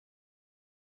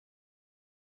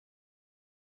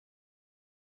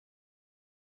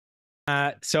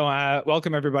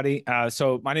Welcome everybody.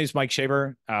 So my name is Mike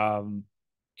Shaver,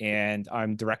 and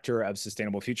I'm Director of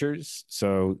Sustainable Futures.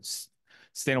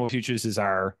 Sustainable Futures is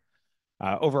our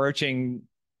overarching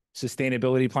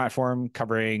sustainability platform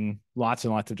covering lots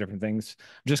and lots of different things.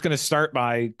 I'm just going to start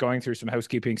by going through some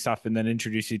housekeeping stuff and then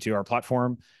introduce you to our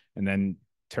platform and then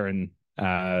turn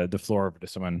the floor over to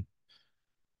someone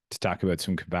to talk about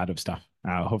some combative stuff,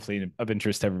 hopefully of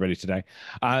interest to everybody today.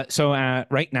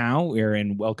 Right now we're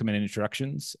in welcome and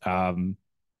introductions. You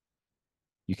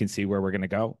can see where we're going to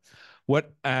go.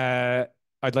 What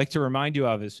I'd like to remind you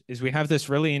of is we have this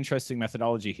really interesting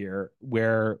methodology here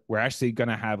where we're actually going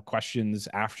to have questions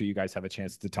after you guys have a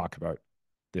chance to talk about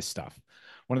this stuff.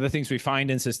 One of the things we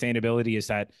find in sustainability is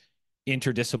that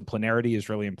interdisciplinarity is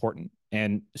really important.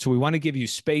 And so we want to give you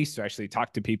space to actually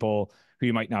talk to people who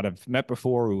you might not have met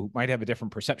before, who might have a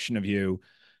different perception of you,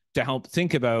 to help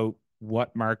think about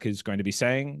what Mark is going to be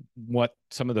saying, what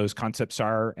some of those concepts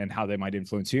are, and how they might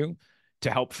influence you, to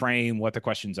help frame what the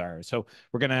questions are. So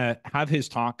we're going to have his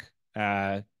talk,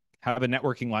 have a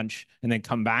networking lunch, and then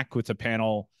come back with a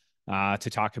panel to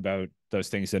talk about those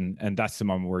things. And that's the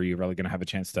moment where you're really going to have a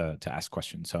chance to ask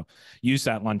questions. So use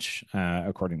that lunch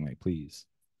accordingly, please.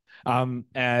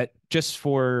 Just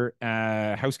for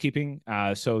housekeeping,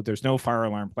 so there's no fire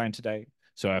alarm planned today.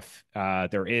 So if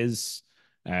there is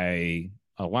a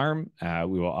alarm,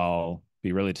 we will all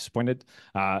be really disappointed.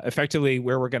 Effectively,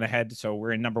 where we're going to head, so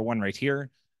we're in number 1 right here.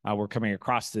 We're coming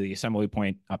across to the assembly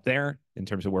point up there in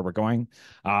terms of where we're going.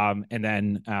 And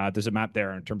then there's a map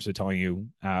there in terms of telling you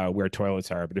where toilets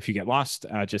are. But if you get lost,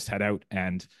 just head out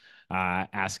and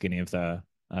ask any of the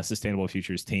Sustainable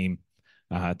Futures team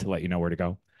to let you know where to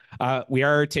go. We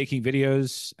are taking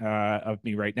videos of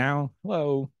me right now.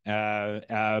 Hello.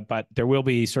 But there will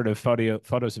be sort of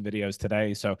photos and videos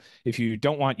today. So if you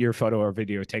don't want your photo or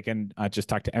video taken, just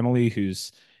talk to Emily,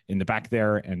 who's in the back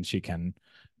there, and she can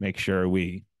make sure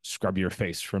we scrub your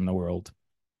face from the world.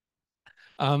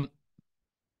 Probably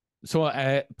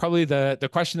the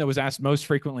question that was asked most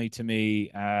frequently to me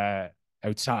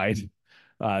outside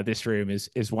this room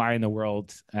is why in the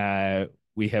world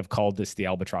we have called this the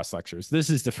Albatross Lectures. This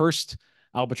is the first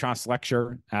Albatross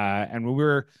Lecture. And when we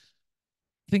were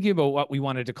thinking about what we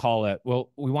wanted to call it,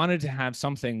 well, we wanted to have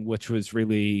something which was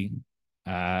really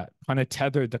kind of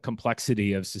tethered the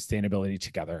complexity of sustainability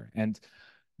together. And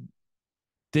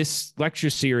this lecture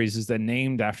series is then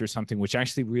named after something which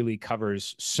actually really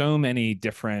covers so many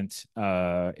different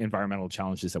environmental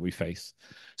challenges that we face.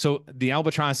 So the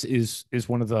albatross is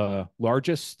one of the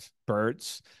largest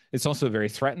birds. It's also very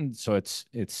threatened, so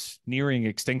it's nearing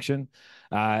extinction.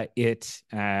 It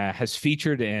has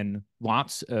featured in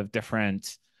lots of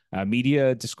different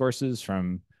media discourses,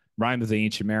 from Rime of the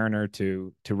Ancient Mariner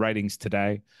to writings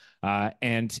today.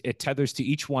 And it tethers to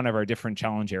each one of our different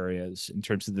challenge areas in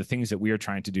terms of the things that we are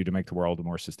trying to do to make the world a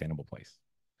more sustainable place.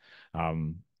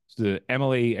 So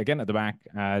Emily, again, at the back,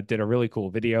 did a really cool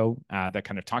video that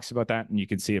kind of talks about that, and you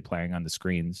can see it playing on the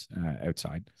screens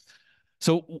outside.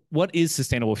 So what is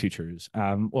Sustainable Futures?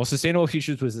 Well, Sustainable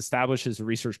Futures was established as a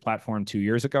research platform 2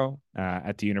 years ago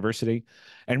at the university.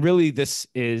 And really, this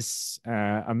is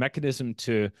a mechanism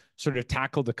to sort of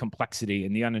tackle the complexity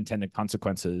and the unintended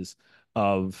consequences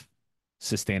of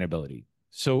sustainability.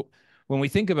 So when we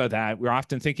think about that, we're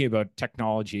often thinking about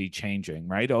technology changing,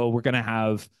 right? Oh, we're going to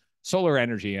have solar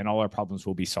energy and all our problems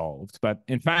will be solved. But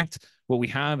in fact, what we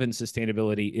have in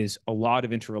sustainability is a lot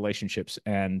of interrelationships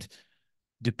and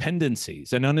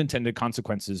dependencies and unintended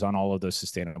consequences on all of those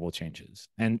sustainable changes.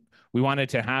 And we wanted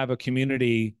to have a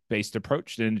community-based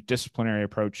approach and a disciplinary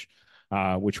approach,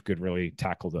 which could really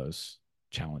tackle those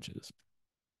challenges.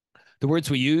 The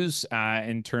words we use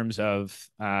in terms of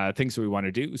things that we want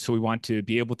to do. So we want to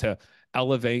be able to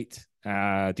elevate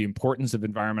the importance of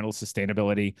environmental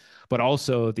sustainability, but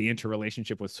also the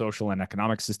interrelationship with social and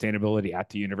economic sustainability at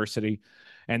the university.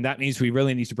 And that means we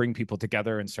really need to bring people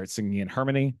together and start singing in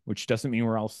harmony, which doesn't mean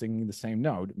we're all singing the same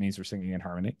note. It means we're singing in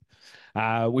harmony.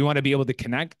 We want to be able to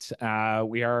connect.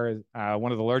 We are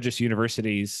one of the largest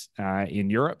universities in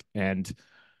Europe, and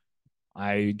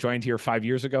I joined here 5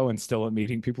 years ago and still am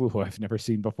meeting people who I've never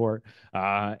seen before.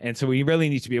 And so we really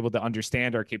need to be able to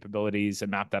understand our capabilities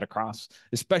and map that across,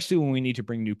 especially when we need to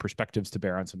bring new perspectives to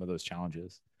bear on some of those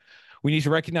challenges. We need to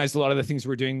recognize a lot of the things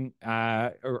we're doing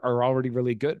are already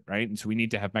really good, right? And so we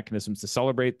need to have mechanisms to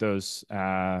celebrate those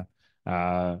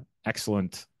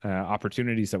excellent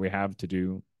opportunities that we have to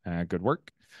do good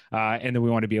work. And then we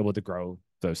want to be able to grow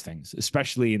those things,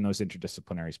 especially in those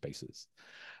interdisciplinary spaces.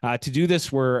 To do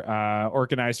this, we're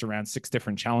organized around 6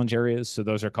 different challenge areas. So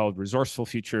those are called resourceful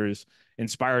futures,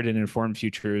 inspired and informed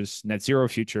futures, net zero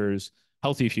futures,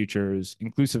 healthy futures,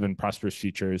 inclusive and prosperous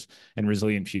futures, and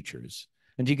resilient futures.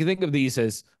 And you can think of these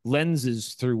as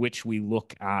lenses through which we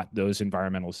look at those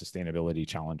environmental sustainability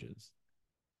challenges.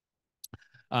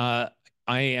 I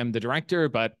am the director,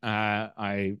 but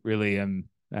I really am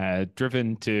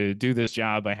driven to do this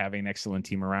job by having an excellent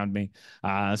team around me.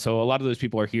 So a lot of those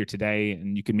people are here today,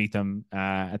 and you can meet them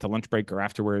at the lunch break or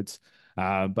afterwards.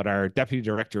 But our deputy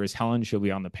director is Helen. She'll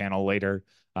be on the panel later.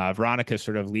 Veronica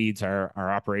sort of leads our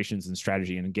operations and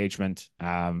strategy and engagement.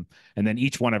 And then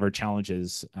each one of our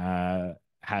challenges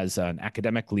has an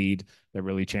academic lead that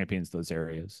really champions those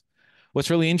areas. What's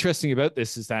really interesting about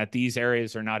this is that these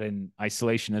areas are not in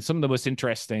isolation. And some of the most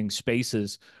interesting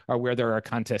spaces are where there are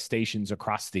contestations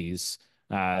across these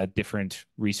different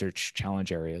research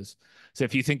challenge areas. So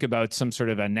if you think about some sort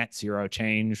of a net zero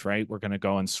change, right, we're going to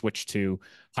go and switch to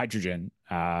hydrogen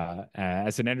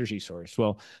as an energy source.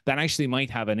 Well, that actually might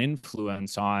have an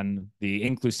influence on the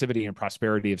inclusivity and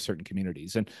prosperity of certain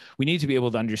communities. And we need to be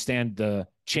able to understand the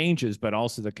changes, but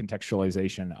also the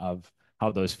contextualization of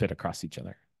how those fit across each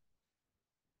other.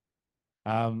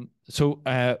 So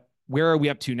where are we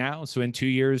up to now? So in 2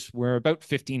 years, we're about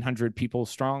 1,500 people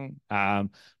strong.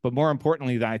 But more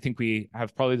importantly, I think we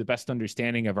have probably the best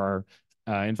understanding of our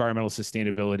environmental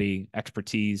sustainability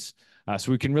expertise.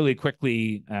 So we can really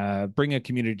quickly bring a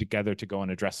community together to go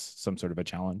and address some sort of a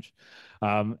challenge.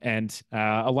 And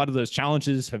a lot of those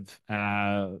challenges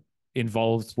have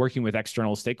involved working with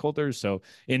external stakeholders, so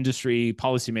industry,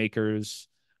 policymakers,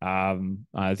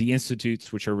 the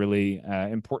institutes, which are really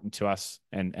important to us,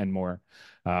 and more.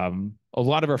 A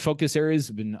lot of our focus areas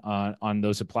have been on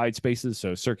those applied spaces,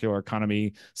 so circular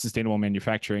economy, sustainable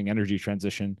manufacturing, energy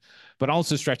transition, but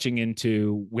also stretching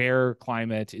into where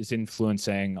climate is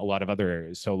influencing a lot of other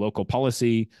areas, so local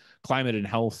policy, climate and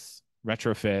health,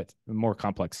 retrofit, more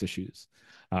complex issues.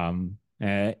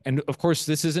 And of course,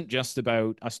 this isn't just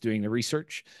about us doing the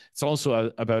research. It's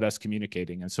also about us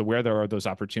communicating. And so where there are those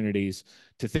opportunities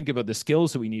to think about the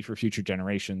skills that we need for future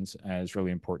generations is really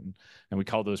important. And we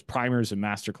call those primers and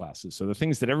masterclasses. So the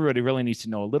things that everybody really needs to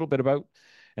know a little bit about,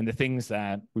 and the things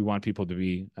that we want people to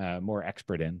be more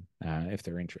expert in if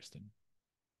they're interested.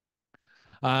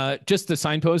 Just the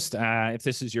signpost, if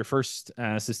this is your first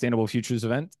Sustainable Futures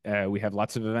event, we have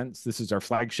lots of events. This is our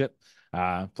flagship.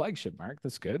 Mark,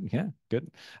 that's good. Yeah, good.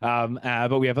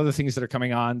 But we have other things that are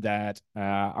coming on that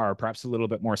are perhaps a little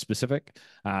bit more specific.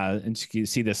 And you can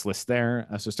see this list there.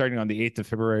 So starting on the 8th of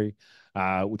February,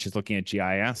 which is looking at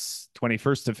GIS,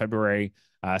 21st of February,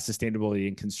 sustainability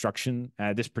in construction.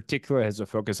 This particular has a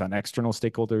focus on external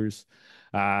stakeholders.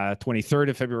 23rd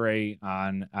of February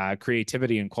on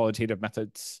creativity and qualitative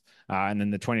methods. And then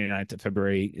the 29th of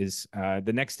February is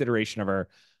the next iteration of our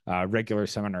regular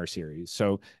seminar series.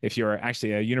 So if you're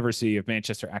actually a University of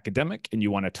Manchester academic and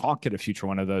you want to talk at a future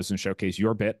one of those and showcase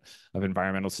your bit of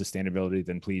environmental sustainability,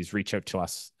 then please reach out to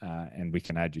us and we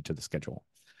can add you to the schedule.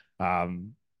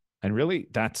 And really,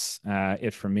 that's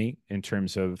it from me in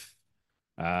terms of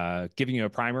giving you a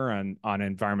primer on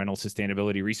environmental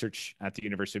sustainability research at the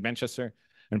University of Manchester.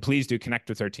 And please do connect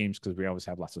with our teams because we always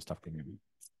have lots of stuff going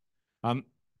on.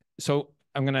 So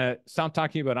I'm going to stop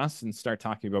talking about us and start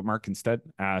talking about Mark instead.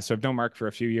 So I've known Mark for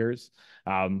a few years,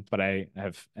 but I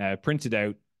have printed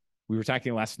out. We were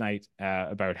talking last night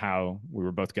about how we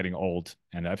were both getting old,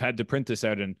 and I've had to print this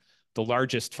out in the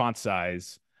largest font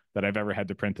size that I've ever had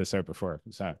to print this out before.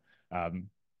 So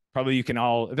probably you can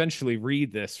all eventually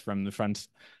read this from the front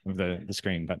of the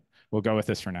screen, but we'll go with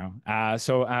this for now.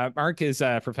 So Mark is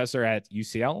a professor at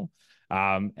UCL.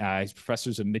 He's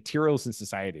professors of materials and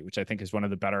society, which I think is one of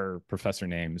the better professor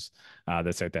names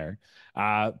that's out there.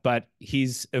 But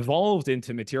he's evolved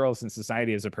into materials and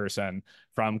society as a person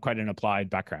from quite an applied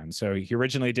background. So he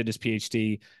originally did his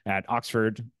PhD at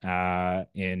Oxford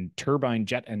in turbine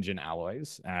jet engine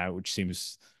alloys, which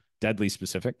seems deadly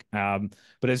specific, but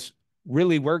has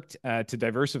really worked to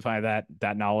diversify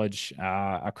that knowledge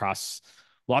across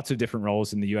lots of different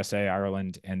roles in the USA,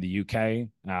 Ireland, and the UK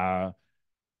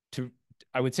to,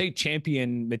 I would say,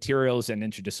 champion materials and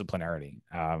interdisciplinarity.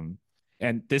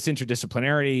 And this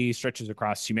interdisciplinarity stretches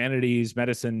across humanities,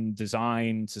 medicine,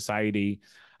 design, society,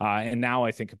 and now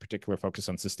I think a particular focus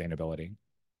on sustainability.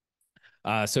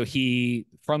 So he,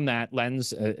 from that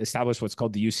lens, established what's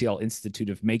called the UCL Institute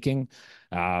of Making,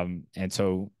 and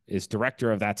so is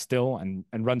director of that still and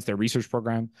runs their research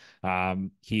program.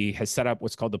 He has set up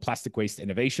what's called the Plastic Waste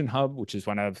Innovation Hub, which is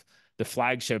one of the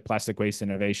flagship plastic waste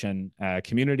innovation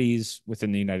communities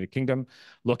within the United Kingdom,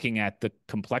 looking at the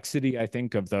complexity, I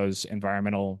think, of those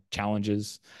environmental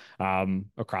challenges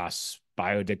across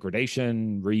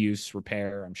biodegradation, reuse,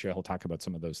 repair. I'm sure he'll talk about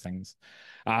some of those things.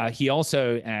 He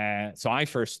also, so I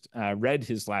first read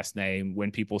his last name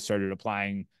when people started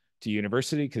applying to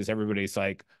university, because everybody's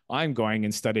like, I'm going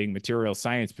and studying material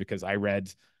science because I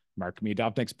read Mark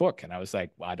Miodownik's book. And I was like,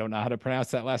 well, I don't know how to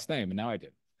pronounce that last name. And now I do.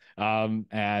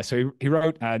 So he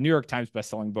wrote a New York Times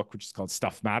bestselling book, which is called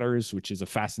Stuff Matters, which is a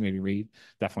fascinating read.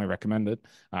 Definitely recommend it.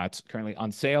 It's currently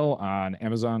on sale on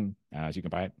Amazon, so you can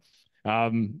buy it.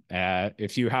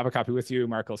 If you have a copy with you,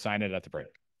 Mark will sign it at the break.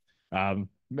 I'm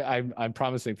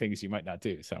promising things you might not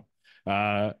do. So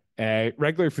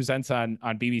regularly presents on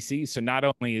BBC. So not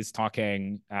only is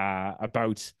talking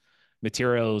about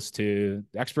materials to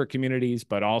expert communities,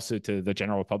 but also to the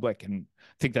general public. And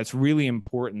I think that's really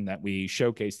important that we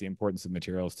showcase the importance of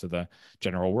materials to the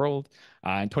general world.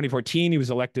 In 2014, he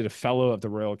was elected a Fellow of the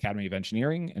Royal Academy of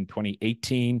Engineering. In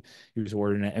 2018, he was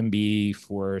awarded an MBE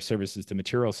for services to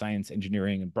material science,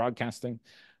 engineering, and broadcasting,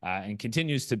 and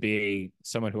continues to be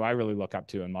someone who I really look up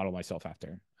to and model myself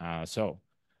after. So,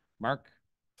 Mark,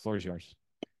 the floor is yours.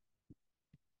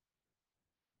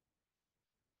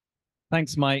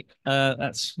 Thanks, Mike.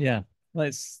 That's well,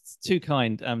 it's too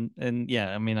kind. And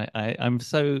yeah, I mean, I'm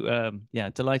so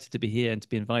delighted to be here and to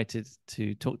be invited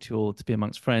to talk to you all, to be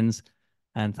amongst friends.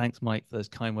 And thanks, Mike, for those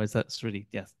kind words. That's really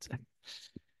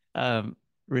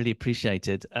really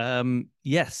appreciated.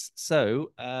 Yes.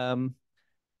 So,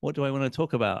 what do I want to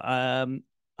talk about?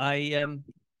 When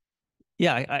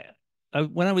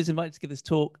I was invited to give this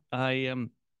talk, I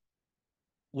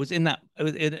was in a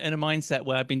mindset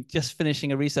where I've been just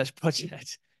finishing a research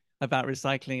project about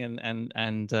recycling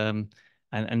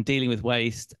and dealing with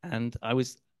waste, and I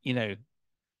was, like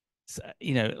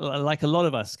a lot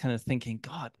of us, kind of thinking,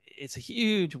 God, it's a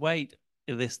huge weight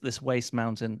of this waste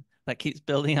mountain that keeps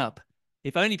building up.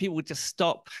 If only people would just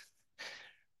stop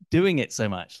doing it so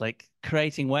much, like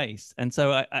creating waste. And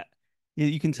so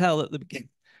you can tell that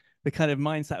the kind of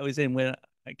mindset I was in when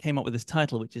I came up with this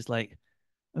title, which is like,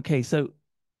 okay, so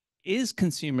is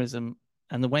consumerism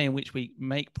and the way in which we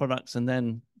make products and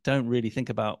then don't really think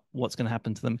about what's going to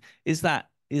happen to them, has that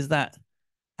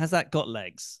got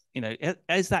legs?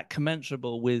 Is that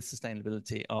commensurable with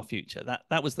sustainability, our future?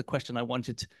 That was the question I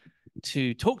wanted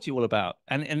to talk to you all about.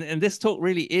 And this talk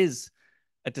really is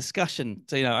a discussion.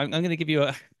 So, I'm going to give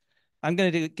you I'm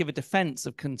going to give a defense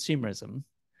of consumerism,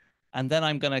 and then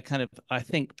I'm going to kind of, I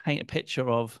think, paint a picture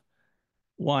of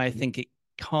why I think it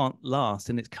can't last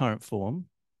in its current form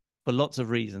for lots of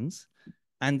reasons,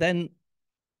 and then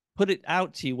put it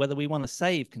out to you whether we want to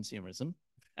save consumerism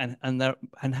and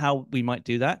how we might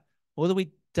do that, or whether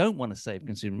we don't want to save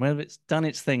consumerism, whether it's done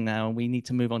its thing now and we need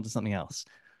to move on to something else.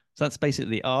 So that's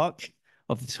basically the arc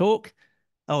of the talk.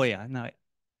 Oh yeah,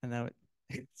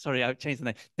 sorry, I changed the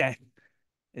name. Death.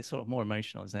 It's sort of more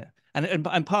emotional, isn't it?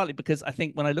 And partly because I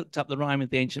think when I looked up the rhyme of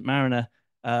the Ancient Mariner,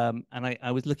 and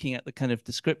I was looking at the kind of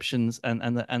descriptions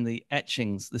and the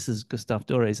etchings. This is Gustave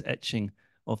Doré's etching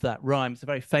of that rhyme. It's a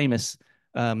very famous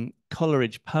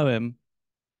Coleridge poem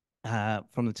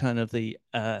from the turn of the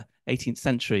 18th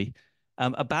century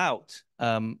about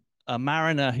a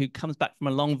mariner who comes back from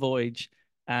a long voyage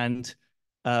and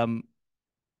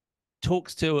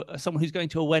talks to someone who's going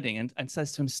to a wedding and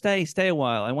says to him, stay a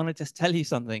while. I want to just tell you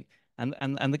something.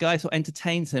 And the guy sort of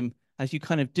entertains him, as you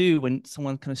kind of do when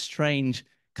someone kind of strange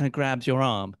kind of grabs your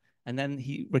arm. And then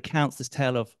he recounts this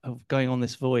tale of going on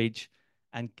this voyage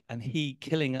and he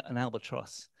killing an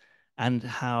albatross, and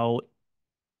how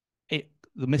the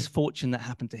misfortune that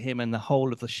happened to him and the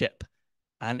whole of the ship.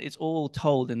 And it's all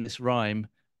told in this rhyme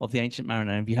of the Ancient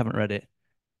Mariner. And if you haven't read it,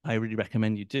 I really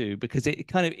recommend you do, because it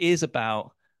kind of is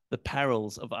about the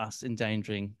perils of us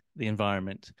endangering the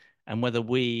environment and whether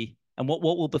what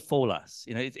will befall us.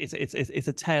 It's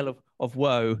a tale of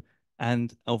woe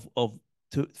and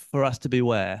for us to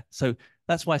beware. So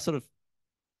that's why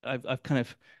I've kind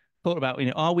of thought about,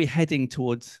 are we heading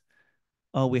towards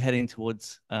a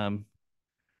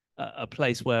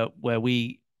place where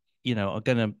we, are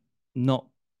going to not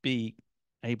be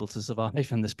able to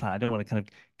survive on this planet. I don't want to kind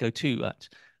of go too much.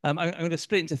 I'm going to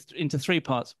split into three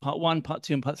parts: part one, part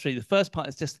two, and part three. The first part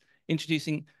is just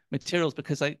introducing materials,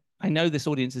 because I know this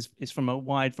audience is from a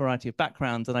wide variety of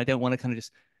backgrounds, and I don't want to kind of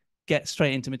just get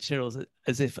straight into materials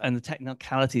and the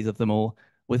technicalities of them all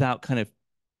without kind of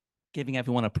giving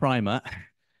everyone a primer.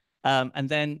 And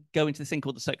then go into this thing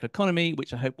called the circular economy,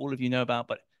 which I hope all of you know about.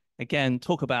 But again,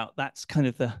 talk about that's kind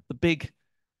of the big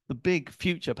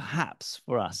future perhaps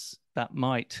for us that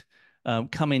might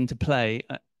come into play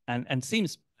and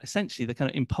seems essentially the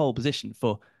kind of in pole position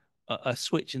for a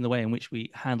switch in the way in which we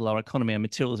handle our economy and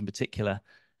materials in particular.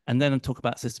 And then talk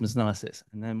about systems analysis,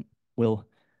 and then we'll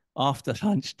after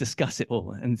lunch, discuss it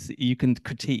all, and you can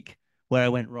critique where I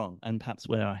went wrong and perhaps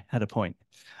where I had a point.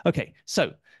 Okay,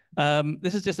 so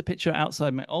this is just a picture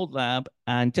outside my old lab,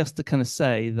 and just to kind of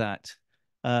say that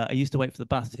I used to wait for the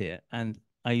bus here, and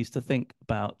I used to think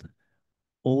about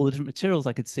all the different materials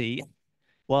I could see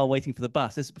while waiting for the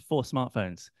bus. This is before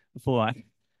smartphones, before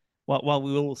while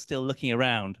we were all still looking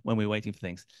around when we were waiting for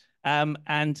things.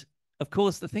 And of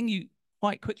course, the thing you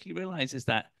quite quickly realize is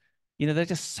that, there are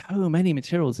just so many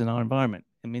materials in our environment.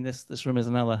 I mean, this room is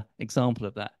another example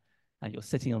of that, and you're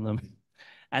sitting on them,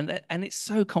 and it's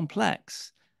so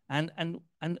complex. And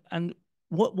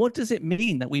what does it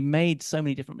mean that we made so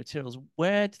many different materials?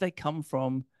 Where do they come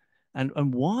from, and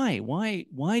why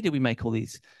do we make all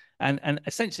these? And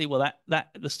essentially, well, that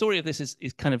the story of this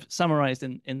is kind of summarized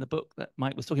in the book that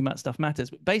Mike was talking about, Stuff Matters.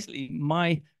 But basically,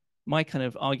 my kind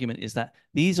of argument is that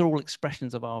these are all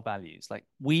expressions of our values. Like,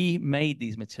 we made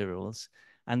these materials,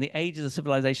 and the ages of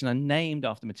civilization are named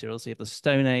after materials. So you have the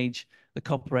Stone Age, the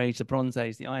Copper Age, the Bronze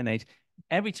Age, the Iron Age.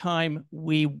 Every time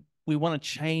we want to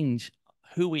change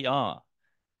who we are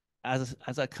as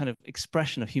a kind of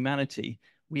expression of humanity,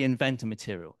 we invent a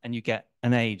material, and you get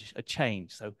an age, a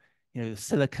change. So, the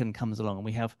silicon comes along, and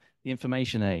we have the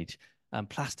information age.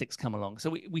 Plastics come along. So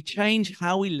we change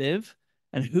how we live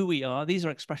and who we are. These are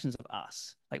expressions of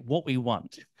us, like what we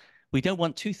want. We don't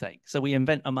want toothache, so we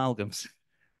invent amalgams,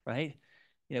 right?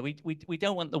 We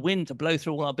don't want the wind to blow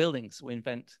through all our buildings, so we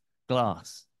invent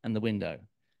glass and the window.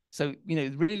 So,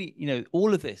 really,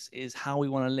 all of this is how we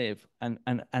want to live, and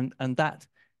that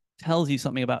tells you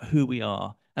something about who we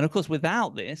are. And of course,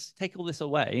 without this, take all this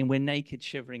away, and we're naked,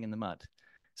 shivering in the mud,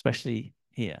 especially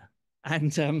here.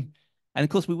 And of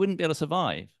course, we wouldn't be able to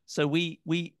survive. So we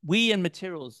and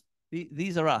materials,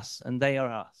 these are us, and they are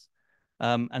us,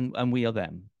 and we are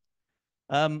them.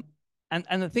 And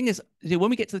the thing is, when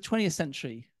we get to the 20th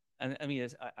century, and I mean,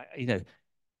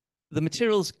 the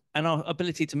materials and our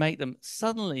ability to make them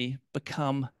suddenly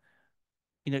become,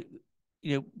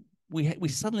 we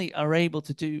suddenly are able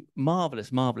to do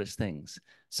marvelous things.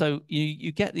 So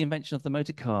you get the invention of the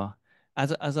motor car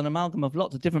as an amalgam of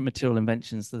lots of different material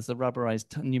inventions. There's the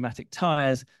rubberized pneumatic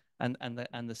tires, and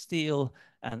the steel,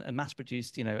 and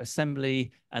mass-produced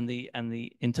assembly, and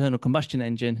the internal combustion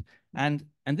engine. And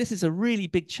this is a really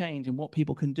big change in what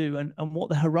people can do, and what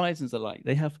the horizons are like.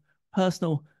 They have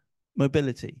personal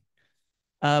mobility.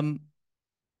 And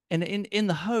in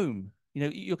the home,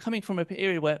 you're coming from a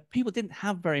period where people didn't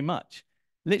have very much.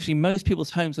 Literally, most people's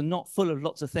homes are not full of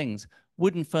lots of things: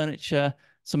 wooden furniture,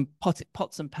 some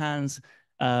pots and pans,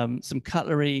 some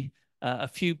cutlery, a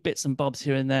few bits and bobs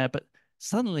here and there. But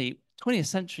suddenly, 20th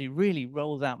century really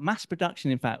rolls out. Mass production,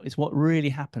 in fact, is what really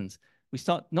happens. We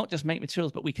start not just make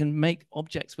materials, but we can make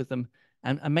objects with them,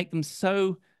 and make them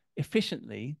so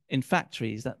efficiently in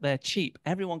factories that they're cheap.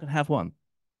 Everyone can have one.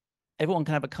 Everyone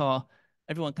can have a car.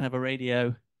 Everyone can have a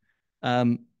radio.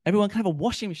 Everyone can have a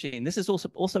washing machine. This is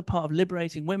also part of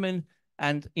liberating women,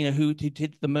 and who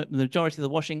did the majority of the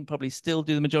washing, probably still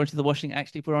do the majority of the washing,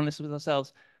 actually, if we're honest with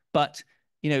ourselves. But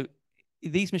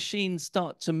these machines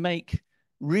start to make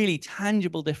really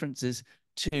tangible differences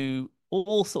to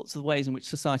all sorts of ways in which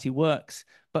society works.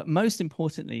 But most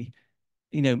importantly,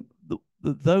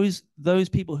 those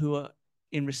people who are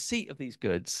in receipt of these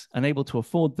goods and able to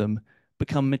afford them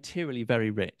become materially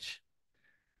very rich.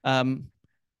 And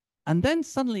then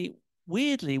suddenly,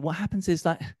 weirdly, what happens is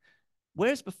that,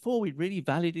 whereas before we really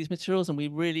valued these materials, and we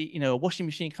really, a washing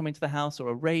machine coming to the house, or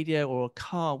a radio, or a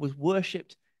car was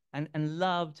worshipped and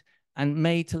loved and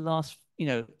made to last,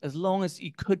 as long as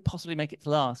you could possibly make it to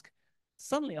last,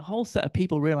 suddenly a whole set of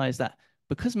people realized that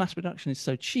because mass production is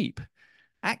so cheap,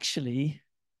 actually,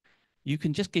 you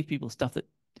can just give people stuff that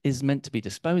is meant to be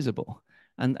disposable.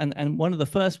 And one of the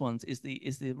first ones is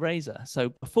the razor. So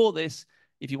before this,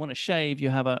 if you want to shave, you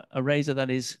have a razor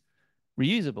that is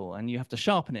reusable, and you have to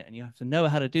sharpen it, and you have to know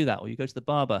how to do that, or you go to the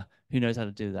barber who knows how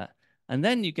to do that. And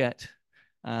then you get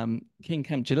King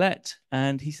Kemp Gillette,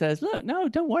 and he says, look, no,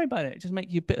 don't worry about it. Just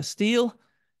make you a bit of steel,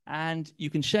 and you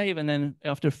can shave, and then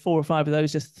after 4 or 5 of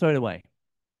those, just throw it away.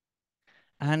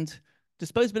 And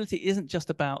disposability isn't just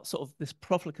about sort of this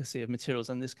profligacy of materials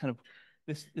and this kind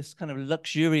of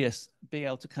luxurious, be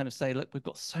able to kind of say, look, we've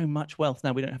got so much wealth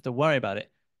now, we don't have to worry about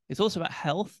it. It's also about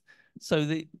health. So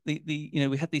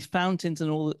we had these fountains in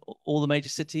all the major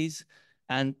cities,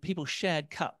 and people shared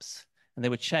cups, and they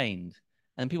were chained,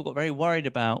 and people got very worried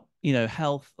about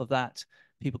health of that,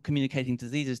 people communicating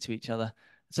diseases to each other.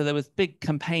 So there was big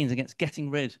campaigns against getting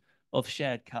rid of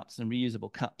shared cups and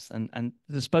reusable cups, and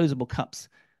disposable cups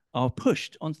are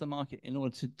pushed onto the market in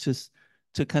order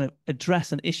to kind of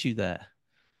address an issue there.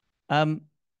 And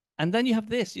And then you have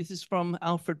this. This is from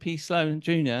Alfred P. Sloan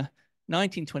Jr.,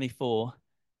 1924.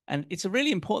 And it's a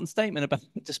really important statement about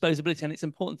disposability, and it's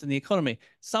important in the economy.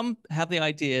 Some have the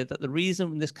idea that the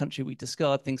reason in this country we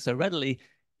discard things so readily,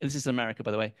 and this is America,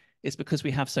 by the way, is because we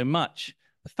have so much.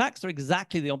 The facts are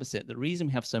exactly the opposite. The reason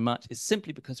we have so much is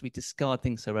simply because we discard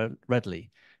things so readily.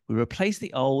 We replace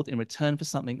the old in return for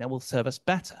something that will serve us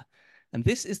better. And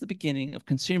this is the beginning of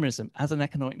consumerism as an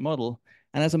economic model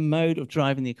and as a mode of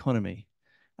driving the economy.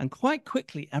 And quite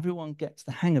quickly, everyone gets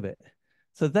the hang of it.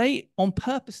 So they, on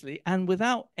purposely and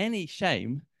without any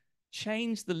shame,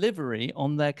 change the livery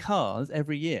on their cars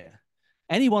every year.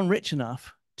 Anyone rich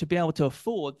enough to be able to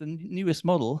afford the newest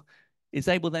model is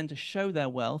able then to show their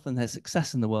wealth and their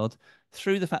success in the world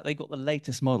through the fact they got the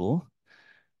latest model.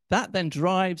 That then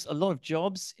drives a lot of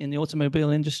jobs in the automobile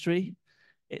industry.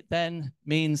 It then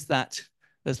means that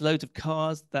there's loads of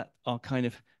cars that are kind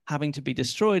of having to be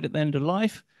destroyed at the end of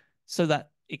life so that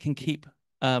it can keep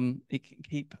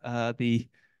the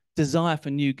desire for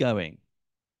new going.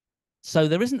 So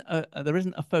there isn't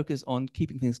a focus on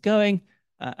keeping things going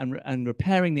and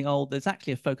repairing the old. There's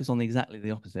actually a focus on exactly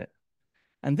the opposite.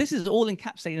 And this is all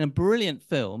encapsulated in a brilliant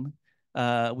film,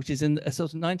 which is in a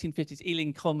sort of 1950s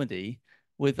Ealing comedy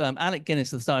with Alec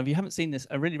Guinness at the star. If you haven't seen this,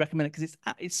 I really recommend it because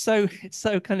it's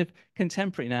so kind of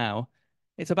contemporary now.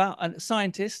 It's about a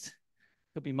scientist,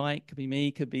 could be Mike, could be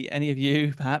me, could be any of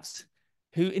you perhaps,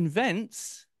 who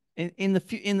invents in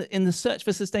the search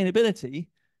for sustainability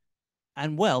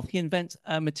and wealth. He invents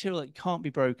a material that can't be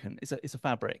broken. It's a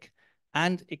fabric,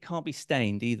 and it can't be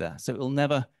stained either. So it will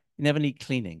never need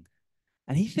cleaning.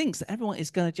 And he thinks that everyone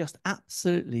is going to just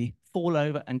absolutely fall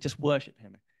over and just worship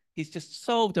him. He's just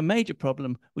solved a major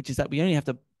problem, which is that we only have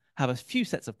to have a few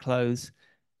sets of clothes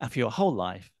for your whole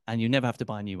life, and you never have to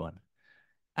buy a new one.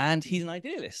 And he's an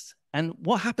idealist. And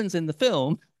what happens in the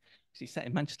film, which is set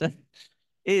in Manchester,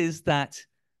 is that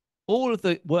all of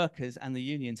the workers and the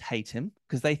unions hate him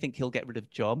because they think he'll get rid of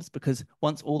jobs, because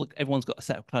once everyone's got a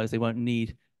set of clothes, they won't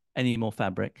need any more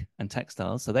fabric and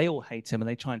textiles. So they all hate him and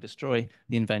they try and destroy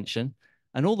the invention.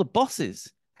 And all the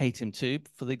bosses hate him too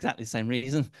for exactly the same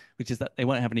reason, which is that they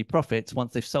won't have any profits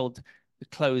once they've sold the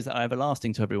clothes that are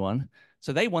everlasting to everyone.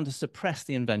 So they want to suppress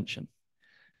the invention.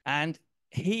 And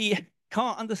he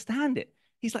can't understand it.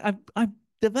 He's like, I've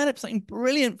developed something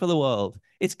brilliant for the world.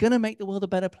 It's going to make the world a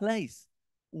better place.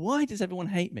 Why does everyone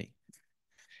hate me?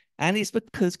 And it's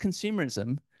because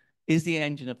consumerism is the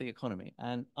engine of the economy,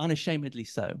 and unashamedly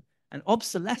so. And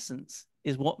obsolescence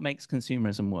is what makes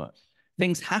consumerism work.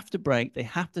 Things have to break, they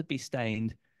have to be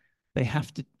stained, they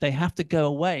have to go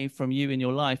away from you in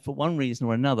your life for one reason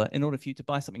or another in order for you to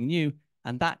buy something new,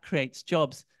 and that creates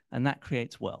jobs and that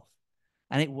creates wealth.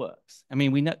 And it works. I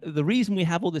mean, we know the reason we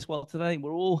have all this wealth today,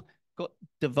 we're all got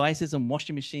devices and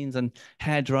washing machines and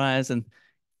hair dryers and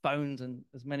phones and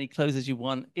as many clothes as you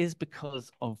want, is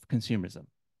because of consumerism.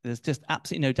 There's just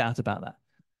absolutely no doubt about that.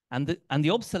 And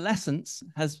the obsolescence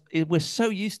we're so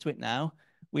used to it now,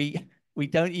 we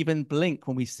don't even blink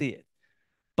when we see it.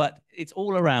 But it's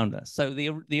all around us. So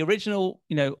the original,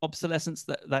 obsolescence,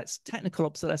 that's technical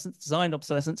obsolescence, designed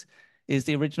obsolescence, is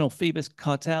the original Phoebus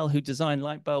cartel who designed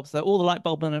light bulbs. So all the light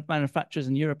bulb manufacturers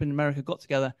in Europe and America got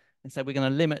together and said, we're going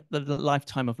to limit the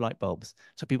lifetime of light bulbs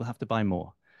so people have to buy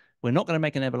more. We're not going to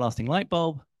make an everlasting light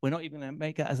bulb. We're not even going to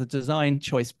make it as a design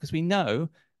choice, because we know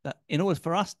that in order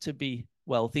for us to be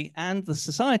wealthy and the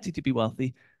society to be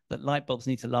wealthy, that light bulbs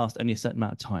need to last only a certain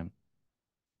amount of time.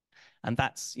 And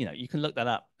that's, you can look that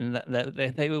up, and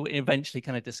they were eventually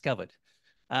kind of discovered.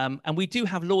 And we do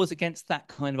have laws against that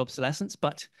kind of obsolescence,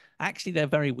 but actually they're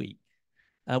very weak.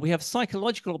 We have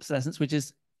psychological obsolescence, which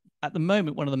is at the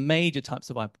moment one of the major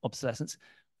types of obsolescence.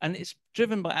 And it's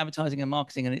driven by advertising and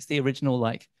marketing. And it's the original,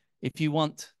 like, if you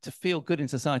want to feel good in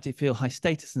society, feel high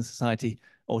status in society,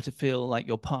 or to feel like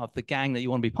you're part of the gang that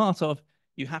you want to be part of,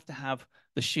 you have to have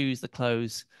the shoes, the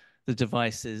clothes, the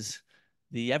devices,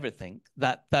 the everything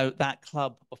that that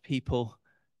club of people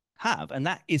have. And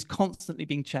that is constantly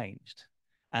being changed.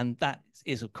 And that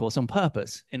is, of course, on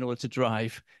purpose in order to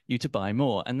drive you to buy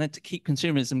more and then to keep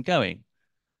consumerism going.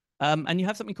 And you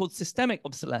have something called systemic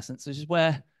obsolescence, which is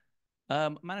where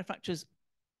manufacturers,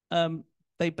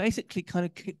 they basically kind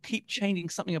of keep changing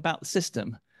something about the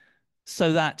system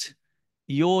so that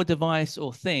your device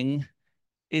or thing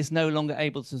is no longer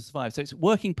able to survive. So it's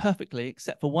working perfectly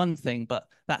except for one thing, but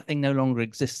that thing no longer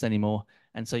exists anymore.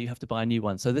 And so you have to buy a new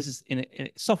one. So this is in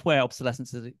software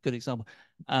obsolescence is a good example.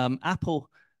 Apple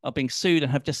are being sued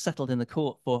and have just settled in the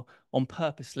court on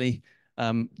purposely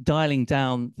dialing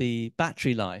down the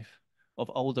battery life of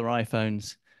older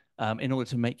iPhones in order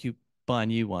to make you buy a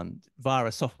new one via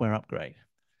a software upgrade.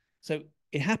 So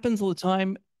it happens all the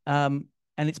time. and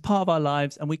it's part of our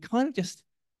lives, and we kind of just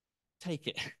take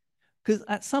it because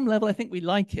at some level, I think we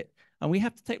like it, and we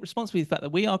have to take responsibility for the fact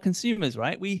that we are consumers,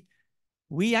 right?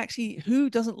 We actually, who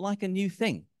doesn't like a new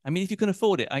thing? I mean, if you can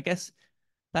afford it, I guess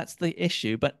that's the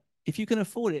issue. But if you can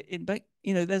afford it,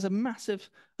 there's a massive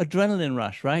adrenaline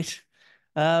rush, right?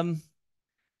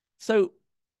 So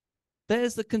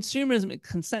there's the consumerism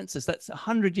consensus that's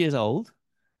 100 years old,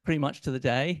 pretty much to the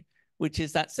day, which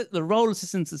is that the role of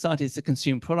citizen society is to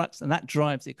consume products, and that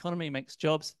drives the economy, makes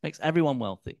jobs, makes everyone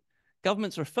wealthy.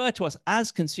 Governments refer to us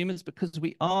as consumers because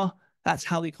that's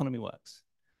how the economy works.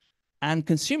 And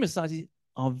consumer societies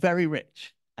are very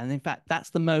rich. And in fact, that's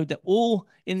the mode that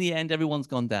in the end, everyone's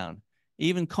gone down.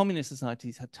 Even communist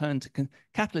societies have turned to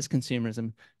capitalist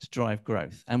consumerism to drive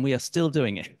growth, and we are still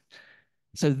doing it.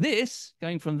 So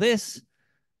going from this,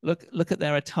 look at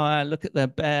their attire, look at their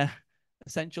bare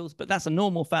essentials, but that's a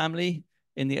normal family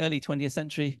in the early 20th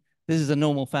century. This is a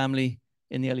normal family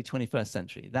in the early 21st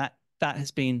century. That's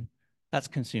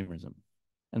consumerism,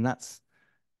 and that's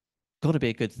got to be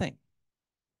a good thing.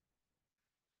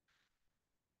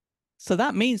 So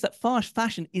that means that fast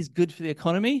fashion is good for the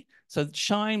economy. So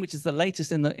Shine, which is the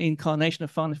latest in the incarnation of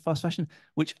fast fashion,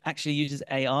 which actually uses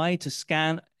AI to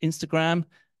scan Instagram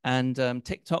and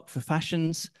TikTok for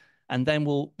fashions, and then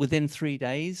will, within 3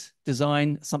 days,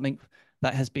 design something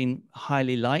that has been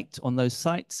highly liked on those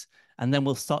sites, and then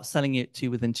we'll start selling it to you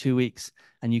within 2 weeks,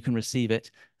 and you can receive it.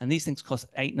 And these things cost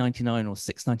 $8.99 or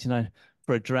 $6.99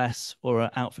 for a dress or an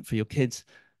outfit for your kids,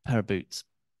 a pair of boots.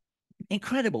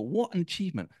 Incredible. What an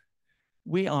achievement.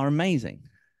 We are amazing.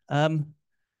 And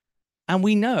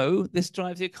we know this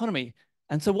drives the economy.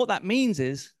 And so what that means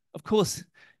is, of course,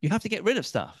 you have to get rid of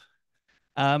stuff.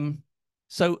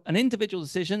 So an individual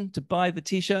decision to buy the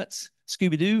t-shirts,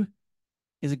 Scooby-Doo,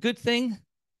 is a good thing.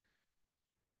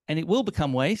 And it will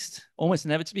become waste, almost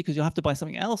inevitably, because you'll have to buy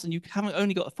something else. And you haven't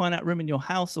only got a finite room in your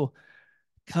house or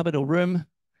cupboard or room.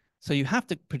 So you have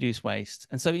to produce waste.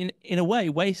 And so in a way,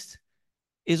 waste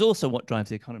is also what drives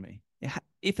the economy.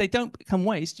 If they don't become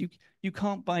waste, you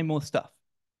can't buy more stuff.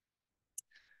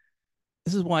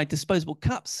 This is why disposable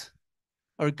cups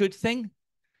are a good thing,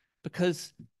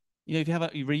 because if you have a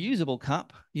reusable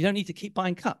cup, you don't need to keep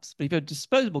buying cups. But if you have a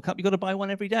disposable cup, you've got to buy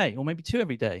one every day, or maybe 2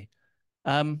 every day.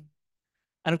 And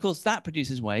of course, that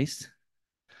produces waste.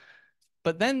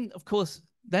 But then, of course,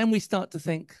 we start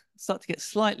to get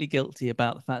slightly guilty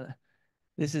about the fact that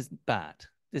this is bad.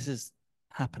 This is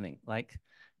happening. Like,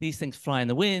 these things fly in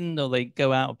the wind, or they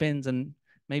go out of bins, and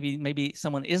maybe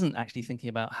someone isn't actually thinking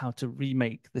about how to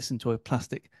remake this into a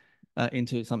plastic,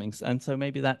 into something. And so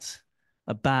maybe that's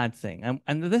a bad thing.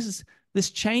 And this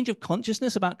change of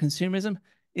consciousness about consumerism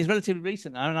is relatively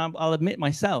recent. And I'll admit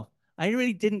myself, I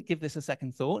really didn't give this a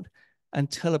second thought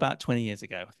until about 20 years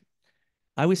ago.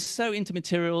 I was so into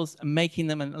materials and making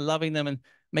them and loving them and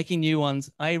making new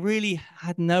ones. I really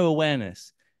had no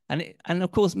awareness. And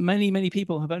of course, many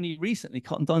people have only recently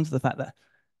cottoned on to the fact that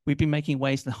we've been making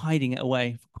waste and hiding it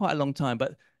away for quite a long time.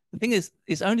 But the thing is,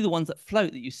 it's only the ones that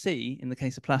float that you see. In the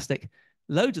case of plastic,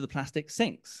 loads of the plastic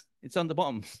sinks. It's on the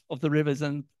bottom of the rivers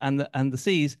and the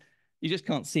seas. You just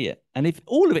can't see it. And if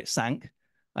all of it sank,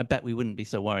 I bet we wouldn't be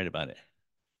so worried about it.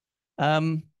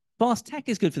 Fast tech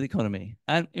is good for the economy.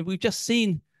 And we've just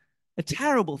seen a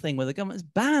terrible thing where the government's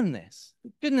banned this. For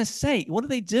goodness sake, what are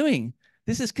they doing?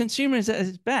 This is consumerism at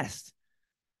its best.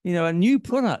 A new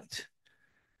product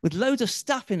with loads of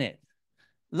stuff in it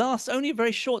lasts only a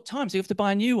very short time, so you have to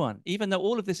buy a new one, even though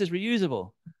all of this is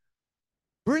reusable.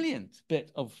 Brilliant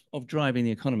bit of driving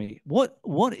the economy.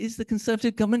 What is the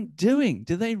Conservative government doing?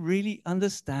 Do they really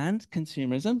understand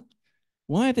consumerism?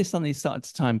 Why have they suddenly started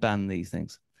to try and ban these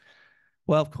things?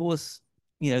 Well, of course,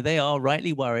 they are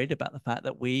rightly worried about the fact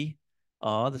that we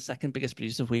are the second biggest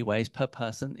producer of e-waste per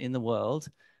person in the world.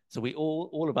 So we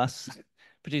all of us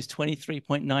produce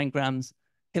 23.9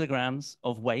 kilograms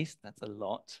of waste. That's a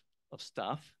lot of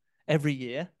stuff every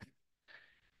year.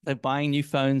 They're buying new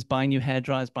phones, buying new hair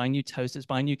dryers, buying new toasters,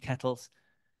 buying new kettles.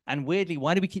 And weirdly,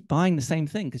 why do we keep buying the same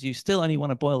thing? Because you still only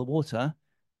want to boil the water.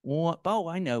 Oh,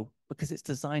 I know, because it's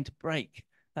designed to break.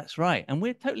 That's right. And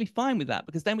we're totally fine with that,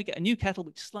 because then we get a new kettle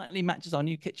which slightly matches our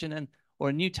new kitchen, or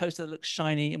a new toaster that looks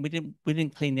shiny, and we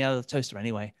didn't clean the other toaster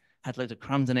anyway. Had loads of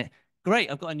crumbs in it.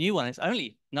 Great, I've got a new one. It's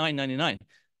only $9.99.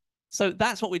 So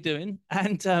that's what we're doing.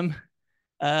 And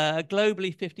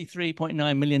globally,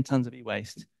 53.9 million tons of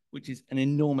e-waste, which is an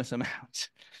enormous amount.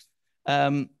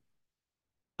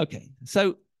 Okay,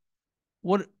 so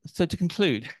to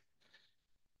conclude,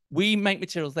 we make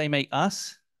materials, they make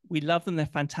us. We love them, they're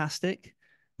fantastic.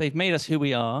 They've made us who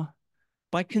we are.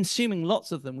 By consuming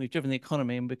lots of them, we've driven the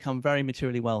economy and become very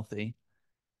materially wealthy.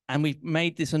 And we've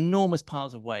made this enormous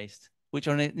piles of waste, which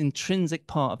are an intrinsic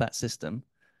part of that system.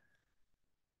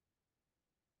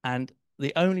 And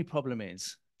the only problem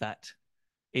is that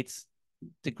it's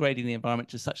degrading the environment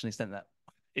to such an extent that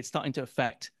it's starting to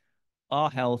affect our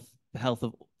health, the health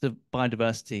of the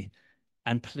biodiversity,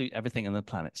 and pollute everything on the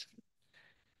planet.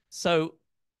 So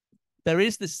there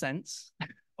is this sense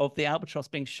of the albatross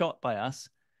being shot by us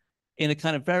in a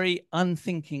kind of very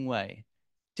unthinking way.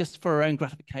 Just for our own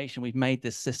gratification, we've made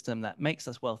this system that makes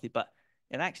us wealthy, but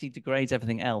it actually degrades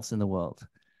everything else in the world.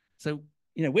 So,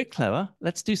 you know, we're clever.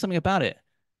 Let's do something about it.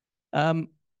 And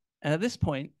at this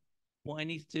point, what I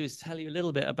need to do is tell you a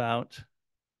little bit about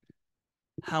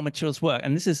how materials work.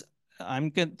 And this is,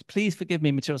 please forgive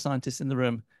me, material scientists in the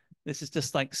room. This is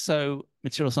just like so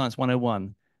material science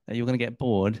 101 that you're going to get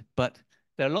bored. But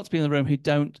there are lots of people in the room who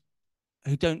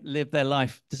don't live their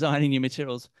life designing new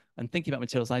materials and thinking about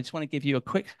materials. I just want to give you a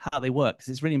quick how they work because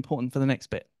it's really important for the next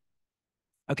bit.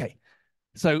 Okay,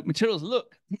 so materials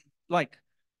look like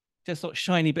just sort of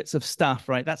shiny bits of stuff,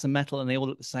 right? That's a metal and they all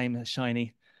look the same, they're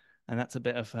shiny. And that's a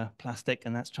bit of plastic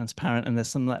and that's transparent. And there's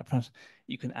some that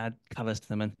you can add colors to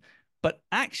them. But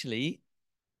actually,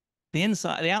 the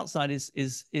outside is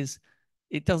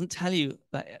it doesn't tell you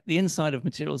that the inside of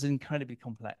materials is incredibly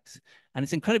complex. And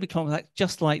it's incredibly complex,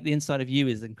 just like the inside of you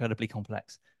is incredibly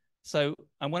complex. So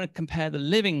I want to compare the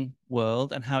living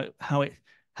world and how it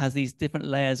has these different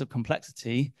layers of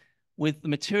complexity with the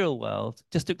material world,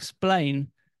 just to explain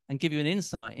and give you an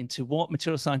insight into what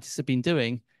material scientists have been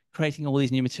doing, creating all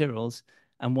these new materials,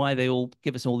 and why they all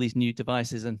give us all these new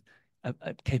devices and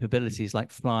capabilities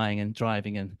like flying and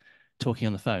driving and talking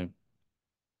on the phone.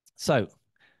 So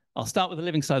I'll start with the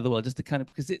living side of the world, just to kind of,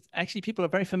 because it's actually people are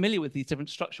very familiar with these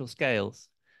different structural scales.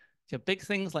 So you have big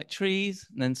things like trees,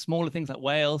 and then smaller things like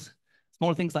whales,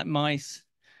 smaller things like mice,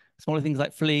 smaller things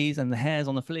like fleas and the hairs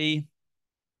on the flea.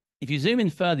 If you zoom in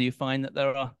further, you find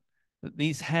that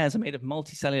these hairs are made of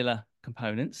multicellular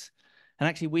components. And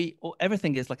actually,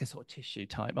 everything is like a sort of tissue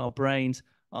type. Our brains,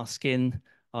 our skin,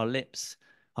 our lips,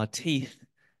 our teeth.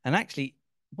 And actually,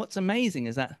 what's amazing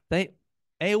is that they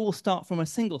all start from a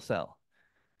single cell.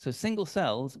 So single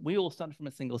cells, we all started from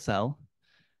a single cell.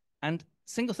 And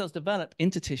single cells develop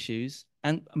into tissues.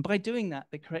 And by doing that,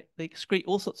 they excrete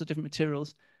all sorts of different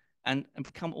materials and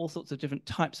become all sorts of different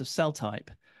types of cell type.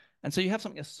 And so you have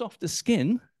something as soft as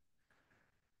skin,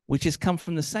 which has come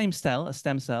from the same cell, a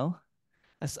stem cell,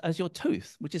 as your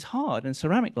tooth, which is hard and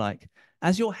ceramic-like,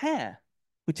 as your hair,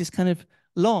 which is kind of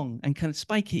long and kind of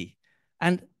spiky,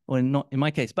 or not in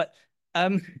my case, but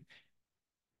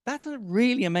that's a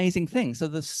really amazing thing. So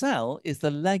the cell is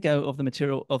the Lego of the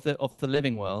material of the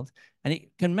living world, and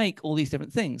it can make all these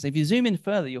different things. If you zoom in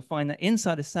further, you'll find that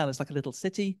inside a cell is like a little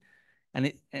city,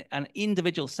 and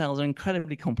individual cells are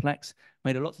incredibly complex,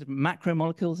 made of lots of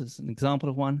macromolecules, as an example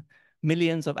of one,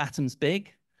 millions of atoms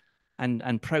big,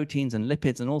 and proteins and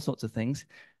lipids and all sorts of things.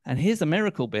 And here's the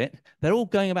miracle bit. They're all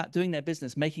going about doing their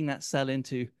business, making that cell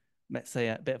into, let's say,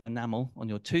 a bit of enamel on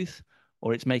your tooth,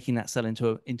 or it's making that cell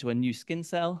into a new skin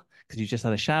cell because you just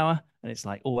had a shower and it's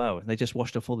like, oh, wow, they just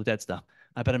washed off all the dead stuff.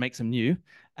 I better make some new.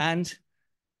 And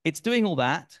it's doing all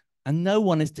that, and no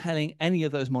one is telling any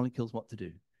of those molecules what to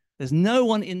do. There's no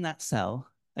one in that cell,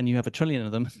 and you have a trillion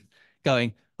of them,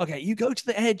 going, okay, you go to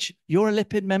the edge. You're a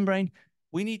lipid membrane.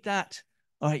 We need that.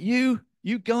 All right, you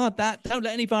guard that. Don't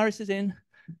let any viruses in.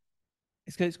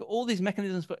 It's got all these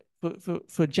mechanisms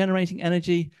for generating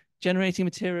energy, generating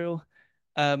material,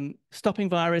 stopping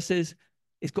viruses.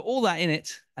 It's got all that in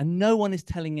it, and no one is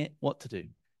telling it what to do.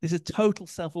 This is total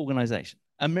self-organization,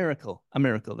 a miracle.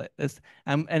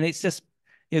 And it's just,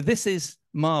 this is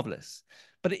marvelous.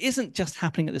 But it isn't just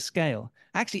happening at the scale.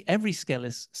 Actually, every scale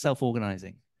is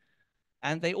self-organizing,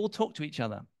 and they all talk to each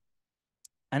other.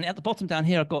 And at the bottom down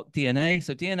here, I've got DNA.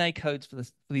 So DNA codes for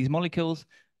these molecules.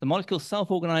 The molecules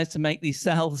self-organize to make these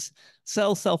cells.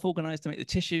 Cells self-organize to make the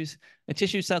tissues. The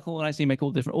tissues self-organize to make all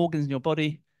the different organs in your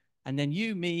body. And then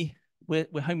you, me, we're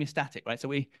homeostatic, right? So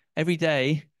every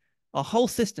day, our whole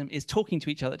system is talking to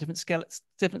each other at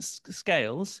different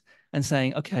scales and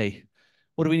saying, okay,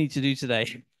 what do we need to do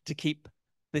today to keep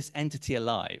this entity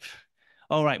alive?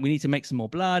 All right, we need to make some more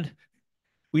blood.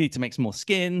 We need to make some more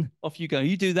skin. Off you go.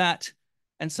 You do that.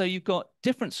 And so you've got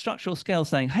different structural scales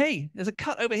saying, hey, there's a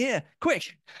cut over here,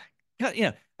 quick, cut,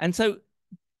 And so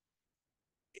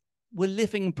we're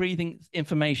living, breathing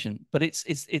information, but it's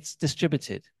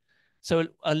distributed. So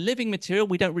a living material,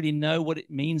 we don't really know what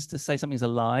it means to say something's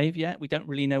alive yet. We don't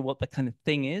really know what the kind of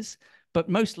thing is, but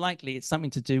most likely it's something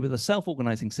to do with a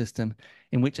self-organizing system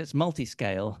in which it's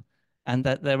multi-scale, and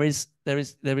that there is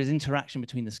interaction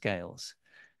between the scales.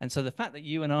 And so the fact that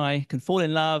you and I can fall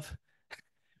in love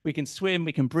we can swim,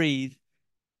 we can breathe,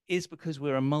 is because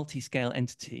we're a multi-scale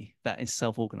entity that is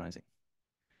self-organizing.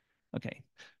 Okay.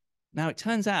 Now, it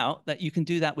turns out that you can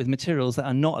do that with materials that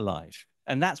are not alive.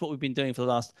 And that's what we've been doing for the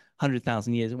last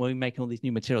 100,000 years. And we're making all these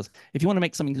new materials. If you want to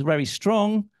make something very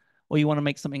strong, or you want to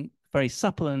make something very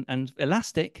supple and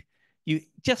elastic, you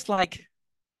just like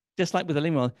with a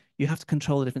linear, you have to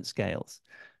control the different scales.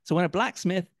 So when a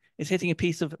blacksmith is hitting a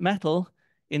piece of metal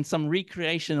in some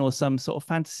recreation or some sort of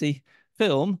fantasy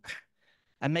film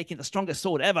and making the strongest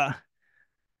sword ever,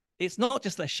 it's not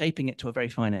just they're shaping it to a very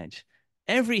fine edge.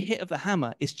 Every hit of the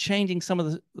hammer is changing some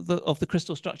of the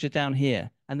crystal structure down here,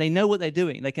 and they know what they're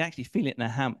doing. They can actually feel it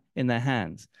in their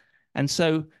hands, and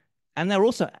they're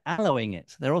also alloying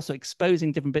it. They're also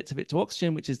exposing different bits of it to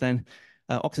oxygen, which is then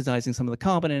oxidizing some of the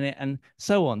carbon in it, and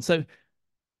so on. So,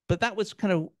 but that was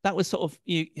sort of,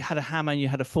 you had a hammer and you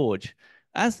had a forge.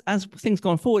 As things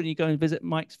gone forward, and you go and visit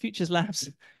Mike's Futures Labs,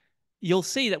 you'll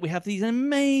see that we have these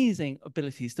amazing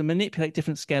abilities to manipulate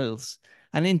different scales.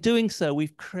 And in doing so,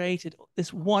 we've created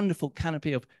this wonderful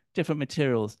canopy of different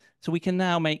materials. So we can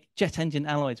now make jet engine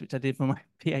alloys, which I did for my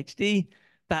PhD,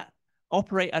 that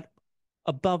operate at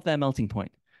above their melting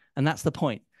point. And that's the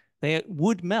point. They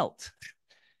would melt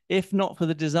if not for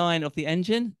the design of the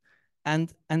engine.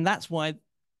 And that's why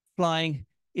flying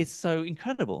is so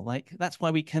incredible. Like, that's why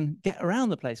we can get around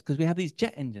the place, because we have these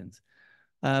jet engines.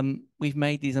 We've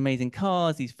made these amazing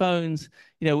cars, these phones,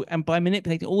 and by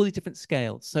manipulating all these different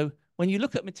scales. So when you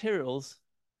look at materials,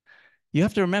 you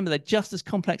have to remember they're just as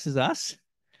complex as us.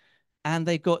 And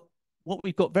what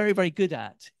we've got very, very good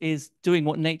at is doing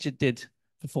what nature did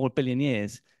for 4 billion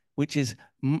years, which is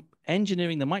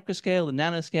engineering the microscale, the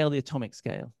nanoscale, the atomic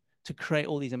scale to create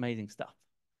all these amazing stuff,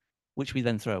 which we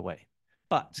then throw away.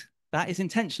 But that is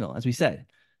intentional, as we said.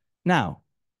 Now,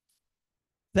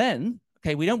 then,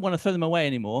 okay, we don't want to throw them away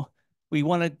anymore. We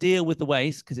want to deal with the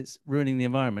waste because it's ruining the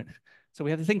environment. So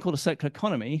we have a thing called a circular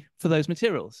economy for those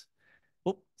materials.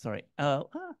 Oh, sorry.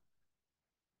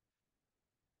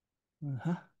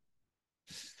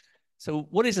 So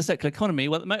what is a circular economy?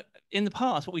 Well, in the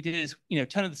past, what we did is,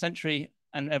 turn of the century,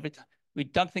 and we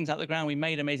dug things out of the ground. We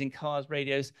made amazing cars,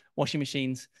 radios, washing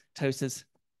machines, toasters,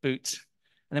 boots,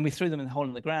 and then we threw them in the hole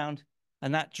in the ground,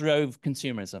 and that drove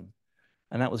consumerism.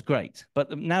 And that was great.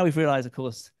 But now we've realized, of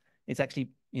course, it's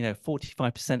actually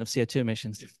 45% of CO2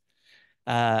 emissions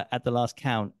at the last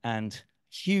count, and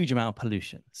huge amount of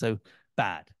pollution. So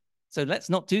bad. So let's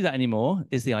not do that anymore,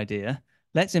 is the idea.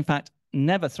 Let's, in fact,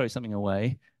 never throw something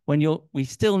away. We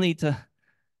still need to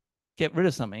get rid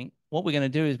of something. What we're going to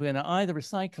do is we're going to either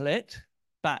recycle it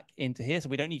back into here, so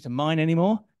we don't need to mine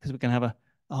anymore, because we can have a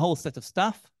whole set of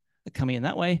stuff that coming in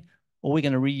that way, or we're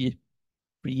going to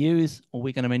reuse, or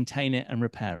we're going to maintain it and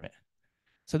repair it.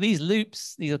 So these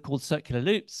loops, these are called circular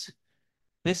loops.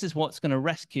 This is what's going to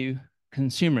rescue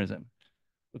consumerism,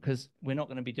 because we're not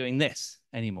going to be doing this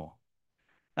anymore.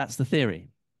 That's the theory.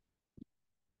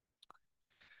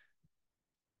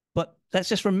 But let's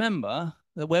just remember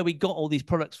that where we got all these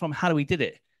products from, how we did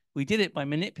it? We did it by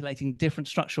manipulating different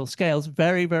structural scales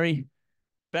very, very,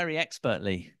 very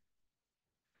expertly.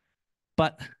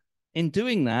 But in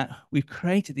doing that, we've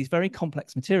created these very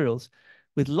complex materials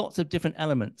with lots of different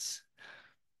elements.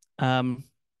 And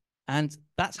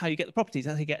that's how you get the properties.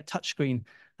 That's how you get a touch screen.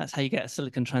 That's how you get a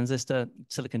silicon transistor,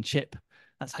 silicon chip.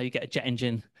 That's how you get a jet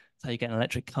engine. That's how you get an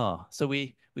electric car. So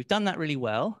we've done that really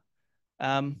well.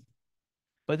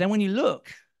 But then when you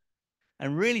look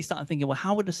and really start thinking, well,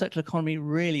 how would the circular economy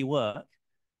really work?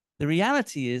 The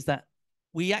reality is that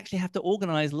we actually have to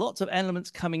organize lots of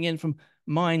elements coming in from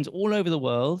mines all over the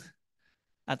world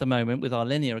at the moment with our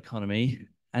linear economy.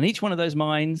 And each one of those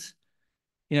mines,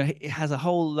 it has a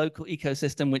whole local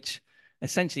ecosystem, which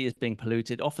essentially is being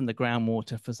polluted, often the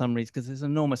groundwater for some reason, because there's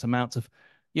enormous amounts of,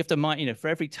 you have to mine, for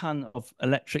every ton of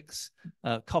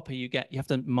copper you get, you have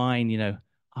to mine,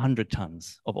 100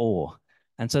 tons of ore.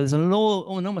 And so there's an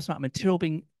enormous amount of material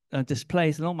being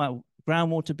displaced, an enormous amount of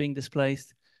groundwater being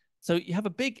displaced. So you have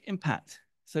a big impact.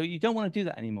 So you don't want to do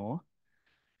that anymore.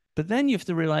 But then you have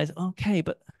to realize, okay,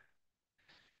 but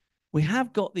we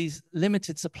have got these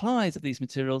limited supplies of these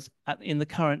materials in the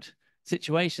current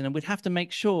situation, and we'd have to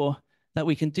make sure that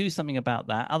we can do something about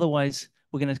that. Otherwise,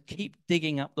 we're going to keep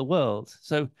digging up the world.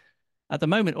 So at the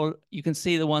moment, or you can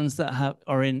see the ones that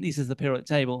are in, this is the periodic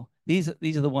table. These are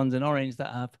the ones in orange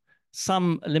that have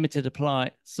some limited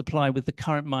supply with the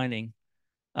current mining.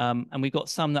 And we've got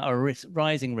some that are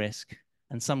rising risk,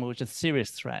 and some which are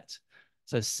serious threat.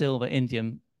 So silver,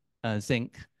 indium,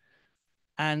 zinc.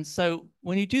 And so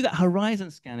when you do that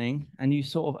horizon scanning and you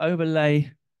sort of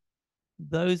overlay,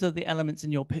 those are the elements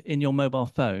in your mobile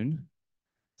phone.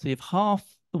 So you have half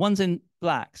the ones in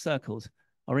black circled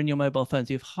are in your mobile phones.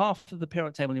 You have half of the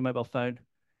periodic table in your mobile phone.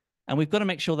 And we've got to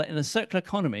make sure that in a circular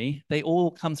economy, they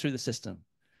all come through the system,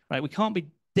 right? We can't be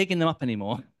digging them up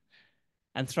anymore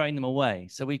and throwing them away.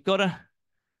 So we've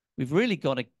really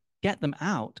got to get them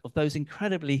out of those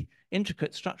incredibly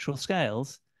intricate structural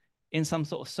scales in some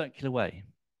sort of circular way.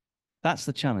 That's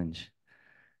the challenge.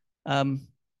 And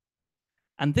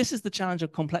this is the challenge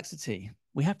of complexity.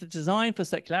 We have to design for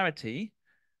circularity,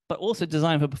 but also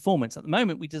design for performance. At the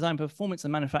moment, we design for performance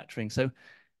and manufacturing. So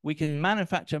we can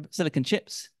manufacture silicon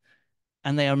chips,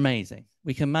 and they are amazing.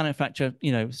 We can manufacture,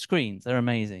 screens. They're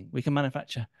amazing. We can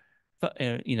manufacture, put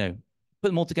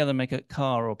them all together and make a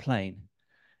car or a plane.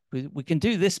 We can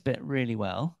do this bit really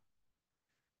well,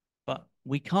 but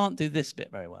we can't do this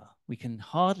bit very well. We can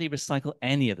hardly recycle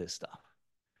any of this stuff.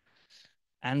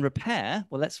 And repair,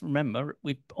 well, let's remember,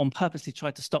 we've on purposely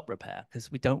tried to stop repair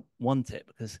because we don't want it,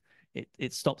 because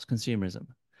it stops consumerism.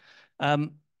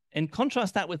 In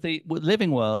contrast that with the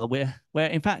living world, where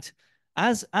in fact,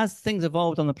 as things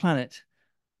evolved on the planet,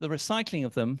 the recycling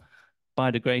of them,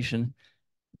 biodegradation,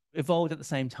 evolved at the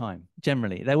same time.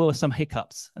 Generally, there were some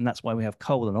hiccups, and that's why we have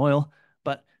coal and oil.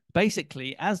 But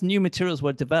basically, as new materials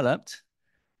were developed,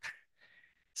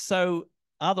 so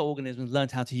other organisms learned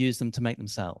how to use them to make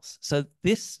themselves. So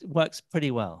this works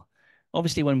pretty well.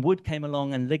 Obviously, when wood came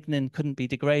along and lignin couldn't be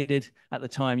degraded at the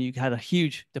time, you had a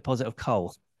huge deposit of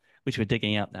coal, which we're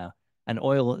digging out now, and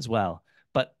oil as well.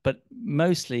 But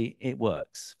mostly it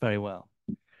works very well.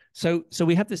 So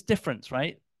we have this difference,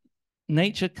 right?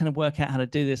 Nature can work out how to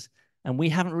do this, and we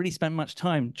haven't really spent much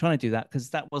time trying to do that because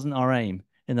that wasn't our aim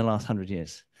in the last 100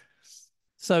 years.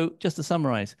 So just to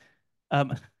summarize,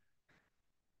 the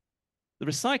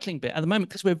recycling bit at the moment,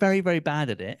 because we're very, very bad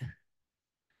at it,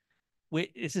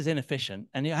 this is inefficient,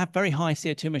 and you have very high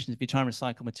CO2 emissions if you try and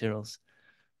recycle materials.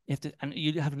 And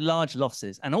you have large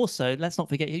losses. And also, let's not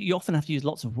forget, you often have to use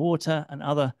lots of water and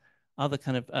other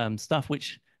kind of stuff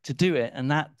to do it,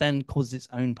 and that then causes its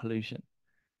own pollution.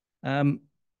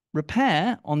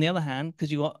 Repair, on the other hand,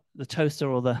 because you got the toaster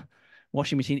or the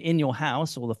washing machine in your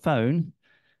house or the phone,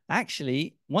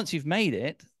 actually, once you've made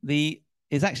it,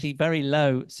 is actually very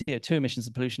low CO2 emissions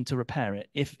and pollution to repair it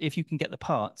if you can get the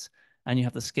parts and you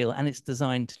have the skill, and it's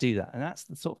designed to do that. And that's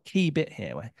the sort of key bit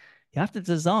here, where you have to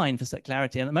design for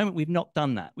circularity. And at the moment, we've not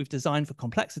done that. We've designed for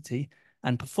complexity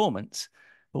and performance,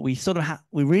 but we're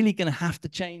really going to have to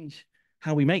change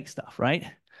how we make stuff, right?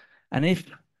 And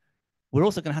we're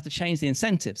also going to have to change the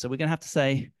incentive. So we're going to have to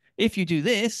say, if you do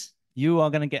this, you are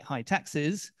going to get high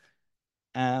taxes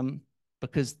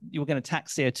because you're going to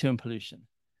tax CO2 and pollution.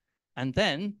 And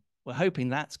then we're hoping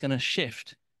that's going to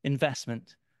shift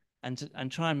investment and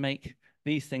try and make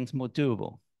these things more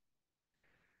doable.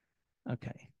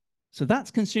 Okay, so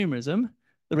that's consumerism,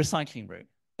 the recycling route.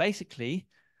 Basically,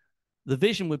 the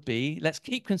vision would be, let's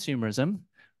keep consumerism,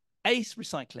 ace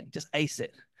recycling, just ace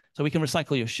it. So we can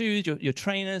recycle your shoes, your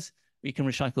trainers, we can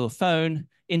recycle a phone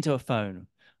into a phone,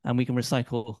 and we can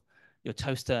recycle your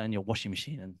toaster and your washing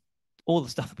machine and all the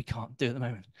stuff that we can't do at the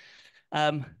moment.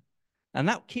 And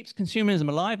that keeps consumerism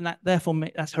alive, and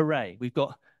that's hooray.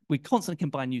 We constantly can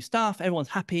buy new stuff, everyone's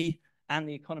happy, and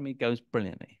the economy goes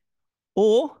brilliantly.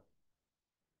 Or,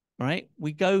 right,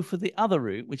 we go for the other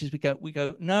route, which is we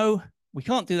go, no, we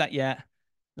can't do that yet.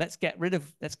 Let's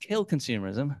kill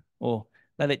consumerism, or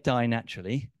let it die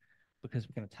naturally, because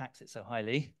we're going to tax it so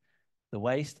highly, the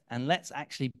waste, and let's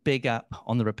actually big up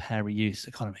on the repair reuse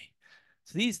economy.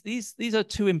 So these are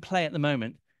two in play at the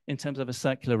moment in terms of a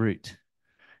circular route.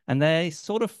 And they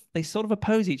sort of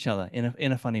oppose each other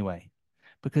in a funny way,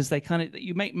 because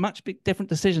you make much different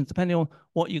decisions depending on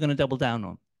what you're going to double down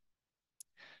on.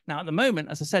 Now, at the moment,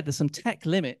 as I said, there's some tech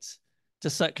limits to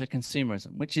circular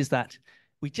consumerism, which is that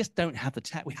we just don't have the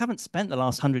tech. We haven't spent the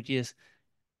last 100 years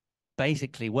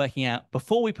basically working out,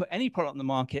 before we put any product on the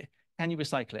market, can you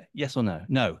recycle it? Yes or no?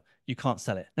 No, you can't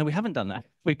sell it. No, we haven't done that.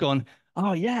 We've gone,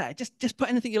 oh yeah, just put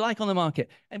anything you like on the market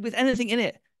and with anything in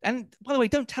it. And by the way,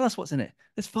 don't tell us what's in it.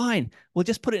 It's fine. We'll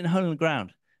just put it in a hole in the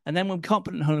ground. And then when we can't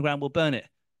put it in a hole in the ground, we'll burn it.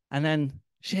 And then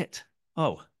shit.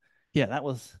 Oh, yeah, that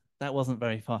wasn't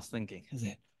very fast thinking, is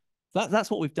it? That's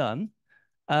what we've done.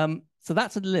 So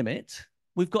that's a limit.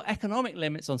 We've got economic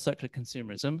limits on circular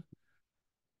consumerism,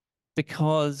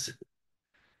 because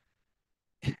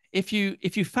if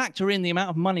you factor in the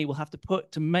amount of money we'll have to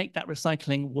put to make that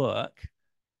recycling work,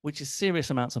 which is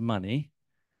serious amounts of money,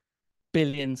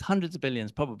 billions, hundreds of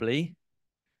billions probably,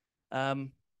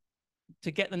 to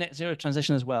get the net zero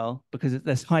transition as well, because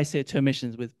there's high CO2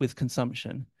 emissions with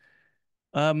consumption,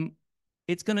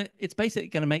 it's basically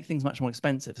going to make things much more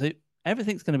expensive. So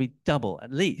everything's going to be double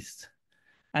at least.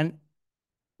 And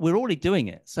we're already doing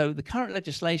it. So the current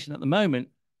legislation at the moment,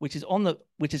 which is going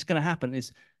to happen, is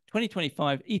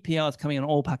 2025 EPR is coming on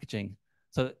all packaging.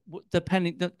 So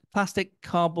depending, the plastic,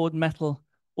 cardboard, metal,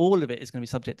 all of it is going to be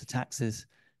subject to taxes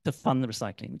to fund the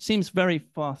recycling, which seems very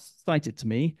far-sighted to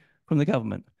me from the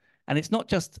government. And it's not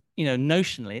just,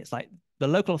 notionally, it's like the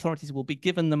local authorities will be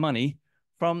given the money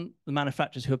from the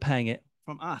manufacturers who are paying it,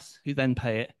 from us who then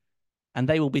pay it, and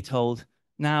they will be told,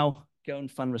 now go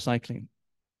and fund recycling,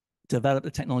 develop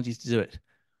the technologies to do it.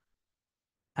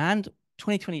 And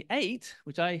 2028,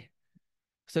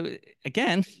 so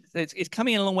again, it's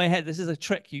coming in a long way ahead. This is a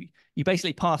trick. You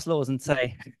basically pass laws and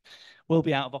say, we'll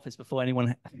be out of office before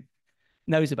anyone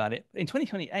knows about it. In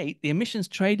 2028, the emissions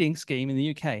trading scheme in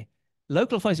the UK,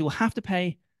 local authorities will have to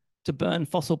pay to burn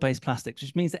fossil-based plastics,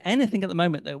 which means that anything at the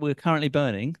moment that we're currently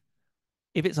burning,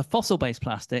 if it's a fossil-based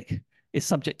plastic, is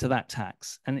subject to that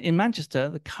tax. And in Manchester,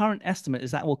 the current estimate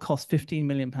is that will cost £15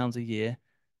 million a year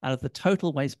out of the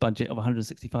total waste budget of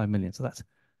 165 million. So that's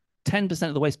 10%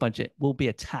 of the waste budget will be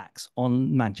a tax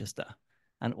on Manchester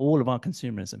and all of our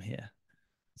consumerism here.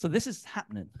 So this is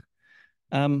happening.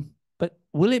 But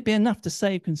will it be enough to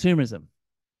save consumerism?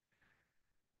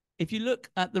 If you look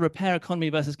at the repair economy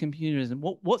versus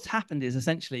consumerism, what's happened is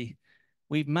essentially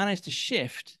we've managed to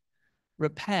shift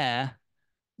repair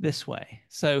this way.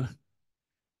 So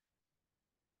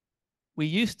we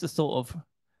used to sort of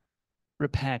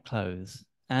repair clothes,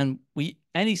 and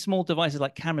any small devices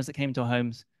like cameras that came into our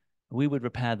homes, we would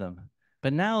repair them.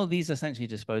 But now these are essentially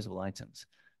disposable items.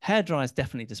 Hair dryers,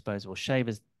 definitely disposable.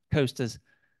 Shavers, coasters,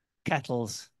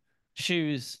 kettles,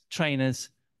 shoes, trainers,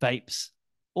 vapes,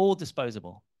 all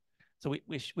disposable. So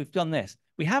we've done this.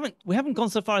 We haven't gone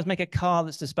so far as make a car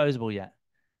that's disposable yet.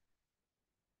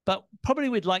 But probably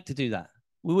we'd like to do that.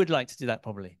 We would like to do that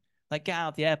probably. Like get out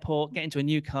of the airport, get into a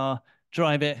new car,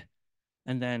 drive it,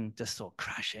 and then just sort of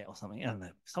crash it or something. I don't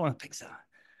know. Someone picks it up.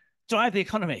 Drive the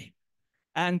economy.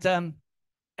 And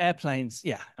airplanes,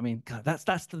 yeah. I mean, God,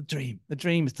 that's the dream. The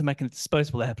dream is to make a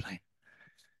disposable airplane.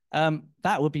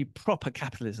 That would be proper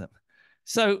capitalism.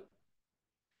 So,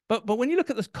 but when you look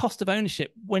at the cost of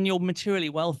ownership, when you're materially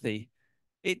wealthy,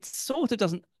 it sort of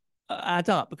doesn't add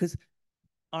up because,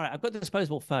 all right, I've got a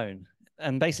disposable phone,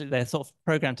 and basically they're sort of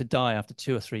programmed to die after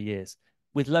 2 or 3 years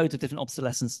with loads of different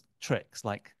obsolescence tricks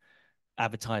like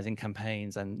advertising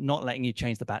campaigns and not letting you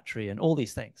change the battery and all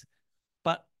these things.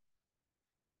 But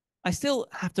I still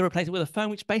have to replace it with a phone,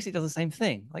 which basically does the same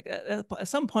thing. Like at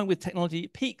some point with technology,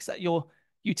 it peaks at your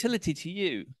utility to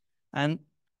you, and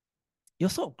you're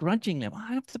sort of grudgingly,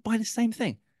 I have to buy the same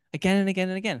thing again and again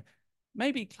and again.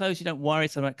 Maybe clothes you don't worry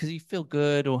so much because you feel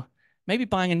good, or maybe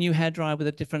buying a new hairdryer with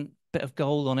a different bit of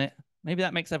gold on it. Maybe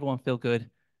that makes everyone feel good,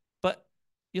 but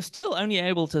you're still only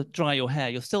able to dry your hair.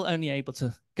 You're still only able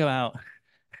to go out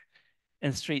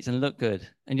in the streets and look good,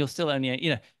 and you're still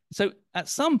only, so at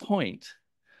some point,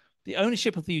 the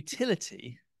ownership of the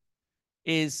utility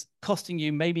is costing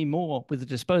you maybe more with the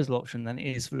disposal option than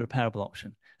it is for the repairable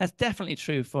option. That's definitely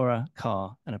true for a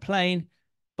car and a plane,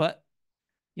 but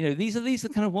these are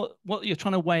kind of what you're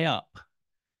trying to weigh up.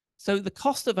 So the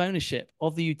cost of ownership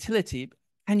of the utility,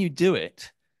 can you do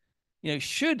it?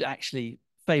 Should actually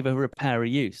favor repair or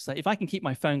use. So if I can keep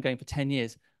my phone going for 10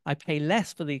 years, I pay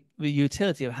less for the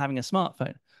utility of having a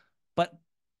smartphone. But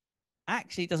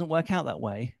actually, it doesn't work out that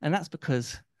way, and that's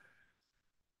because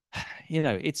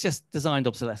it's just designed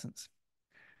obsolescence.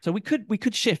 So we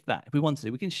could shift that if we wanted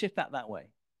to. We can shift that way,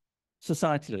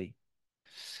 societally.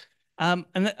 And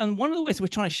one of the ways we're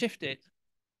trying to shift it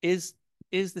is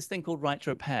this thing called right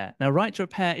to repair. Now, right to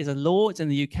repair is a law. It's in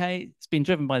the UK. It's been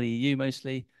driven by the EU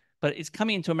mostly, but it's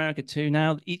coming into America too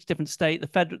now. Each different state,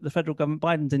 the federal government,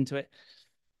 Biden's into it.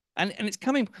 And it's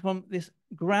coming from this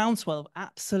groundswell of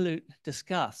absolute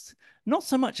disgust, not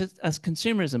so much as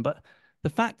consumerism, but the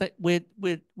fact that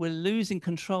we're losing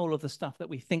control of the stuff that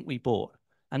we think we bought.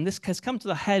 And this has come to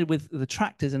the head with the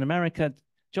tractors in America,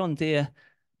 John Deere,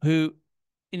 who,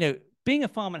 being a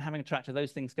farmer and having a tractor,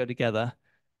 those things go together.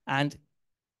 And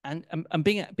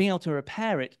being able to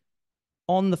repair it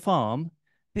on the farm,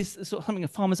 this is sort of something that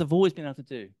farmers have always been able to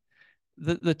do.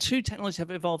 The two technologies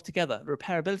have evolved together, the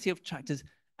repairability of tractors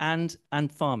and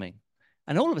farming.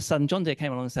 And all of a sudden, John Deere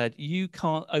came along and said, you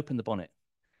can't open the bonnet.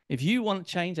 If you want to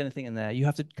change anything in there, you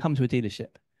have to come to a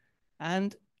dealership.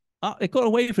 And it got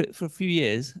away with it for a few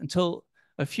years until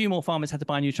a few more farmers had to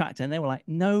buy a new tractor. And they were like,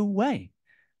 no way.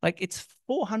 Like, it's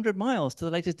 400 miles to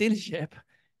the latest dealership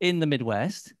in the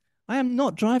Midwest. I am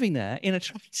not driving there in a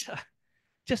tractor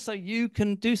just so you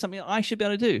can do something I should be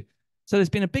able to do. So there's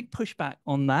been a big pushback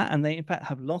on that. And they, in fact,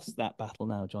 have lost that battle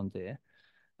now, John Deere.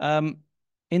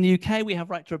 In the UK, we have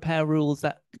right to repair rules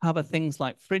that cover things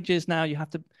like fridges. Now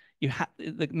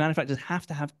the manufacturers have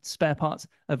to have spare parts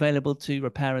available to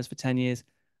repairers for 10 years.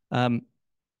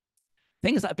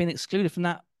 Things that have been excluded from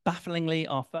that, bafflingly,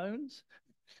 are phones,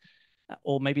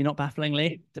 or maybe not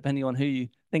bafflingly, depending on who you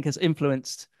think has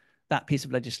influenced that piece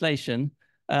of legislation.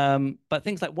 But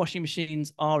things like washing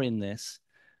machines are in this.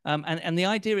 And the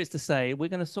idea is to say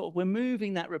we're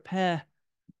moving that repair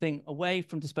thing away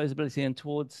from disposability and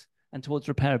towards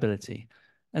repairability.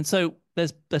 And so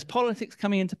there's politics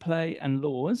coming into play and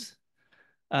laws.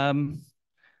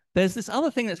 There's this other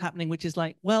thing that's happening, which is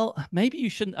like, well, maybe you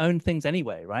shouldn't own things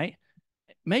anyway, right?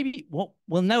 Maybe we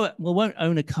won't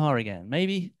own a car again.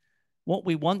 Maybe what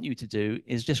we want you to do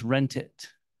is just rent it.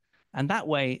 And that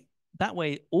way,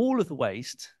 all of the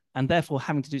waste, and therefore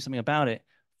having to do something about it,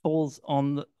 falls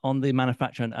on the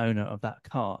manufacturer and owner of that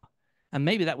car. And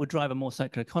maybe that would drive a more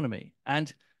circular economy.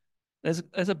 And there's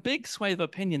a big sway of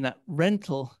opinion that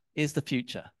rental is the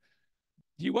future.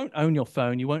 You won't own your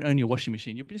phone, you won't own your washing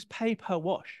machine, you just pay per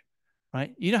wash,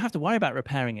 right? You don't have to worry about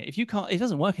repairing it. If you can't, it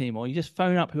doesn't work anymore, you just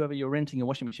phone up whoever you're renting your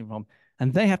washing machine from,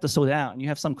 and they have to sort it out, and you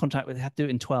have some contract where they have to do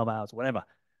it in 12 hours or whatever.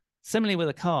 Similarly with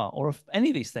a car or any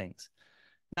of these things.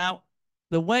 Now,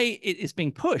 the way it is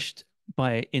being pushed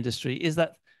by industry is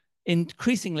that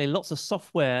increasingly lots of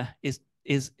software is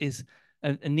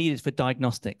needed for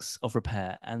diagnostics of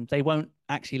repair, and they won't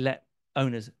actually let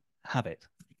owners have it.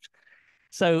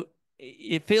 So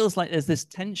it feels like there's this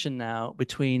tension now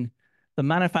between the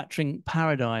manufacturing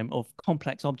paradigm of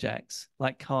complex objects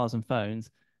like cars and phones,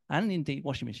 and indeed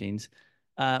washing machines,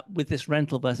 with this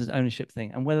rental versus ownership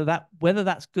thing, and whether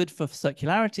that's good for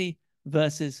circularity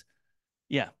versus,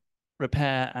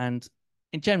 repair and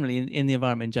generally in the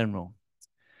environment in general.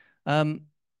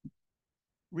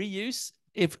 Reuse,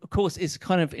 of course, is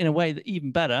kind of in a way that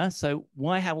even better. So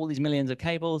why have all these millions of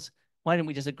cables? Why don't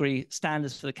we just agree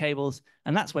standards for the cables?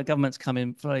 And that's where governments come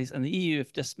in place. And the EU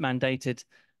have just mandated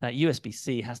that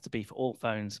USB-C has to be for all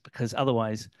phones, because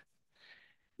otherwise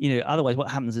what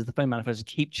happens is the phone manufacturers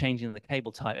keep changing the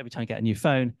cable type. Every time you get a new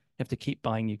phone, you have to keep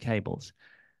buying new cables.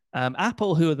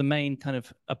 Apple, who are the main kind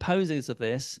of opposers of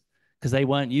this, because they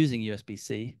weren't using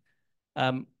USB-C,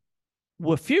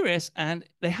 were furious, and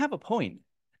they have a point.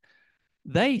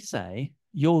 They say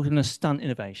you're going to stunt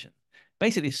innovation.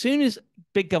 Basically, as soon as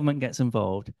big government gets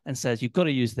involved and says you've got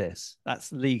to use this,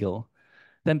 that's legal,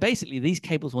 then basically these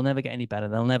cables will never get any better.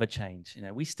 They'll never change.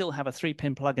 We still have a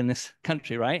 3-pin plug in this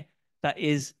country, right? That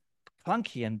is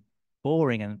clunky and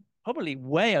boring and probably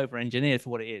way over-engineered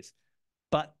for what it is.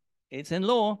 But it's in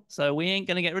law, so we ain't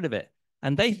going to get rid of it.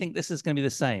 And they think this is going to be the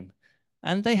same.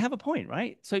 And they have a point,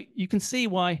 right? So you can see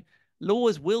why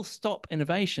laws will stop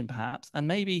innovation, perhaps, and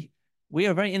maybe we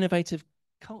are a very innovative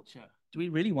culture. Do we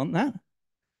really want that?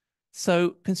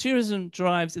 So consumerism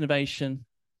drives innovation.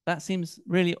 That seems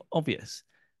really obvious.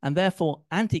 And therefore,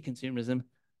 anti-consumerism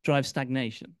drives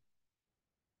stagnation.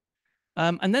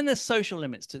 And then there's social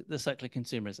limits to the circular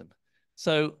consumerism.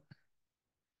 So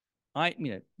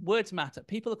words matter.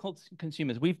 People are called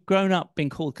consumers. We've grown up being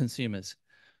called consumers.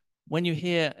 When you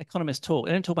hear economists talk,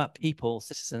 they don't talk about people,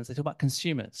 citizens, they talk about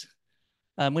consumers.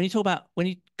 When you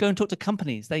go and talk to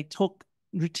companies, they talk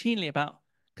routinely about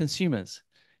consumers.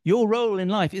 Your role in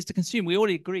life is to consume. We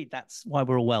already agreed that's why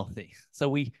we're all wealthy. So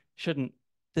we shouldn't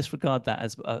disregard that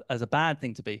as a bad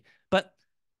thing to be. But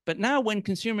now when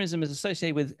consumerism is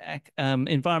associated with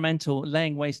environmental,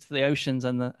 laying waste to the oceans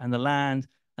and the land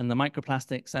and the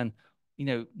microplastics, and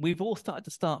we've all started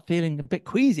to feeling a bit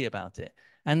queasy about it.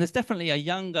 And there's definitely a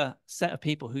younger set of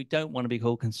people who don't want to be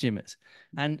called consumers.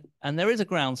 And there is a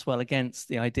groundswell against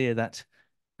the idea that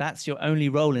that's your only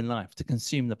role in life, to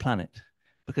consume the planet,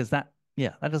 because that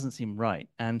doesn't seem right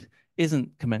and isn't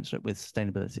commensurate with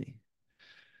sustainability.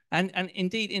 And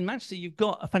indeed, in Manchester, you've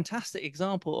got a fantastic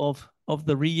example of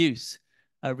the reuse,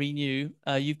 Renew.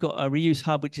 You've got a reuse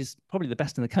hub, which is probably the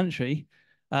best in the country.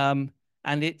 And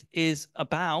it is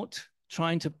about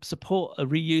trying to support a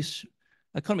reuse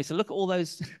economy. So look at all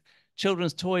those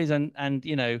children's toys and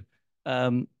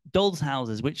dolls'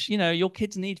 houses, which your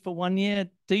kids need for 1 year.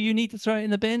 Do you need to throw it in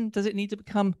the bin? Does it need to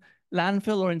become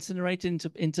landfill or incinerated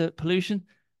into pollution?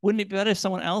 Wouldn't it be better if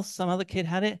some other kid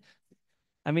had it?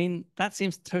 I mean, that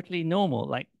seems totally normal.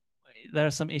 Like, there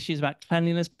are some issues about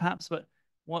cleanliness, perhaps, but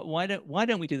why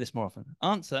don't we do this more often?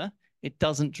 Answer: it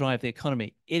doesn't drive the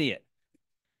economy. Idiot.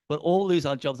 We'll all lose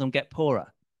our jobs and get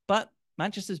poorer. But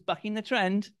Manchester's bucking the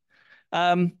trend.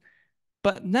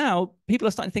 But now people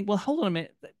are starting to think, well, hold on a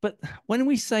minute. But when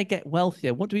we say get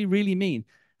wealthier, what do we really mean?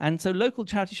 And so local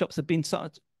charity shops have been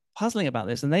started puzzling about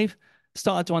this, and they've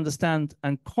started to understand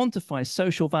and quantify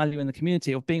social value in the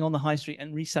community of being on the high street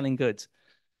and reselling goods.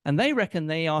 And they reckon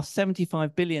they are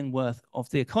 75 billion worth of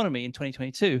the economy in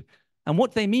 2022. And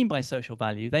what they mean by social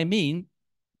value, they mean,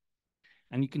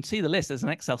 and you can see the list, there's an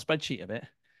Excel spreadsheet of it.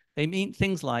 They mean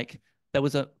things like there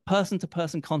was a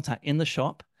person-to-person contact in the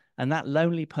shop, and that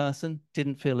lonely person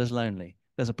didn't feel as lonely.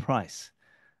 There's a price.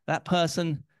 That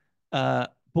person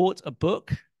bought a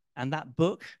book, and that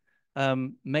book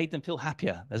made them feel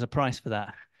happier. There's a price for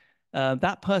that.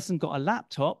 That person got a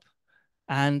laptop,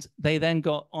 and they then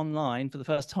got online for the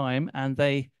first time, and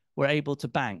they were able to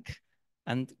bank,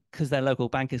 and because their local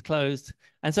bank is closed.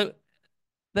 And so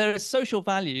there is social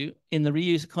value in the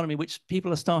reuse economy, which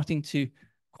people are starting to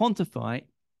quantify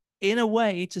in a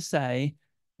way to say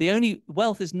the only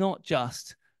wealth is not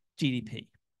just GDP.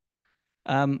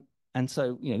 And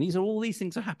so, you know, these are all these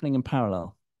things are happening in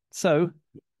parallel. So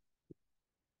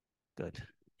good.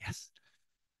 Yes.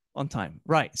 On time.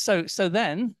 Right. So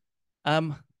then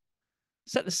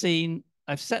set the scene.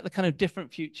 I've set the kind of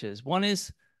different futures. One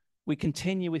is we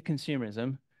continue with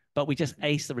consumerism, but we just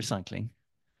ace the recycling.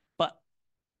 But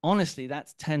honestly,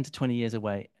 that's 10 to 20 years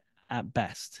away at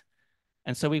best.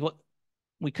 And so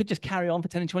we could just carry on for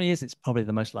 10 and 20 years. It's probably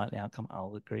the most likely outcome.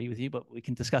 I'll agree with you, but we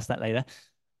can discuss that later.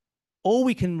 Or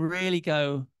we can really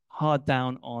go hard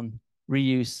down on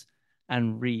reuse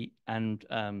and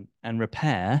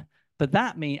repair, but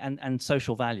that means and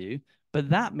social value, but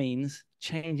that means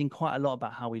changing quite a lot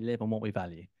about how we live and what we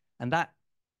value. And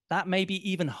that may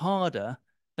be even harder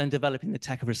than developing the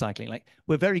tech of recycling. Like,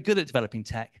 we're very good at developing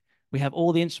tech. We have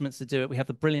all the instruments to do it. We have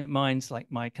the brilliant minds like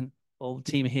Mike and all the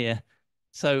team here.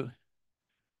 So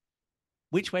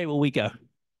which way will we go?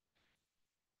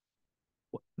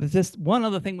 There's just one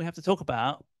other thing we have to talk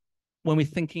about when we're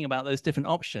thinking about those different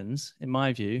options, in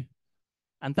my view,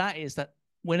 and that is that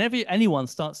whenever anyone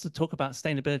starts to talk about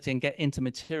sustainability and get into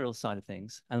material side of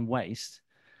things and waste,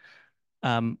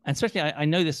 and especially I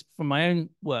know this from my own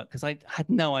work because I had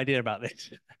no idea about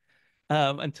this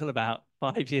until about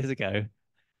 5 years ago,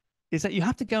 is that you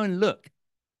have to go and look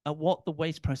at what the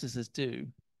waste processors do,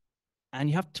 and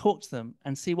you have to talk to them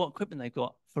and see what equipment they've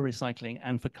got for recycling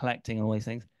and for collecting and all these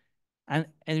things, and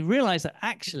realize that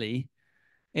actually,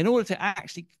 in order to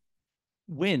actually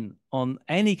win on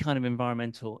any kind of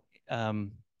environmental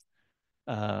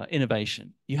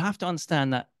innovation, you have to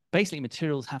understand that basically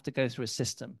materials have to go through a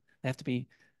system. They have to be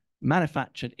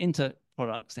manufactured into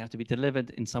products. They have to be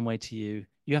delivered in some way to you.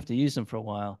 You have to use them for a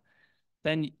while.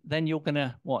 Then you're going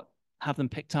to, have them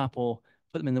picked up or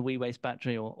put them in the waste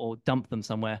battery or dump them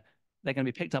somewhere. They're going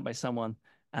to be picked up by someone,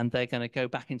 and they're going to go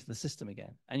back into the system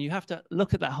again. And you have to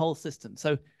look at that whole system.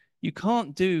 So you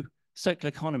can't do circular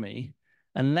economy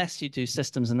unless you do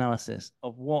systems analysis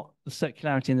of what the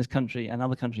circularity in this country and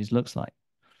other countries looks like.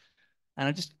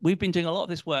 And we've been doing a lot of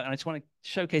this work, and I just want to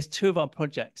showcase 2 of our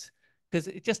projects because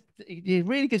it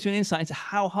really gives you an insight into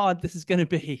how hard this is going to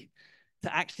be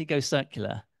to actually go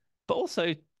circular, but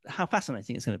also how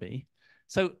fascinating it's going to be.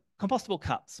 So compostable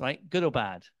cups, right? Good or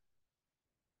bad?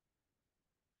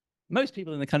 Most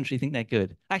people in the country think they're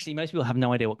good. Actually, most people have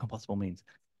no idea what compostable means.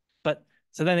 But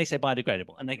so then they say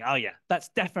biodegradable, and they go, oh yeah, that's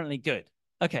definitely good.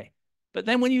 Okay. But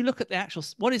then when you look at the actual,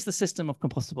 what is the system of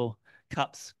compostable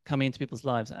cups coming into people's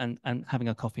lives and having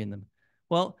a coffee in them?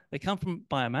 Well, they come from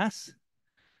biomass.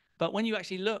 But when you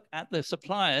actually look at the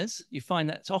suppliers, you find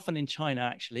that it's often in China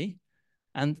actually,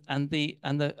 and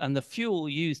the fuel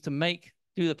used to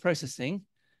do the processing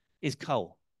is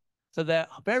coal. So they're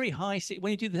very high.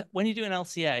 When you do an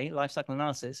LCA, life cycle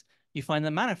analysis, you find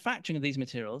the manufacturing of these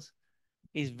materials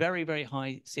is very, very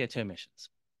high CO2 emissions.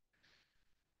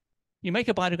 You make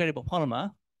a biodegradable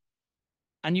polymer,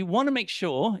 and you want to make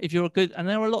sure if you're a good, and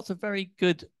there are lots of very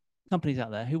good companies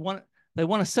out there who want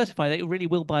to certify that it really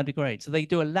will biodegrade. So they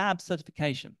do a lab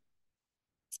certification,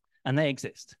 and they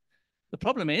exist. The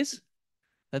problem is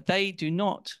that they do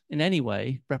not in any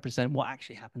way represent what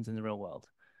actually happens in the real world.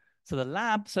 So the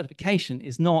lab certification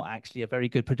is not actually a very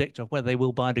good predictor of whether they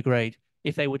will biodegrade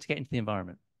if they were to get into the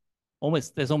environment.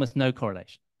 There's almost no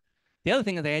correlation. The other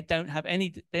thing is they don't have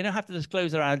to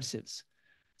disclose their additives.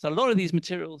 So a lot of these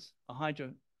materials are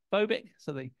hydrophobic,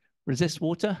 so they resist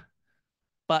water.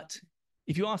 But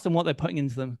if you ask them what they're putting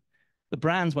into them, the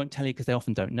brands won't tell you because they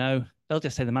often don't know. They'll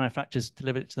just say the manufacturers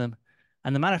delivered it to them.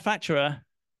 And the manufacturer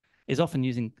is often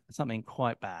using something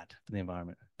quite bad for the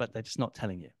environment, but they're just not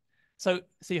telling you. So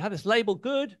you have this label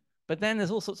good, but then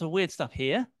there's all sorts of weird stuff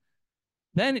here.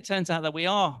 Then it turns out that we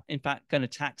are, in fact, going to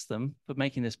tax them for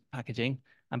making this packaging.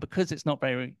 And because it's not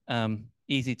very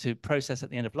easy to process at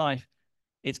the end of life,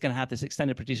 it's going to have this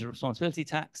extended producer responsibility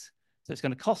tax. So it's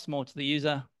going to cost more to the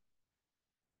user.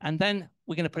 And then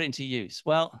we're going to put it into use.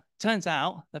 Well, it turns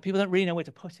out that people don't really know where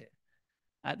to put it.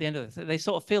 at the end of this. They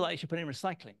sort of feel like they should put in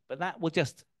recycling, but that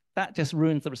just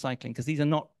ruins the recycling because these are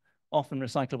not often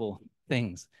recyclable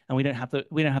things, and we don't have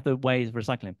the ways of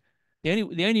recycling.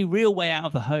 The only real way out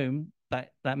of the home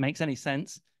that makes any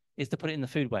sense is to put it in the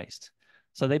food waste.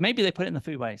 So maybe they put it in the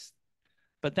food waste,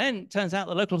 but then turns out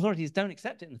the local authorities don't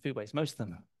accept it in the food waste, most of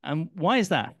them. And why is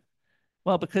that?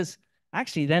 Well, because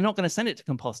actually they're not going to send it to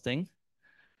composting.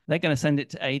 They're going to send it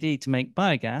to AD to make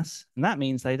biogas. And that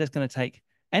means they're just going to take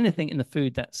anything in the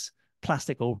food that's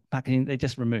plastic or packaging, they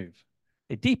just remove.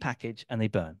 They depackage and they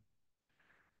burn.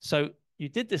 So you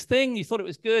did this thing, you thought it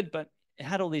was good, but it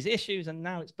had all these issues and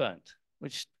now it's burnt,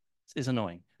 which is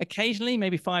annoying. Occasionally,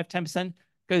 maybe 5–10%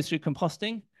 goes through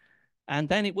composting, and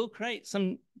then it will create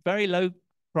some very low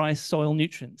price soil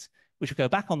nutrients, which will go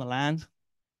back on the land.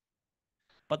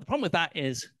 But the problem with that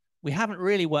is we haven't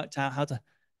really worked out how to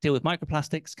deal with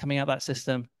microplastics coming out of that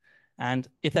system. And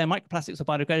if they're microplastics or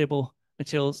biodegradable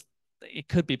materials, it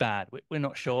could be bad. We're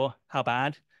not sure how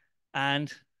bad.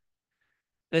 And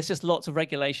there's just lots of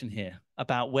regulation here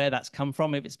about where that's come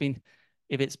from, if it's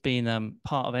been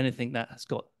part of anything that has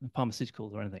got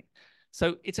pharmaceuticals or anything.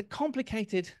 So it's a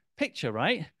complicated picture,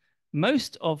 right?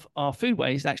 Most of our food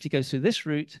waste actually goes through this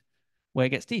route where it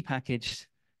gets depackaged,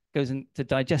 goes into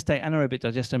digestate, anaerobic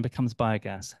digester, and becomes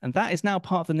biogas. And that is now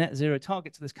part of the net zero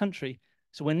targets of this country.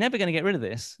 So we're never going to get rid of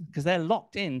this because they're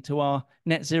locked into our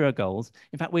net zero goals.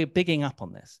 In fact, we're bigging up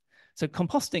on this. So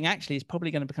composting actually is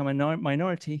probably going to become a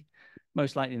minority,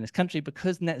 most likely in this country,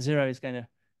 because net zero is going to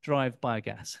drive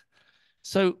biogas.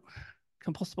 So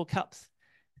compostable cups,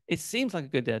 it seems like a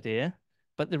good idea,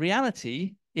 but the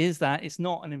reality is that it's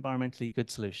not an environmentally good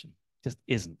solution. It just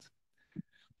isn't.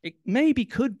 It maybe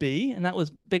could be, and that was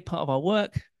a big part of our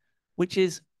work, which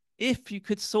is if you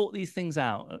could sort these things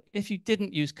out, if you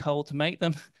didn't use coal to make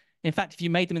them, in fact, if you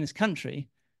made them in this country,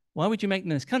 why would you make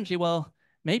them in this country? Well,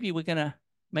 maybe we're going to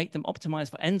make them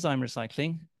optimized for enzyme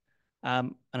recycling.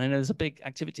 And I know there's a big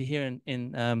activity here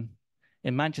in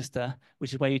Manchester,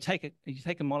 which is where you take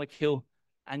a molecule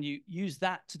and you use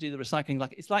that to do the recycling.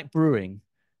 Like it's like brewing.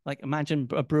 Like imagine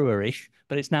a brewery,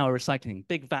 but it's now a recycling.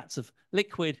 Big vats of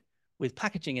liquid with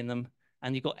packaging in them,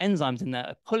 and you've got enzymes in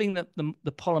there pulling the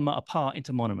polymer apart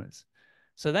into monomers.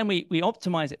 So then we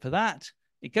optimize it for that.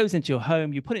 It goes into your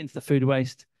home. You put it into the food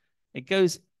waste. It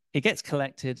gets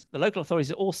collected. The local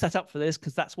authorities are all set up for this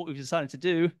because that's what we've decided to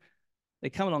do. They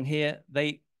come along here,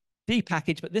 they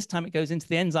depackage, but this time it goes into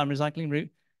the enzyme recycling route.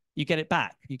 You get it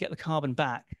back. You get the carbon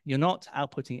back. You're not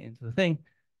outputting it into the thing,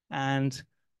 and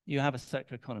you have a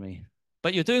circular economy.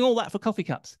 But you're doing all that for coffee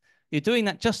cups. You're doing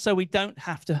that just so we don't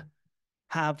have to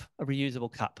have a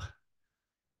reusable cup.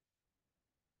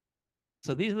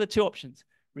 So these are the two options.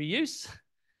 Reuse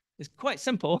is quite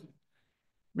simple.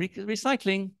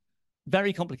 Recycling,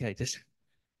 very complicated.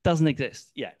 Doesn't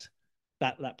exist yet,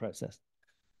 that process.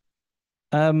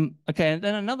 Okay, and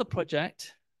then another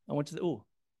project I wanted to,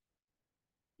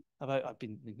 I've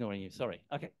been ignoring you, sorry.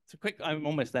 Okay, so quick, I'm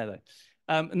almost there though.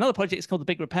 Another project is called the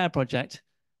Big Repair Project.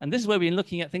 And this is where we've been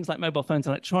looking at things like mobile phones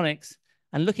and electronics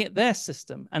and looking at their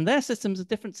system. And their system's a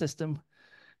different system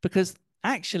because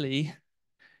actually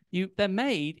they're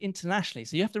made internationally.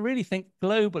 So you have to really think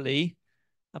globally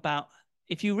about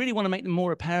if you really want to make them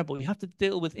more repairable, you have to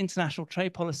deal with international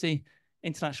trade policy,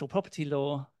 international property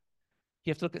law.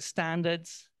 You have to look at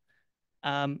standards.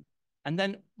 And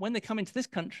then when they come into this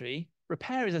country,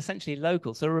 repair is essentially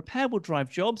local. So repair will drive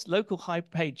jobs, local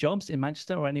high-paid jobs in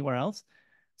Manchester or anywhere else.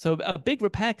 So a big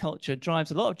repair culture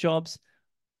drives a lot of jobs,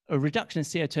 a reduction in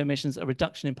CO2 emissions, a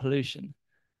reduction in pollution.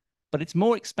 But it's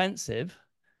more expensive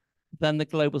than the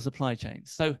global supply chain.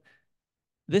 So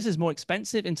this is more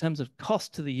expensive in terms of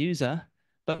cost to the user,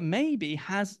 but maybe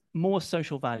has more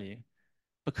social value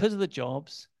because of the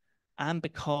jobs and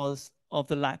because of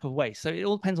the lack of waste. So it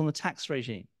all depends on the tax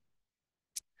regime.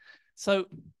 So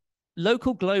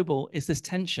local global is this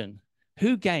tension.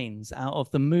 Who gains out of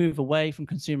the move away from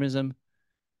consumerism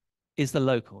is the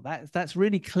local. That's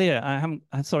really clear. I'm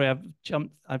sorry,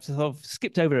 I've sort of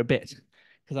skipped over a bit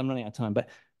because I'm running out of time.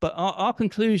 But our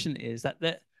conclusion is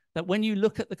that when you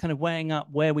look at the kind of weighing up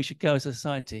where we should go as a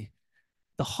society,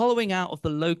 the hollowing out of the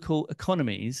local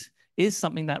economies is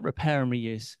something that repair and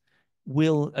reuse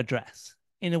will address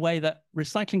in a way that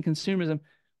recycling consumerism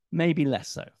may be less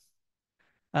so.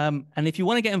 And if you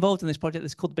want to get involved in this project,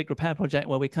 it's called the Big Repair Project,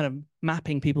 where we're kind of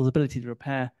mapping people's ability to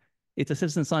repair. It's a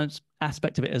citizen science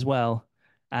aspect of it as well.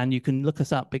 And you can look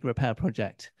us up, Big Repair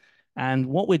Project. And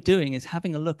what we're doing is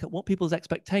having a look at what people's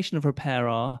expectation of repair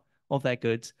are of their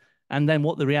goods, and then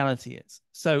what the reality is.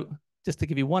 So just to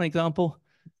give you one example,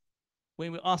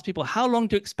 when we ask people, how long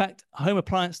do you expect a home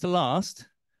appliance to last?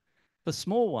 For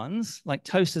small ones like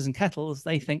toasters and kettles,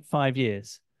 they think 5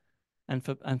 years, and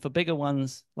for bigger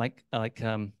ones like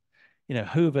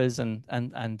Hoovers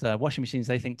and washing machines,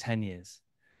 they think 10 years.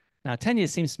 Now, 10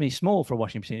 years seems to me small for a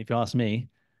washing machine, if you ask me.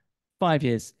 5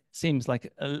 years seems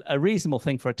like a reasonable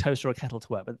thing for a toaster or a kettle to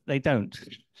work, but they don't.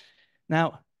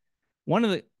 Now, one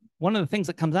of the things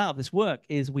that comes out of this work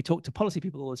is we talk to policy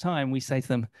people all the time. We say to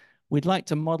them, we'd like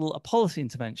to model a policy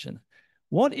intervention.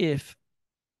 What if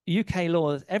UK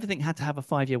law, everything had to have a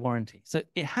 5-year warranty? So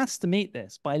it has to meet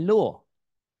this by law.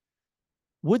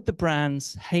 Would the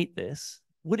brands hate this?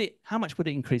 How much would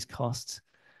it increase costs?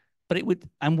 But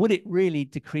would it really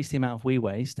decrease the amount of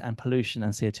waste and pollution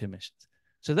and CO2 emissions?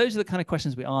 So those are the kind of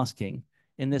questions we're asking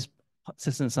in this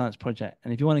citizen science project.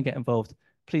 And if you want to get involved,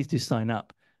 please do sign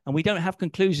up. And we don't have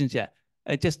conclusions yet.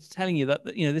 Just telling you that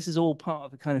this is all part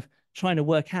of the kind of trying to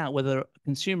work out whether a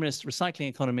consumerist recycling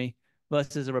economy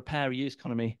versus a repair reuse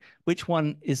economy, which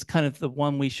one is kind of the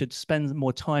one we should spend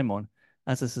more time on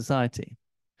as a society.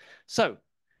 So,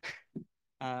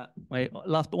 my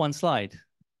last but one slide.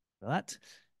 That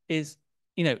is,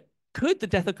 could the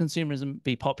death of consumerism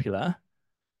be popular?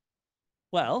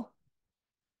 Well,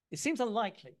 it seems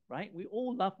unlikely, right? We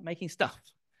all love making stuff,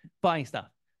 buying stuff.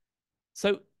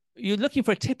 So you're looking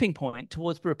for a tipping point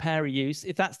towards repair reuse,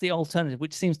 if that's the alternative,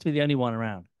 which seems to be the only one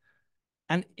around.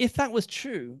 And if that was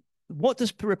true, what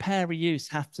does repair reuse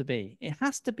have to be? It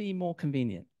has to be more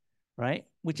convenient, right?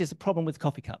 Which is the problem with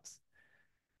coffee cups.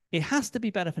 It has to be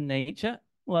better for nature.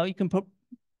 Well, you can put,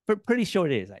 pretty sure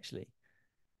it is actually.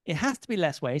 It has to be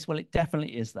less waste. Well, it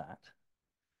definitely is that.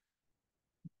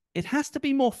 It has to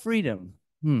be more freedom.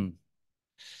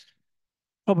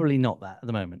 Probably not that at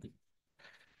the moment.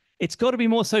 It's got to be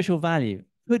more social value.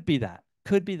 Could be that.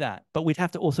 But we'd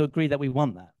have to also agree that we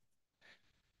want that.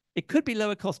 It could be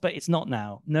lower cost, but it's not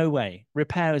now. No way.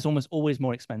 Repair is almost always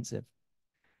more expensive.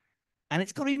 And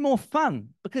it's got to be more fun,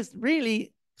 because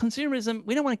really, consumerism,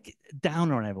 we don't want to get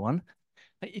down on everyone.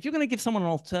 But if you're going to give someone an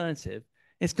alternative,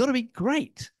 it's got to be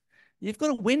great. You've got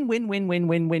to win, win, win, win,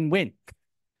 win, win, win.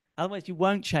 Otherwise, you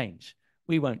won't change.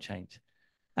 We won't change.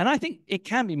 And I think it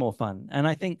can be more fun. And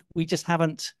I think we just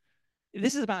haven't.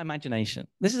 This is about imagination.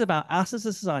 This is about us as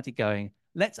a society going,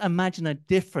 let's imagine a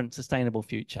different sustainable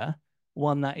future,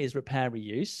 one that is repair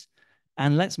reuse,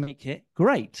 and let's make it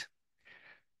great.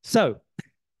 So,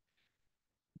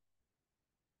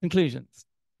 conclusions.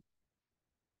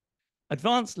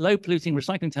 Advanced, low-polluting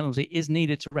recycling technology is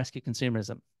needed to rescue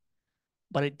consumerism,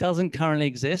 but it doesn't currently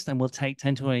exist and will take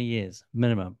 10 to 20 years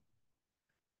minimum.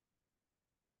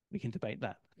 We can debate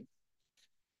that.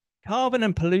 Carbon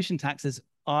and pollution taxes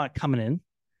are coming in,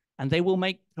 and they will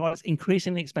make products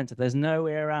increasingly expensive. There's no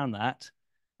way around that.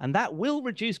 And that will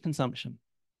reduce consumption,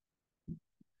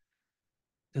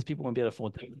 because people won't be able to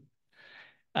afford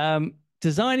them.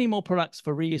 Designing more products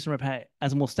for reuse and repair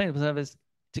as a more sustainable service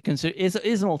to consume is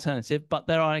an alternative, but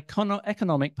there are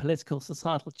economic, political,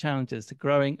 societal challenges to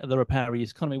growing the repair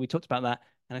reuse economy. We talked about that,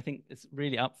 and I think it's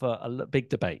really up for a big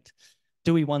debate.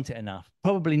 Do we want it enough?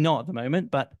 Probably not at the moment,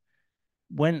 but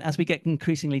as we get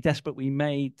increasingly desperate, we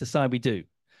may decide we do.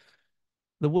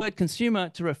 The word consumer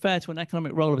to refer to an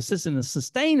economic role of a citizen in a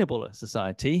sustainable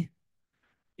society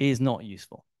is not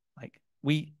useful. Like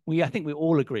I think we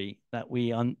all agree that we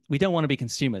don't want to be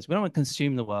consumers. We don't want to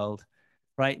consume the world,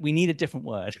 right? We need a different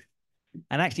word,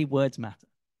 and actually words matter.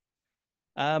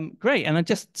 Great, and I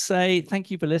just say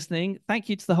thank you for listening. Thank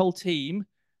you to the whole team.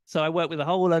 So I work with a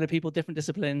whole load of people, different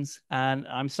disciplines, and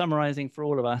I'm summarizing for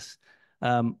all of us.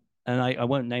 And I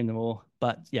won't name them all,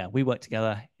 but yeah, we work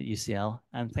together at UCL.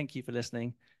 And thank you for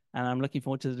listening. And I'm looking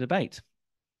forward to the debate.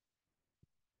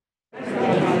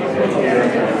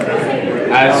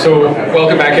 So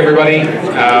welcome back, everybody.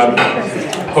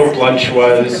 Hope lunch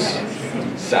was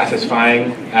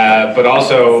satisfying, but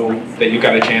also that you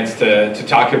got a chance to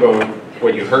talk about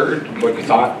what you heard, what you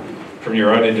thought from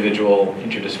your own individual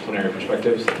interdisciplinary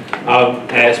perspectives.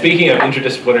 Speaking of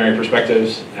interdisciplinary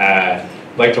perspectives,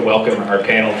 I'd like to welcome our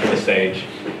panel to the stage.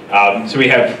 So we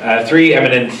have 3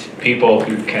 eminent people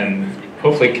who can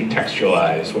hopefully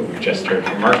contextualize what we've just heard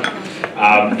from Mark.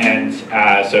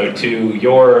 So to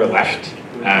your left,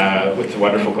 with the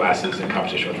wonderful glasses in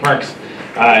competition with Mark's,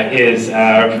 is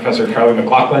Professor Carly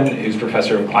McLaughlin, who's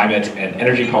Professor of Climate and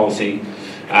Energy Policy.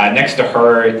 Next to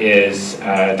her is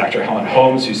Dr. Helen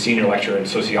Holmes, who's Senior Lecturer in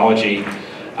Sociology.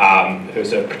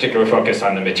 There's a particular focus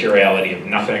on the materiality of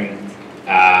nothing,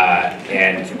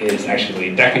 and is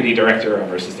actually Deputy Director of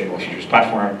our Sustainable Futures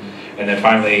Platform. And then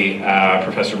finally,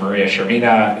 Professor Maria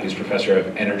Shermina, who's Professor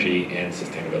of Energy and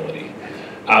Sustainability.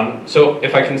 So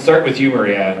if I can start with you,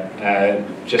 Maria,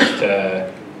 just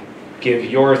to give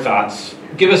your thoughts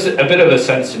give us a bit of a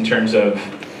sense in terms of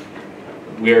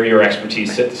where your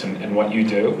expertise sits and what you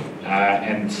do,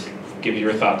 and give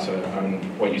your thoughts on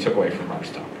what you took away from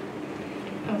Mark's talk.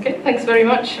 Okay, thanks very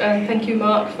much. Thank you,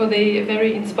 Mark, for the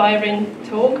very inspiring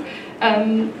talk,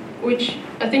 which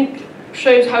I think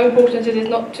shows how important it is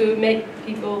not to make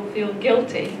people feel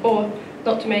guilty, or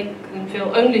not to make them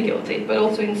feel only guilty, but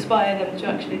also inspire them to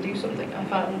actually do something. I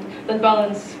found that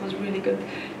balance was really good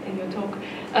in your talk.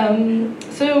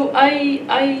 So I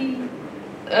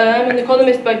am an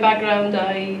economist by background.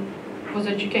 I was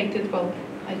educated, well,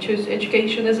 I chose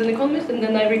education as an economist, and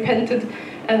then I repented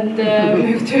and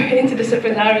moved to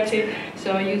interdisciplinarity.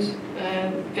 So I use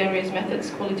various methods,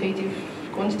 qualitative,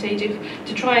 quantitative,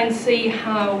 to try and see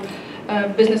how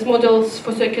business models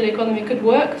for circular economy could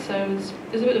work. So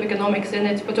there's a bit of economics in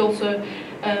it, but also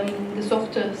the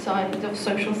softer side of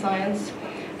social science.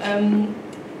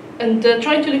 And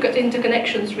trying to look at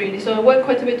interconnections, really. So I work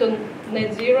quite a bit on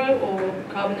net zero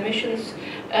or carbon emissions,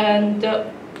 and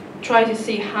try to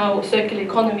see how circular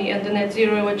economy and the net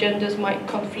zero agendas might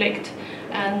conflict,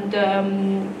 and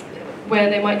where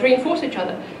they might reinforce each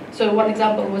other. So one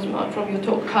example was, Mark, from your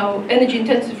talk, how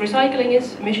energy-intensive recycling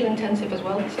is, emission-intensive as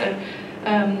well. So,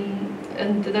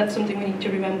 and that's something we need to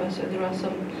remember. So there are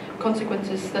some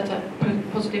consequences that are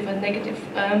positive and negative.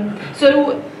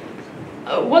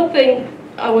 One thing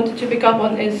I wanted to pick up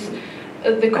on is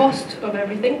the cost of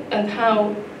everything, and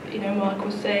how, Mark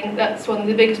was saying, that's one of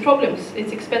the biggest problems.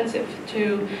 It's expensive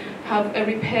to have a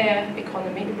repair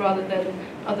economy rather than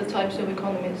other types of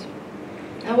economies.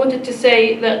 I wanted to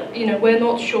say that, we're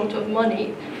not short of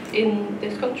money in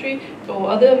this country or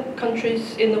other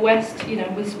countries in the West.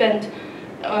 We spent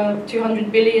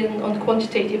 200 billion on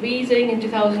quantitative easing in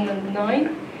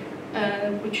 2009,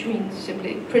 which means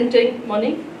simply printing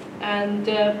money. And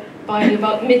by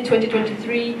about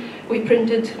mid-2023, we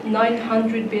printed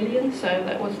 900 billion, so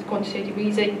that was quantitative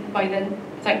easing by then,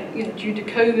 due to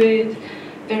COVID,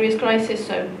 various crises,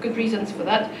 so good reasons for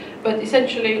that. But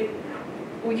essentially,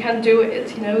 we can do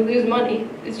it, lose money.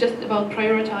 It's just about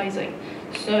prioritizing.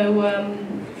 So,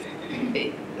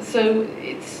 so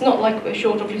it's not like we're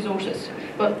short of resources,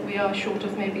 but we are short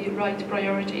of maybe right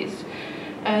priorities.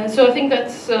 So I think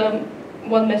that's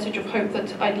one message of hope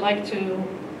that I'd like to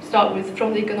start with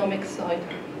from the economics side.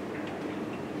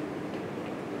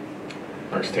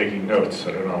 Mark's taking notes.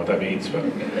 I don't know what that means, but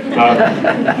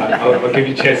I'll give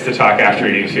you a chance to talk after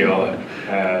you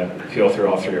feel through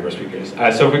all three of our speakers.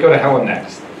 So if we go to Helen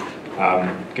next,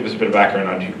 give us a bit of background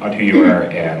on who you are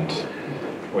and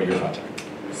what your thoughts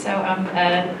are. So I'm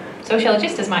a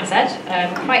sociologist, as Mike said,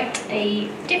 quite a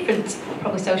different,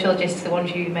 probably, sociologist to the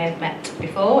ones you may have met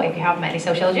before, if you haven't met any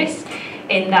sociologists,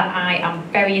 in that I am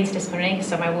very interdisciplinary,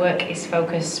 so my work is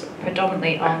focused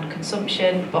predominantly on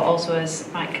consumption, but also,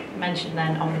 as Mike mentioned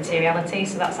then, on materiality.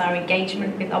 So that's our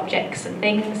engagement with objects and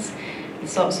things, the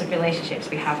sorts of relationships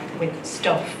we have with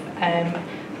stuff.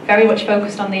 Very much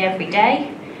focused on the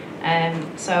everyday,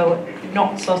 so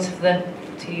not sort of the,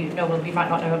 you might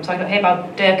not know what I'm talking about here,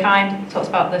 about Durkheim, talks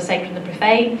about the sacred and the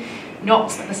profane, not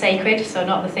the sacred, so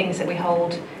not the things that we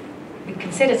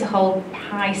consider to hold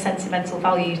high sentimental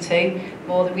value to,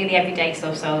 more the really everyday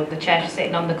stuff, so the chair you're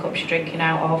sitting on, the cups you're drinking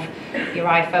out of, your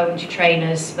iPhones, your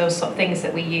trainers, those sort of things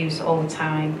that we use all the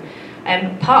time.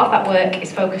 Part of that work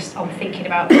is focused on thinking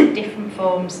about different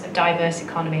forms of diverse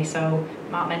economy. So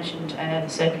Mark mentioned the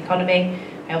circular economy.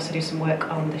 I also do some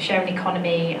work on the sharing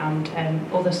economy and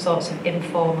other sorts of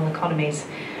informal economies.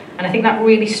 And I think that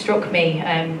really struck me,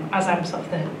 as I'm sort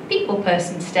of the people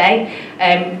person today.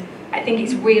 I think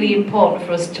it's really important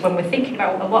for us to, when we're thinking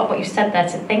about a lot of what you said there,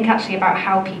 to think actually about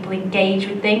how people engage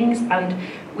with things. And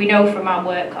we know from our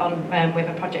work on with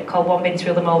a project called One Bin to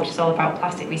Rule Them All, which is all about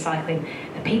plastic recycling,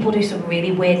 that people do some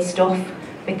really weird stuff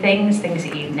with things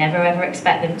that you never ever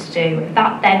expect them to do.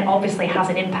 That then obviously has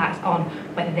an impact on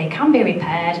whether they can be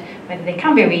repaired, whether they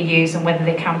can be reused, and whether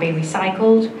they can be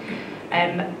recycled.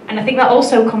 And I think that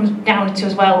also comes down to,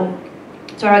 as well,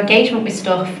 to our engagement with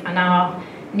stuff, and our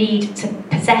need to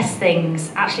possess things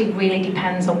actually really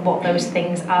depends on what those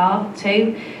things are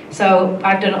too. So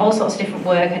I've done all sorts of different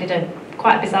work. I did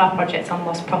quite a bizarre project on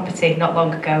lost property not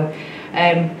long ago,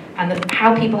 and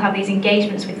how people have these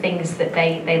engagements with things that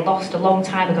they lost a long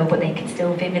time ago, but they can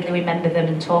still vividly remember them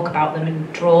and talk about them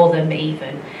and draw them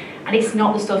even. And it's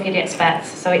not the stuff you'd expect.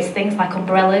 So it's things like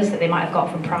umbrellas that they might have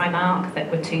got from Primark that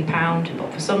were £2,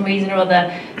 but for some reason or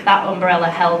other, that umbrella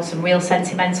held some real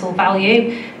sentimental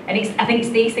value. And I think it's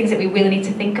these things that we really need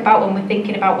to think about when we're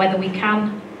thinking about whether we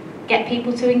can get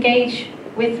people to engage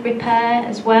with repair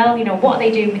as well. What are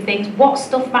they doing with things? What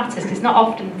stuff matters? Because it's not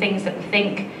often things that we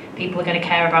think people are going to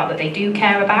care about that they do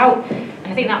care about. And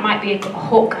And I think that might be a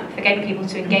hook for getting people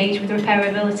to engage with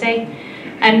repairability.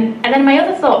 And then my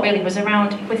other thought really was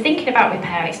around, if we're thinking about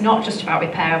repair, it's not just about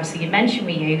repair, obviously you mentioned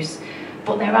reuse,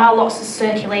 but there are lots of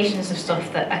circulations of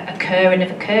stuff that occur and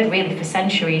have occurred really for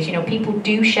centuries. You know, people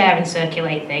do share and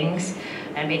circulate things.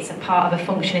 It's a part of a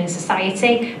functioning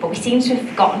society, but we seem to have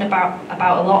forgotten about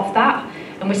a lot of that.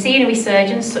 And we're seeing a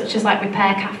resurgence, such as like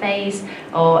repair cafes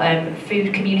or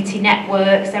food community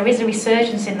networks. There is a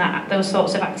resurgence in those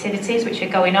sorts of activities which are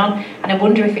going on, and I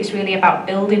wonder if it's really about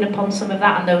building upon some of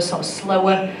that and those sort of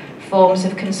slower forms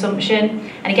of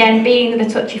consumption. And again, being the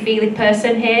touchy-feely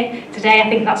person here today, I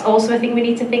think that's also a thing we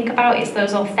need to think about. It's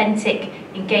those authentic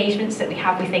engagements that we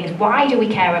have with things. Why do we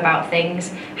care about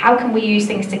things? How can we use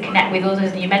things to connect with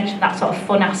others? And you mentioned that sort of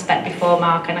fun aspect before,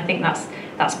 Mark, and I think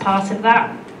that's part of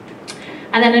that.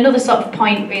 And then another sort of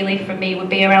point really from me would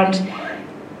be around,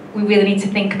 we really need to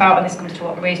think about, and this comes to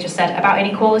what Maria's just said, about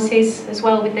inequalities as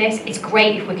well with this. It's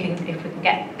great if we can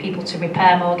get people to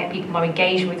repair more, get people more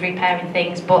engaged with repairing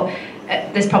things, but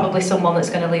there's probably someone that's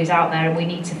going to lose out there, and we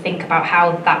need to think about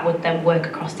how that would then work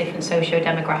across different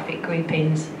socio-demographic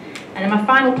groupings. And then my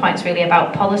final point is really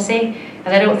about policy, and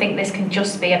I don't think this can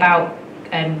just be about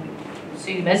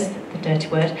consumers, the dirty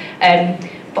word,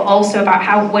 but also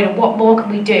about what more can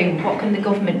we do, what can the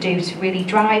government do to really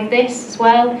drive this as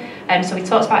well. So we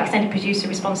talked about extended producer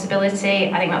responsibility.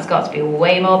 I think that's got to be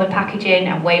way more than packaging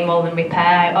and way more than repair.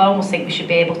 I almost think we should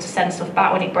be able to send stuff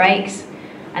back when it breaks,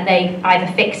 and they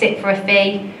either fix it for a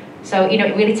fee. So, you know,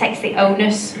 it really takes the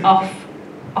onus off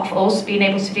us being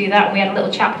able to do that. We had a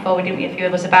little chat before, didn't we, a few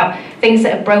of us, about things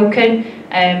that are broken.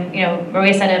 You know,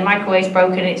 Maria said her microwave's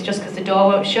broken, it's just because the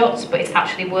door won't shut, but it's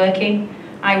actually working.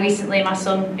 I recently, my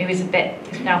son, who is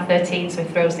he's now 13, so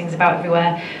he throws things about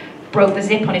everywhere, broke the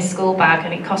zip on his school bag,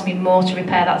 and it cost me more to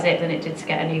repair that zip than it did to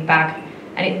get a new bag.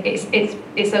 And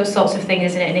it's those sorts of things,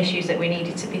 isn't it, and issues that we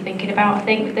needed to be thinking about, I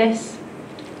think, with this.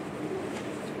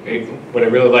 What I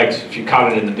really liked, if you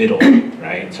caught it in the middle,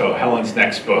 right? So Helen's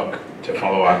next book, to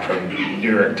follow on from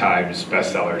New York Times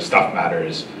bestseller, Stuff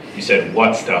Matters, you said,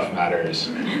 what stuff matters?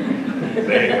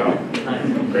 There you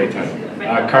go. Great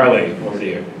title. Carly, over to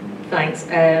you. Thanks.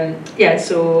 Yeah,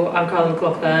 so I'm Carly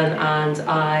McLaughlin, and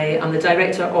I am the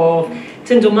director of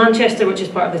Tyndall Manchester, which is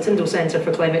part of the Tyndall Centre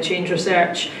for Climate Change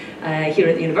Research here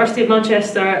at the University of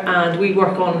Manchester, and we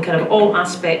work on kind of all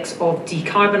aspects of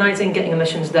decarbonising, getting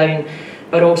emissions down,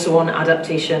 but also on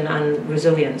adaptation and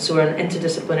resilience. So we're an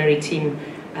interdisciplinary team.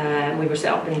 We were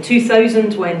set up in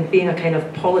 2000 when being a kind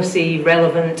of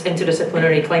policy-relevant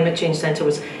interdisciplinary climate change centre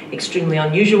was extremely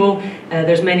unusual.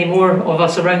 There's many more of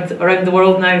us around the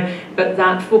world now, but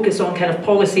that focus on kind of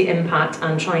policy impact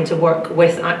and trying to work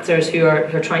with actors who are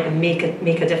trying to make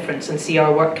a difference and see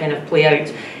our work kind of play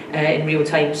out in real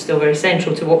time, still very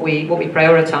central to what we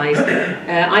prioritise.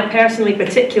 I personally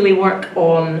particularly work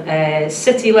on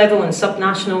city level and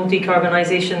subnational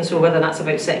decarbonisation, so whether that's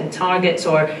about setting targets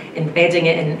or embedding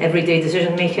it in everyday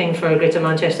decision making for Greater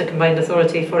Manchester Combined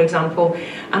Authority, for example.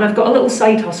 And I've got a little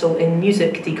side hustle in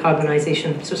music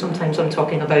decarbonisation, so sometimes I'm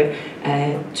talking about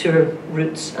tour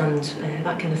routes and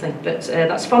that kind of thing, but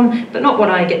that's fun, but not what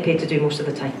I get paid to do most of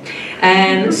the time.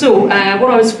 So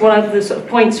what are the sort of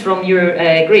points from your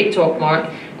great talk, Mark?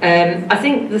 I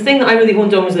think the thing that I really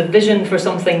honed on was the vision for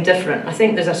something different. I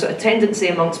think there's a sort of tendency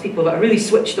amongst people that are really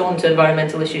switched on to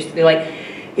environmental issues to be like,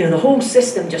 you know, the whole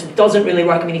system just doesn't really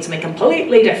work and we need something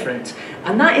completely different.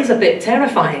 And that is a bit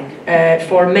terrifying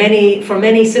for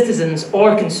many citizens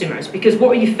or consumers, because what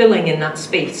are you filling in that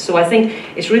space? So I think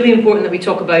it's really important that we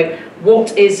talk about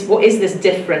what is this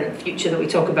different future that we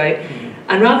talk about.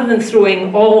 And rather than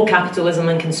throwing all capitalism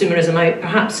and consumerism out,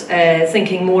 perhaps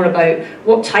thinking more about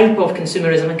what type of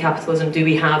consumerism and capitalism do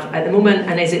we have at the moment,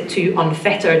 and is it too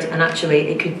unfettered, and actually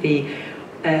it could be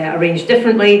arranged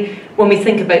differently. When we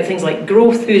think about things like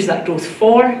growth, who is that growth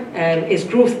for? Is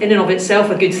growth in and of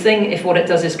itself a good thing if what it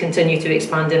does is continue to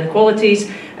expand inequalities?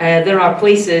 There are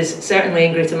places, certainly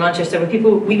in Greater Manchester,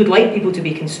 where we would like people to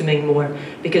be consuming more,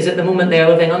 because at the moment they are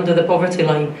living under the poverty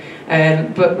line.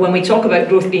 But when we talk about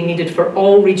growth being needed for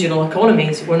all regional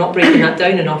economies, we're not breaking that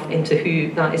down enough into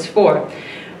who that is for.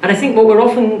 And I think what we're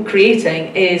often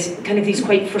creating is kind of these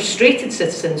quite frustrated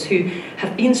citizens who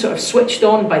have been sort of switched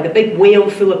on by the big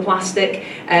whale full of plastic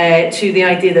to the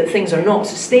idea that things are not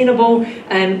sustainable.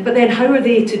 But then how are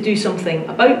they to do something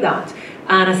about that?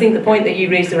 And I think the point that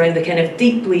you raised around the kind of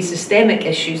deeply systemic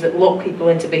issues that lock people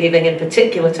into behaving in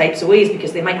particular types of ways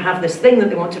because they might have this thing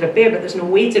that they want to repair but there's no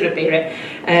way to repair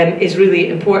it is really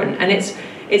important. And it's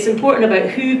it's important about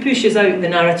who pushes out the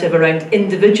narrative around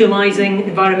individualising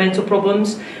environmental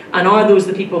problems, and are those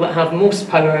the people that have most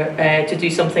power to do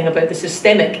something about the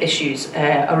systemic issues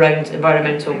around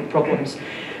environmental problems.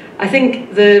 I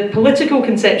think the political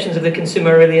conceptions of the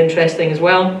consumer are really interesting as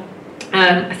well.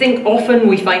 I think often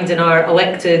we find in our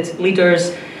elected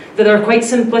leaders that there are quite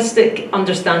simplistic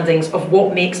understandings of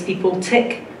what makes people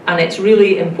tick, and it's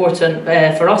really important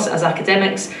for us as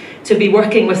academics to be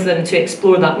working with them to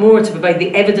explore that more, to provide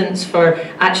the evidence for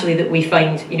actually that we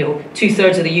find,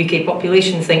 2/3 of the UK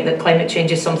population think that climate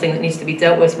change is something that needs to be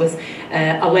dealt with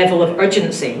a level of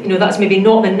urgency. That's maybe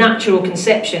not the natural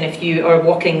conception if you are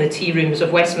walking the tea rooms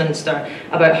of Westminster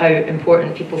about how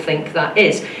important people think that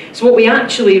is. So what we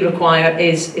actually require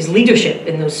is leadership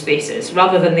in those spaces,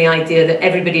 rather than the idea that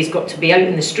everybody's got to be out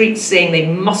in the streets saying they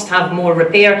must have more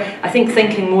repair. I think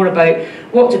thinking more about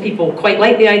what do people quite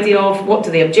like the idea of, what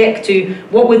do they object to,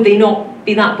 what would they not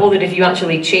be that bothered if you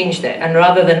actually changed it, and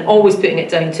rather than always putting it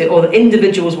down to, oh, the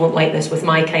individuals won't like this, with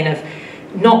my kind of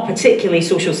not particularly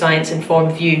social science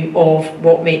informed view of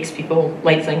what makes people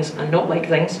like things and not like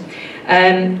things.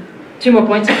 2 more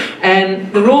points.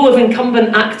 The role of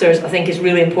incumbent actors, I think, is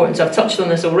really important. So I've touched on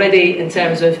this already in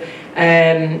terms of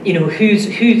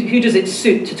who does it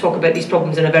suit to talk about these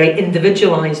problems in a very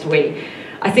individualised way.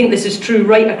 I think this is true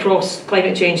right across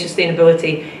climate change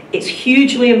sustainability. It's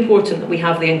hugely important that we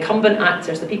have the incumbent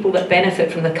actors, the people that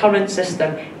benefit from the current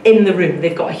system, in the room.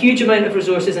 They've got a huge amount of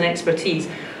resources and expertise.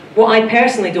 What I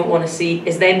personally don't want to see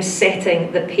is them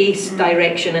setting the pace,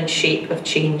 direction and shape of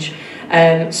change.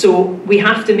 So we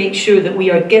have to make sure that we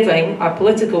are giving our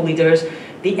political leaders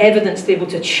the evidence to be able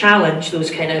to challenge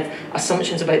those kind of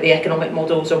assumptions about the economic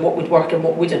models or what would work and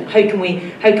what wouldn't. How can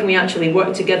we actually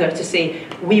work together to say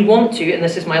we want to, and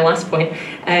this is my last point,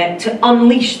 to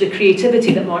unleash the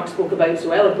creativity that Mark spoke about so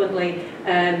eloquently,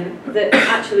 that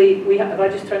actually have I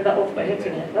just turned that off by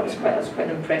hitting it? That was quite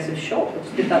an impressive shot. I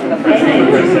just did that with a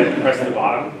pen. Press the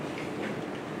bottom.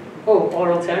 Oh,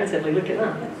 or alternatively, look at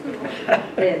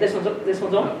that. This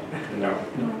one's on? No.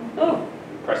 Oh.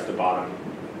 Press the bottom.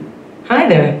 Hi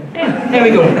there. Yeah, there we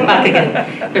go. Back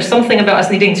again. There's something about us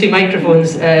needing 2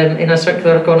 microphones in a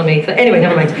circular economy. Anyway,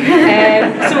 never mind.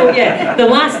 So yeah, the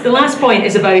last point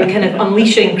is about kind of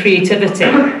unleashing creativity.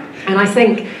 And I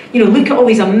think, look at all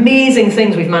these amazing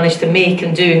things we've managed to make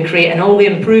and do and create, and all the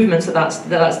improvements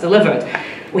that's delivered.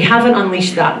 We haven't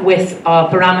unleashed that with a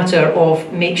parameter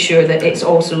of make sure that it's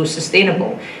also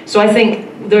sustainable. So I think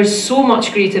there's so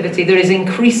much creativity. There is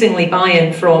increasingly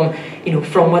buy-in from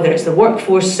whether it's the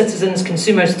workforce, citizens,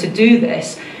 consumers to do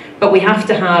this. But we have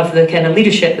to have the kind of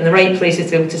leadership in the right places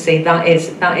to be able to say that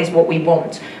is what we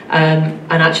want,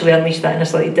 and actually unleash that in a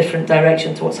slightly different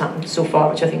direction to what's happened so far,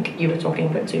 which I think you were talking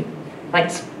about too.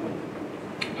 Thanks.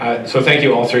 So thank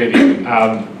you, all 3 of you.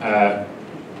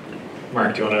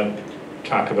 Mark, do you want to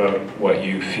talk about what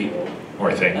you feel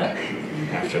or think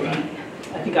after that?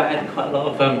 I think I had quite a lot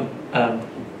of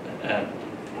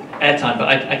airtime, but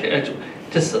I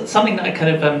just something that I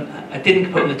kind of I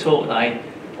didn't put in the talk that I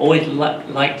always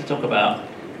like to talk about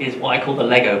is what I call the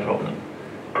Lego problem,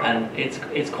 and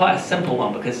it's quite a simple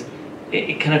one because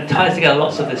it kind of ties together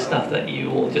lots of this stuff that you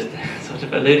all just sort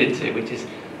of alluded to, which is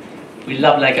we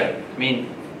love Lego. I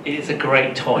mean, it's a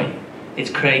great toy, it's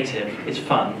creative, it's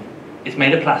fun, it's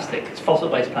made of plastic, it's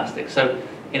fossil-based plastic. So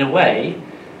in a way,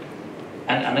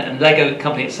 and Lego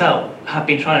company itself have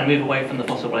been trying to move away from the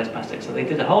fossil-based plastic. So they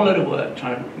did a whole load of work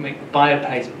trying to make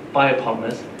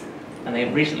biopolymers, and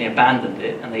they've recently abandoned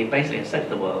it, and they basically have said to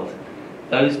the world,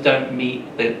 those don't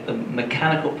meet the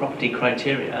mechanical property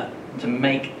criteria to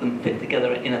make them fit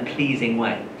together in a pleasing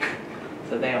way.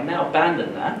 So they have now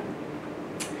abandoned that,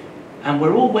 and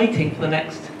we're all waiting for the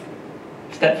next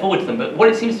step forward to them. But what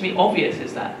it seems to be obvious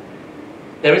is that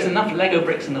there is enough Lego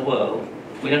bricks in the world,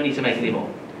 we don't need to make any more.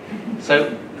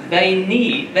 So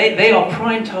they are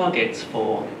prime targets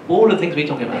for all the things we're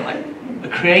talking about, like a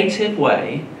creative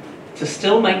way to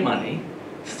still make money,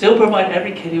 still provide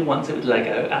every kid who wants it with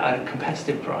Lego at a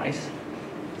competitive price,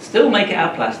 still make it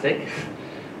out of plastic,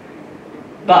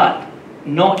 but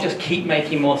not just keep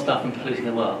making more stuff and polluting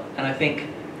the world. And I think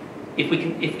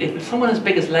if someone as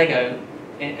big as Lego,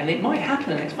 and it might happen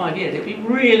in the next 5 years, it'd be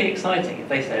really exciting if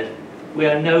they said, we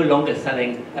are no longer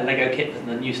selling a Lego kit for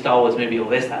the new Star Wars movie or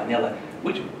this, that, and the other,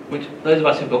 which those of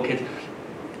us who've got kids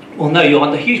will know you're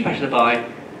under huge pressure to buy.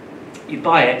 You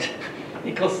buy it,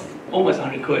 it costs almost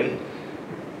 100 quid.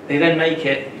 They then make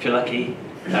it, if you're lucky,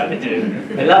 no, they do.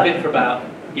 They love it for about,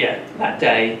 that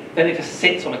day. Then it just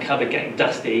sits on a cupboard getting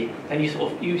dusty. Then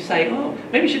you say, oh,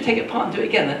 maybe you should take it apart and do it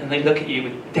again. And they look at you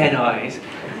with dead eyes.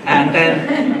 And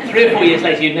then 3 or 4 years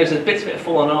later, you notice bits of it have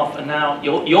fallen off, and now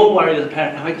you're worried as a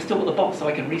parent, have I still got the box so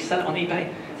I can resell it on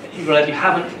eBay? You realise you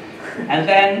haven't. And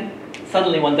then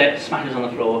suddenly one day it smashes on the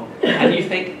floor, and you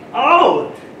think,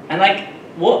 oh! And like,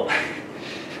 what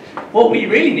we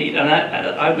really need, and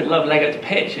I would love Lego to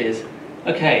pitch is,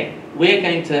 okay, we're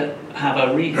going to have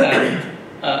a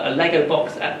Lego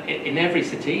box in every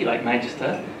city, like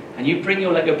Manchester, and you bring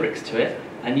your Lego bricks to it,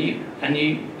 and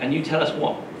you tell us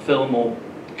what film or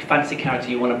fantasy character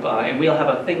you want to buy, and we'll have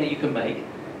a thing that you can make,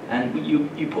 and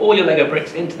you put all your Lego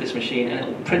bricks into this machine, and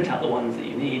it'll print out the ones that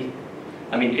you need.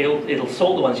 I mean, it'll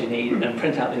sort the ones you need and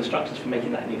print out the instructions for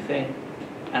making that new thing,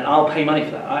 and I'll pay money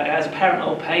for that. As a parent,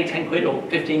 I'll pay 10 quid or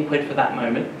 15 quid for that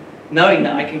moment, knowing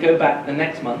that I can go back the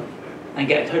next month and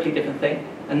get a totally different thing,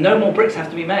 and no more bricks have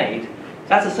to be made.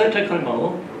 That's a socio-economic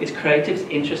model. It's creative, it's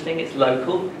interesting, it's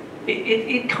local.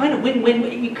 It kind of win-win.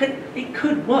 It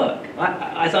could work,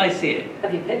 as I see it.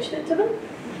 Have you pitched it to them?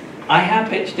 I have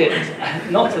pitched it,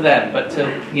 not to them, but to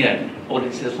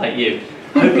audiences like you,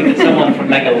 hoping that someone from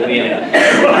Lego will be in it.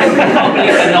 I can't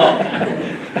believe they're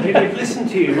not. They've listened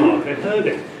to you, Mark. They've heard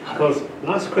it. Because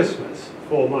last Christmas,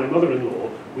 for my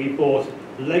mother-in-law, we bought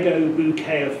Lego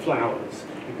bouquet of flowers.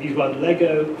 These were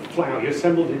Lego flowers. You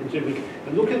assembled it into a bouquet.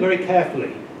 And look at very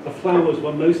carefully. The flowers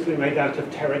were mostly made out of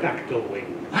pterodactyl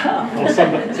wings. So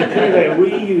clearly they're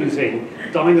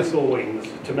reusing dinosaur wings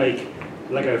to make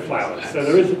Lego flowers. So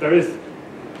there is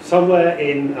somewhere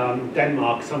in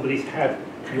Denmark somebody's had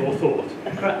your thought.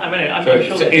 I mean, I'm not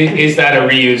sure. So is that a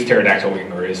reused pterodactyl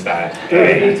wing, or is that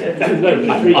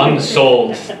an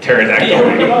unsold pterodactyl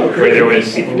wing, where there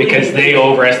was, because they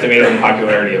overestimated the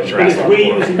popularity of Jurassic Park?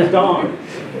 It's reusing the dye.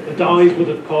 The dyes would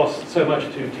have cost so much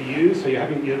to use, so you're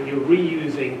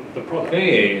reusing the product.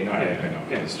 Yeah, no, I know.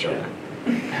 It's a joke.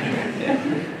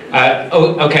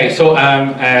 Okay, so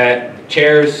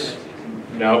chairs.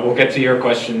 No, we'll get to your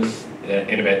questions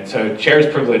in a bit. So chair's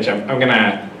privilege. I'm going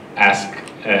to ask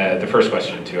the first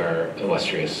question to our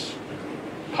illustrious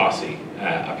posse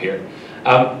up here,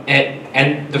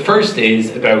 and the first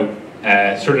is about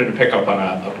sort of to pick up on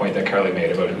a point that Carly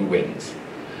made about who wins.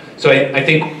 So I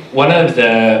think one of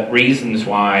the reasons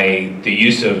why the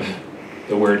use of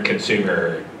the word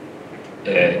consumer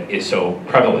is so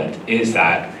prevalent is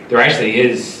that there actually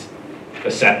is a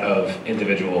set of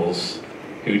individuals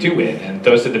who do win, and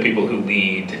those are the people who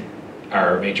lead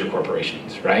our major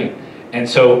corporations, right? And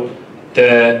so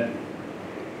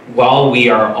while we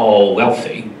are all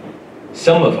wealthy,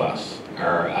 some of us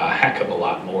are a heck of a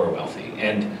lot more wealthy,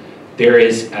 and there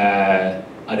is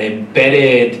an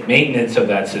embedded maintenance of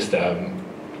that system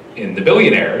in the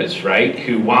billionaires, right,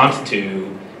 who want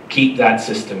to keep that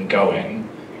system going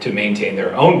to maintain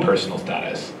their own personal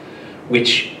status,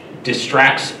 which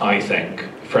distracts, I think,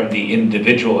 from the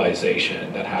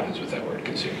individualization that happens with that word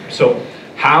consumer. So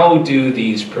how do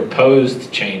these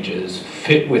proposed changes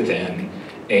fit within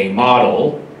a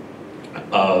model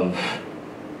of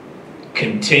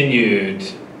continued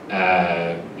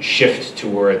shift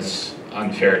towards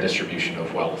unfair distribution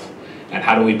of wealth, and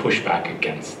how do we push back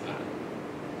against that?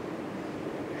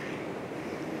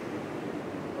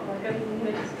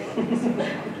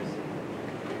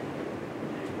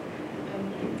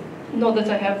 Not that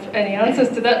I have any answers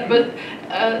to that, but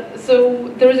so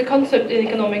there is a concept in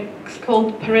economics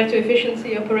called Pareto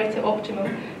efficiency or Pareto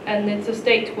optimum, and it's a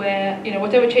state where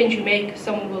whatever change you make,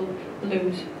 someone will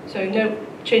lose. So no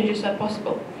changes are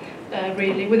possible,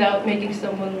 really, without making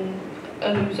someone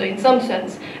a loser in some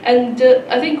sense. And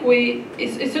I think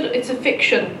it's a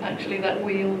fiction actually that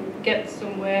we'll get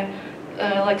somewhere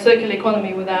like circular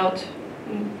economy without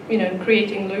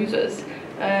creating losers.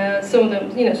 Some of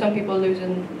them, some people lose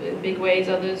in big ways,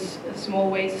 others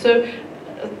small ways. So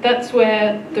that's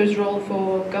where there's a role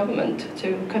for government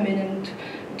to come in and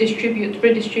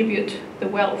redistribute the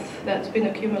wealth that's been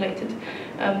accumulated.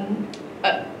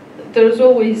 There's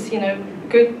always,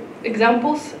 good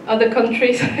examples. Other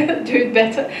countries do it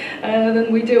better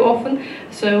than we do often.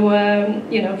 So,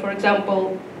 for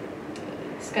example,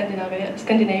 Scandinavia.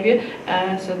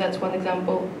 So that's one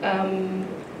example.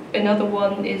 Another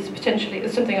one is potentially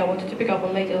something I wanted to pick up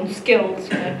on later on skills,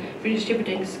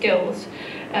 redistributing skills.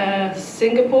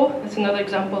 Singapore, that's another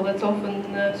example that's often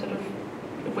sort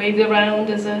of waved around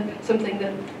as something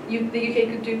that the UK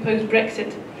could do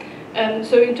post-Brexit.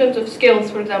 So in terms of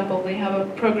skills, for example, they have a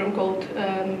program called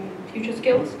Future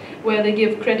Skills, where they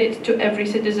give credit to every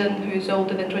citizen who's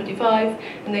older than 25,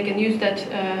 and they can use that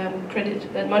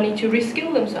that money to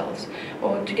reskill themselves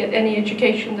or to get any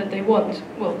education that they want,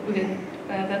 well, within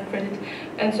that credit.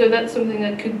 And so that's something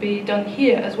that could be done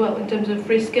here as well in terms of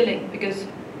reskilling, because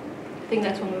I think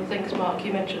that's one of the things, Mark,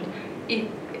 you mentioned.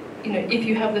 if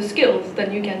you have the skills,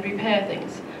 then you can repair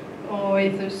things, or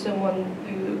if there's someone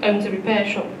who owns a repair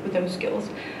shop with those skills.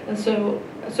 And so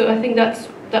I think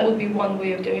that would be one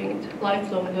way of doing it,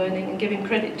 lifelong learning and giving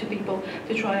credit to people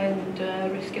to try and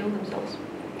reskill themselves.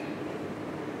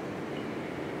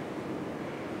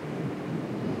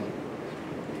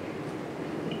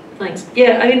 Thanks.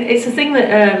 Yeah, I mean, it's a thing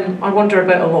that I wonder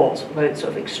about a lot, about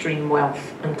sort of extreme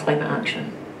wealth and climate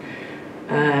action.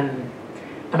 And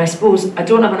I suppose I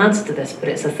don't have an answer to this, but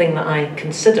it's a thing that I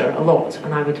consider a lot,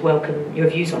 and I would welcome your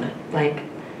views on it. Like,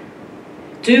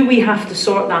 do we have to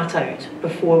sort that out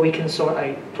before we can sort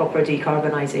out proper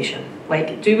decarbonisation?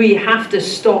 Like, do we have to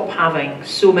stop having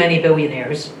so many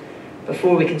billionaires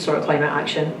before we can sort climate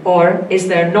action? Or is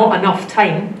there not enough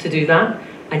time to do that,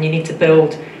 and you need to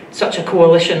build such a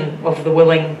coalition of the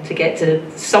willing to get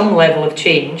to some level of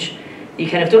change, you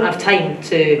kind of don't have time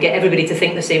to get everybody to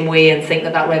think the same way and think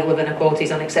that that level of inequality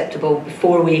is unacceptable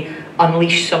before we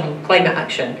unleash some climate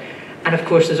action. And of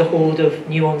course, there's a whole load of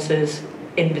nuances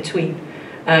in between.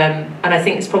 And I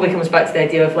think this probably comes back to the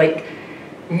idea of like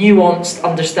nuanced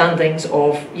understandings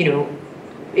of,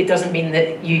 it doesn't mean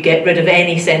that you get rid of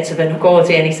any sense of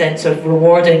inequality, any sense of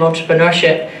rewarding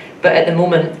entrepreneurship. But at the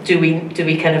moment, do we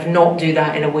kind of not do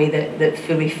that in a way that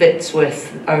fully fits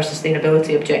with our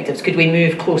sustainability objectives? Could we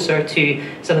move closer to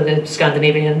some of the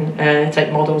Scandinavian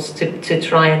type models to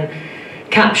try and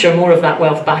capture more of that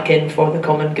wealth back in for the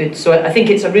common good? So I think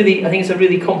it's a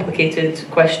really complicated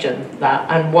question, that,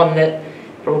 and one that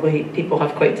probably people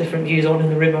have quite different views on in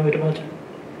the room, I would imagine.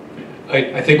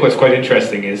 I think what's quite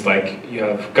interesting is like you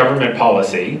have government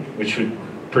policy, which would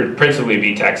principally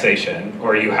be taxation,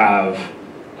 or you have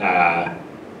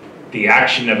the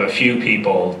action of a few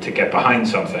people to get behind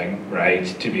something, right,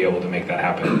 to be able to make that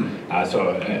happen.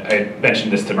 So I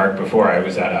mentioned this to Mark before. I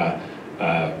was at a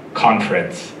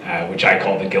conference, which I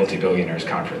call the Guilty Billionaires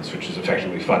Conference, which is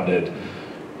effectively funded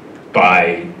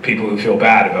by people who feel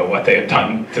bad about what they have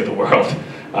done to the world.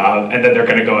 And then they're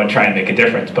going to go and try and make a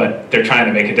difference, but they're trying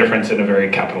to make a difference in a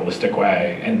very capitalistic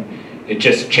way. And it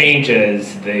just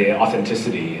changes the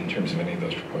authenticity in terms of any of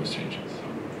those proposed changes.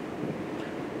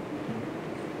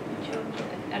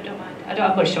 I don't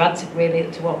have much to add to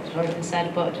what's already been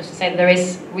said, but just to say that there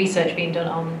is research being done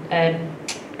on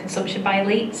consumption by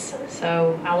elites.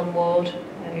 So Alan Ward,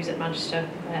 who's at Manchester,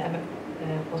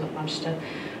 was at Manchester,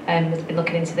 has been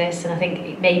looking into this, and I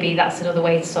think maybe that's another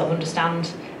way to sort of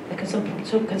understand the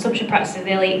consumption practices of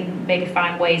the elite and maybe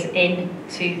find ways in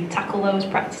to tackle those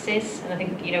practices. And I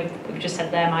think, we've just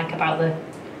said there, Mike, about the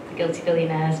guilty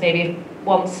billionaires. Maybe if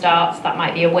one starts, that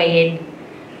might be a way in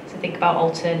to think about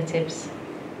alternatives.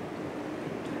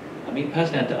 I mean,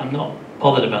 personally, I'm not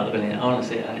bothered about the billionaire,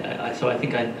 honestly. So I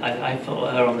think I follow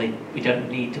her on the, we don't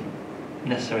need to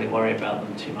necessarily worry about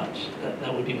them too much.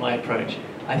 That would be my approach.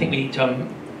 I think we need to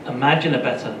imagine a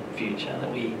better future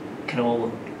that we can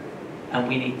all, and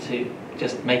we need to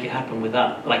just make it happen with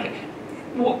that. Like,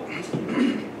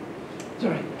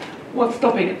 what's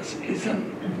stopping us is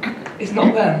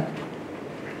not them.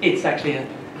 It's actually a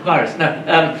virus. No.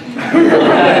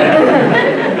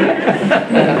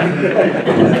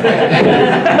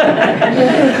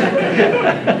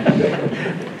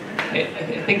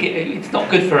 I think it's not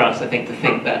good for us, I think, to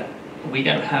think that we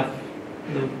don't have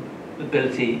the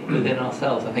ability within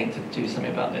ourselves, I think, to do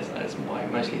something about this. That's why I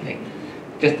mostly think.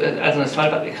 Just as an aside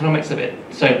about the economics of it,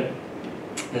 so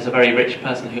there's a very rich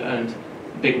person who owns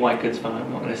a big white goods firm.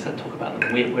 I'm not going to talk about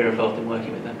them. We're involved in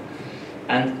working with them.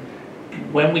 And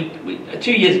when we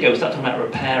 2 years ago, we started talking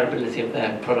about repairability of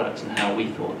their products and how we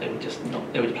thought they were just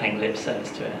not, they were playing lip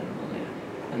service to it.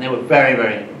 And they were very,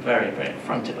 very, very, very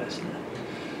upfront of us.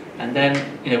 And then,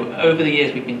 over the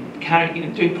years, we've been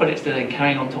doing projects together and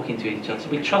carrying on talking to each other. So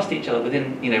we trust each other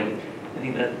within, I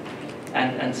think that,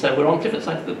 and so we're on different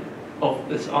sides of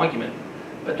this argument.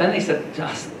 But then they said to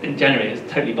us in January, it's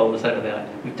totally bowled us over there,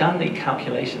 we've done the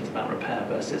calculations about repair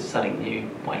versus selling new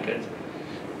white goods.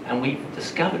 And we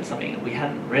discovered something that we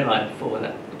hadn't realised before,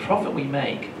 that the profit we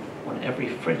make on every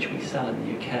fridge we sell in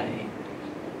the UK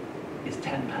is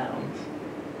 £10.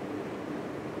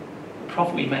 The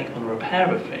profit we make on a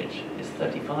repair of a fridge is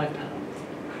 £35.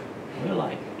 And we're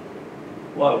like,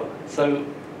 whoa. So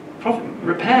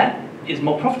repair is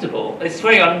more profitable. It's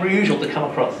very unusual to come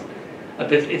across.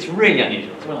 It's really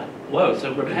unusual. So we're like, whoa,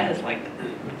 so repair is like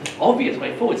the obvious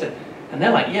way forward. So, and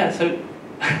they're like, yeah, so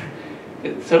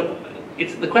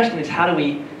the question is, how do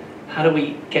we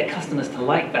get customers to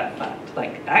like that fact?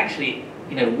 Like, actually,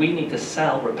 we need to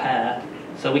sell repair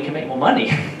so we can make more money.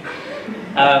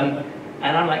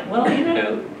 And I'm like, well,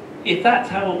 if that's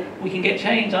how we can get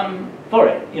change, I'm for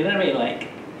it. You know what I mean? Like,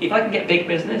 if I can get big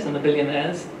business and the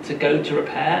billionaires to go to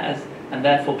repair and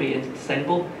therefore be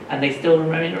sustainable, and they still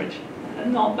remain rich,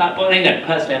 I'm not that bothered. No,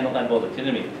 personally, I'm not that bothered. Do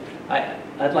you know what I mean?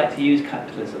 I'd like to use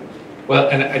capitalism. Well,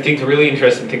 and I think the really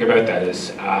interesting thing about that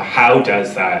is how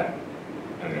does that,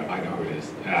 I don't know, I know who it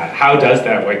is, how does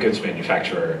that white goods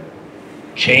manufacturer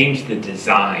change the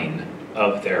design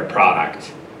of their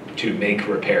product to make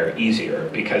repair easier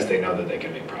because they know that they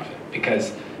can make profit?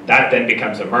 Because that then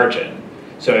becomes a margin.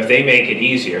 So if they make it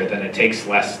easier, then it takes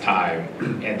less time,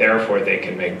 and therefore they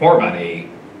can make more money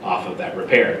off of that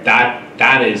repair.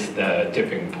 That is the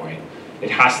tipping point. It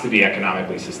has to be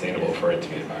economically sustainable for it to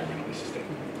be environmentally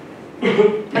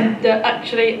sustainable. And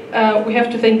actually, we have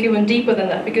to think even deeper than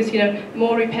that, because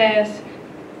more repairs,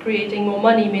 creating more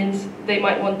money means they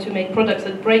might want to make products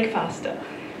that break faster.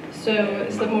 So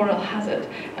it's the moral hazard.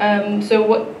 So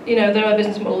what there are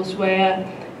business models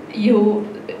where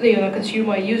the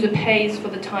consumer user pays for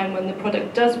the time when the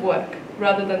product does work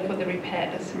rather than for the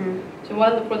repairs. So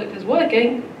while the product is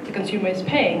working, the consumer is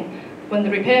paying. When the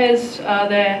repairs are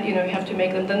there, you have to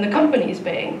make them, then the company is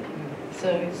paying. So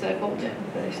it's their fault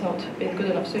that it's not been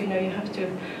good enough. So you have to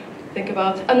think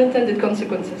about unintended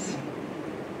consequences.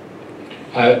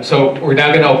 So we're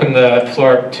now going to open the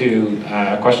floor up to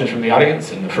questions from the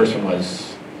audience, and the first one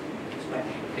was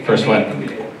first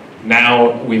one.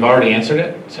 Now we've already answered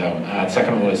it, so the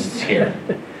second one was here.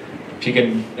 If you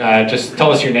can just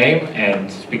tell us your name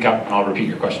and speak up, and I'll repeat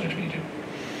your question if you need to.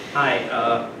 Hi,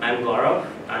 I'm Gaurav.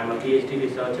 I'm a PhD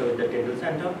researcher with the Tyndall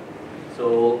Center.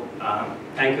 So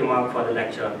thank you, Mark, for the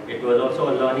lecture. It was also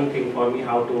a learning thing for me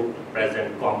how to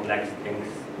present complex things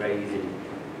very easily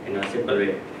in a simple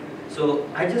way. So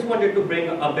I just wanted to bring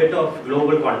a bit of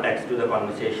global context to the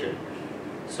conversation.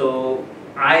 So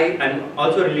I am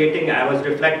also relating, I was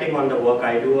reflecting on the work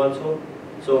I do also.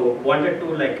 So wanted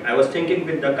to I was thinking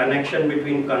with the connection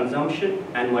between consumption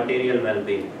and material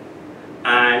well-being.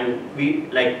 And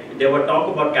there were talk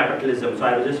about capitalism, so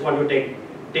I just want to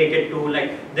take it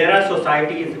to there are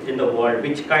societies in the world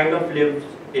which kind of live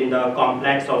in the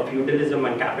complex of feudalism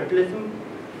and capitalism.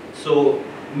 So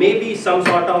maybe some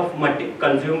sort of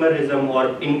consumerism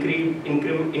or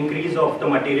increase of the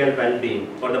material well-being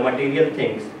or the material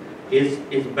things is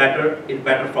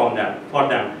better for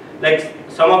them. Like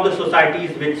some of the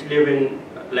societies which live in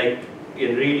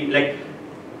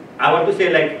I want to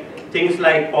say things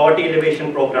like poverty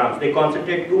elevation programs, they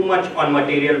concentrate too much on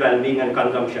material well-being and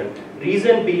consumption.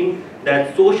 Reason being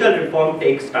that social reform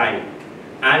takes time,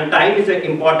 and time is an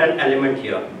important element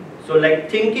here. So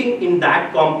thinking in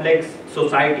that complex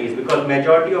societies, because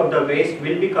majority of the waste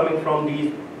will be coming from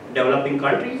these developing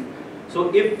countries.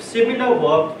 So if similar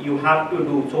work you have to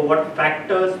do, so what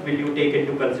factors will you take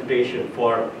into consideration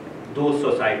for those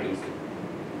societies?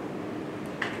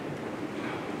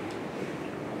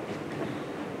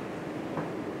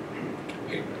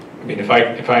 I mean, if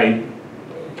I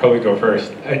probably go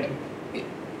first,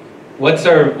 what's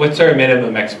our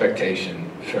minimum expectation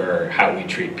for how we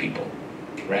treat people,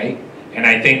 right? And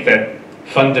I think that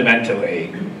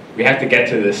fundamentally we have to get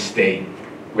to this state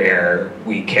where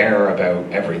we care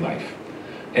about every life,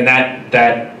 and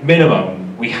that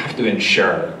minimum we have to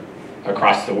ensure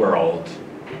across the world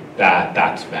that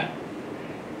that's met.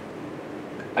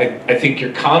 I think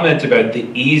your comment about the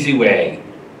easy way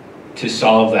to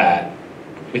solve that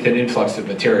with an influx of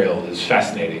material is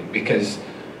fascinating, because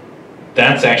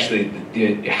that's actually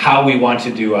how we want to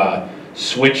do a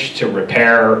switch to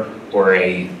repair or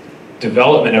a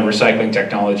development of recycling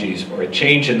technologies or a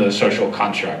change in those social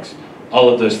constructs. All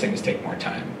of those things take more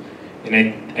time. And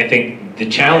I think the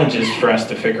challenge is for us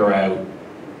to figure out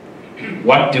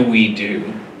what do we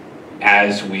do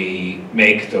as we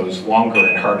make those longer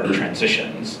and harder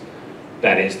transitions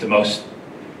that is the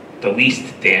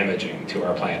least damaging to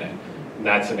our planet. And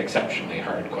that's an exceptionally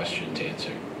hard question to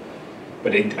answer.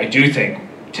 But I do think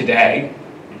today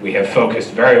we have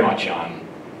focused very much on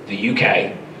the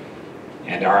UK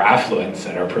and our affluence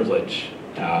and our privilege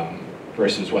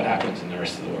versus what happens in the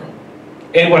rest of the world.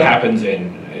 And what happens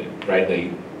in,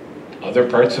 rightly, other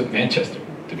parts of Manchester,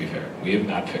 to be fair. We have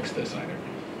not fixed this either.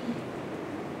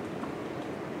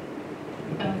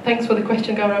 Thanks for the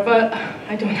question, Gaurav.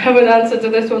 I don't have an answer to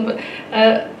this one, but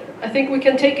I think we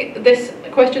can take this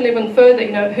question even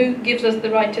further. Who gives us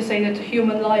the right to say that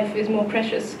human life is more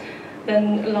precious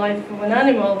than the life of an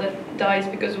animal that dies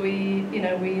because we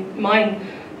mine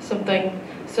something?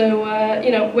 So,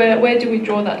 where do we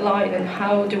draw that line, and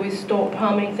how do we stop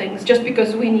harming things just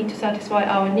because we need to satisfy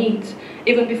our needs?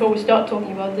 Even before we start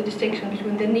talking about the distinction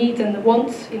between the needs and the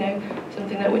wants,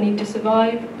 something that we need to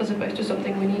survive as opposed to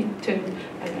something we need to,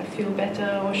 feel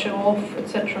better or show off,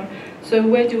 etc. So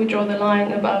where do we draw the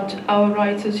line about our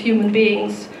rights as human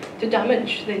beings to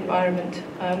damage the environment?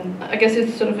 I guess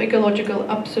it's sort of ecological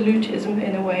absolutism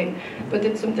in a way, but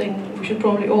it's something we should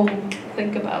probably all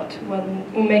think about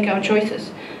when we make our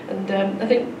choices. And I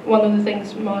think one of the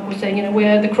things Mark was saying, we're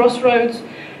at the crossroads.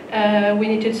 We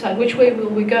need to decide which way will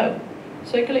we go.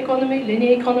 Circular economy,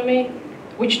 linear economy,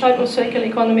 which type of circular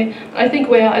economy? I think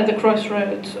we are at the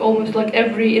crossroads almost like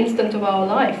every instant of our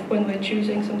life when we're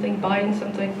choosing something, buying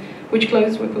something, which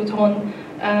clothes we put on.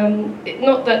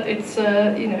 Not that it's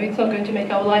it's not going to make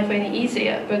our life any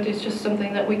easier, but it's just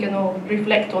something that we can all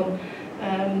reflect on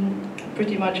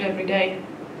pretty much every day.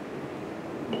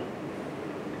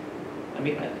 I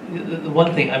mean, the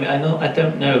one thing, I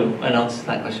don't know an answer to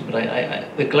that question,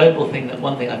 but the global thing,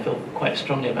 one thing I feel quite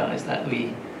strongly about is that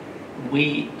we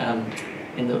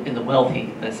in the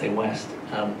wealthy, let's say West,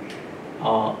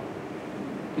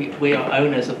 we are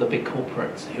owners of the big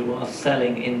corporates who are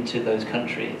selling into those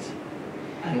countries,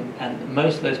 and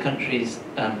most of those countries,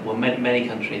 well, many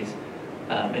countries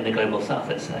in the global south,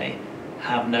 let's say,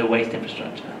 have no waste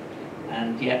infrastructure,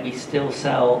 and yet we still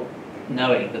sell,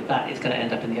 knowing that that is going to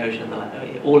end up in the ocean,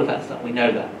 all of that stuff, we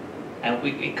know that, and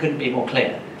it couldn't be more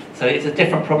clear. So it's a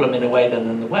different problem in a way than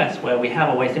in the West, where we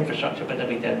have a waste infrastructure, but then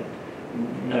we don't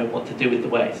know what to do with the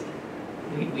waste.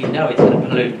 We know it's going to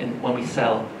pollute when we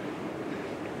sell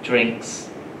drinks,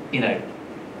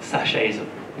 sachets of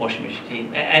washing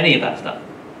machine, any of that stuff.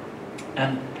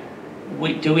 And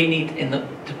do we need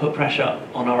to put pressure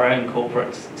on our own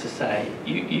corporates to say,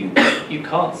 you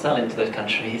can't sell into those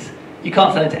countries, you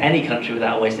can't sell into any country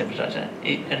without a waste infrastructure,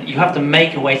 and you have to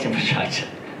make a waste infrastructure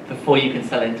before you can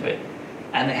sell into it,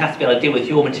 and it has to be able to deal with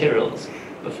your materials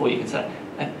before you can sell.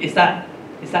 Is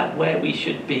that where we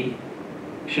should be?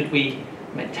 Should we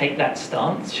take that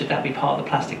stance? Should that be part of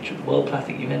the World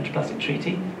Plastic UN Plastic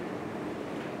Treaty?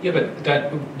 Yeah, but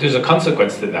there's a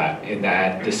consequence to that, in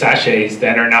that the sachets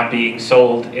then are not being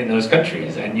sold in those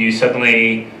countries, and you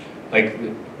suddenly,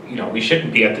 we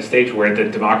shouldn't be at the stage where the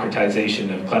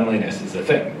democratization of cleanliness is a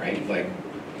thing, right?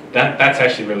 That's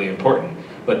actually really important.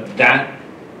 But that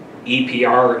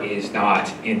EPR is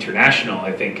not international,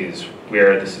 I think, is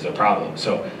where this is a problem.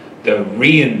 So the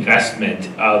reinvestment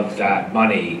of that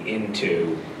money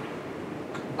into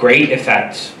great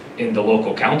effects in the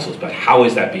local councils, but how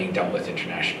is that being dealt with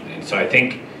internationally? And so I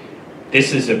think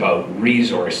this is about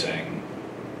resourcing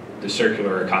the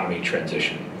circular economy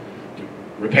transition.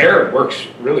 Repair works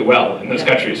really well in those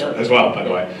countries as well, by the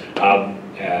way.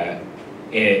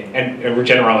 And we're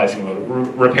generalizing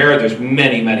about repair. There's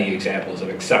many, many examples of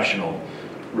exceptional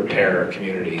repair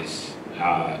communities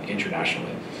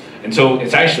internationally. And so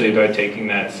it's actually about taking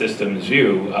that systems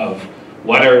view of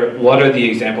what are the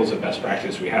examples of best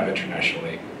practice we have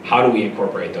internationally? How do we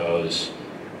incorporate those?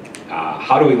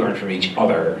 How do we learn from each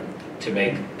other to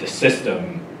make the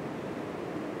system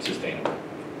sustainable?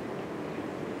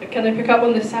 Can I pick up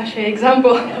on the sachet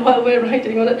example while we're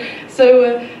writing on it?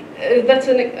 So there's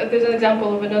an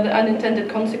example of another unintended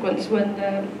consequence when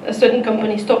a certain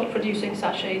company stopped producing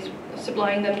sachets,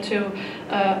 supplying them to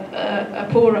a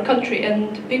poorer country,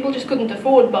 and people just couldn't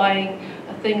afford buying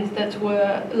things that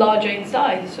were larger in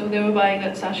size. So they were buying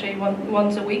that sachet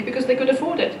once a week because they could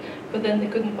afford it, but then they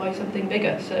couldn't buy something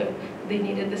bigger, so they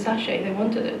needed the sachet, they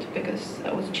wanted it because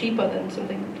that was cheaper than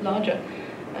something larger.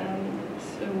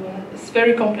 It's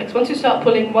very complex. Once you start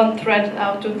pulling one thread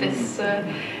out of this,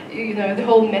 the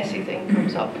whole messy thing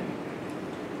comes up.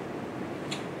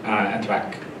 At the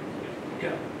back.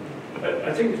 Yeah,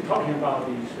 I think it's talking about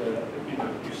these,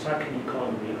 circular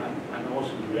economy and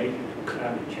also related to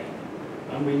climate change.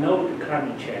 And we know that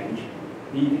climate change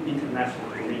needs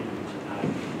international agreement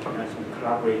and international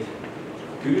collaboration.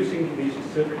 Do you think this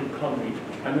circular economy,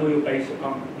 I know you're based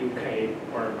on UK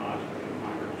or not,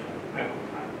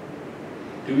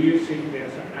 do you think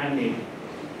there's any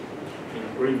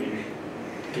agreement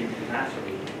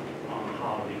internationally on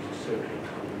how these circular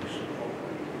economies should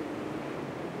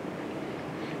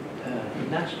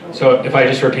operate? So if I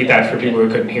just repeat that for people who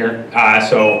couldn't hear,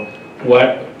 so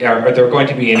are there going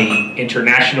to be any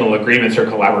international agreements or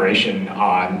collaboration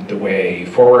on the way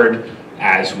forward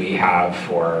as we have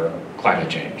for climate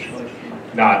change?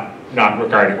 Not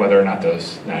regarding whether or not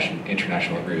those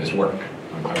international agreements work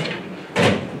on climate change.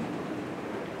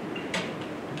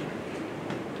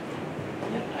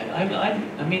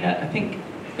 I think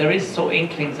there is sort of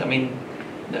inklings. I mean,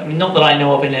 not that I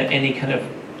know of in any kind of.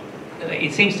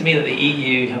 It seems to me that the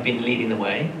EU have been leading the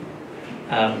way,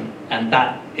 and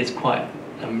that is quite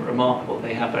remarkable.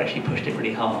 They have actually pushed it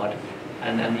really hard,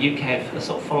 and the UK have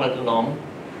sort of followed along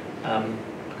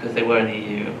because they were in the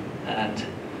EU, and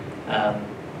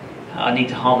I need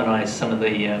to harmonise some of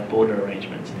the border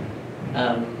arrangements.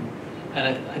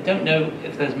 And I don't know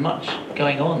if there's much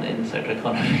going on in the circular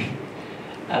economy.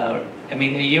 I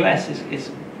mean, the US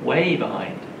is way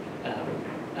behind,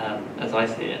 as I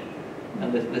see it,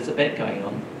 and there's a bit going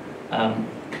on.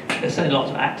 There's certainly lots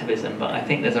of activism, but I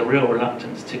think there's a real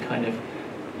reluctance to kind of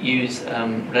use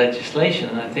legislation,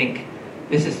 and I think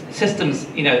this is systems.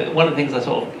 You know, one of the things I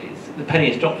sort of, the penny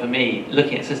has dropped for me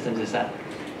looking at systems is that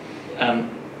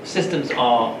systems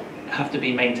have to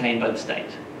be maintained by the state.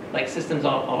 Like systems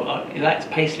that's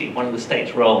basically one of the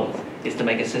state's roles, is to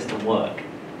make a system work,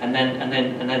 and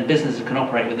then businesses can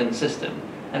operate within the system.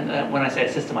 And when I say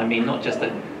a system, I mean not just the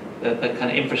kind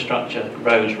of infrastructure,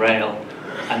 roads, rail,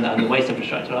 and the waste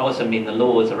infrastructure. I also mean the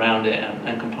laws around it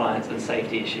and compliance and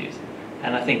safety issues.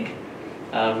 And I think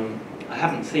I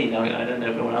haven't seen, I don't know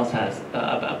if anyone else has,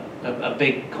 a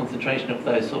big concentration of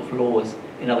those sort of laws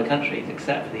in other countries,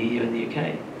 except for the EU and the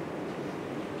UK.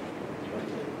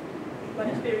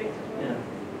 Experience as well.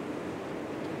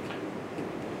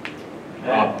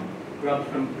 Yeah. Rob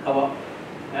from Co-op.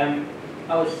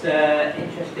 I was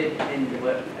interested in the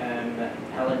work that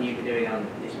Helen, you were doing on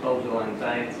disposal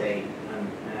anxiety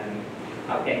and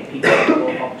how getting people to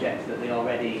support objects that they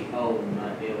already own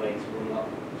might be a way to unlock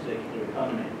the circular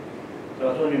economy. So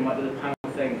I was wondering, what do the panel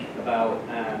think about,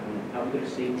 are we going to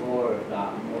see more of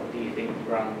that, and what do you think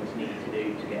brands need to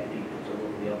do to get people to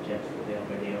love the objects that they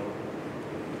already own?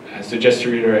 So just to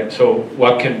reiterate, so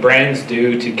what can brands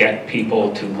do to get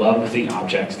people to love the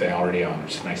objects they already own?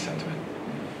 Which is a nice sentiment.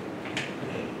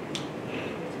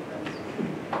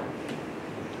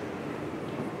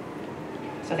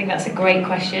 So I think that's a great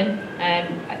question.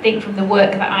 I think from the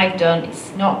work that I've done,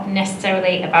 it's not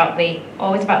necessarily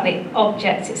always about the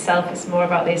object itself, it's more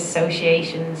about the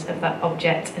associations of that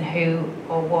object and who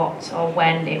or what or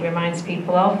when it reminds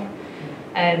people of.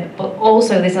 But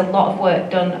also there's a lot of work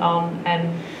done on,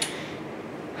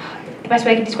 the best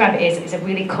way I can describe it is a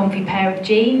really comfy pair of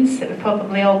jeans that we've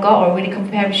probably all got, or a really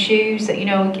comfy pair of shoes that, you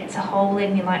know, gets a hole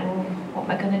in, you're like, well, what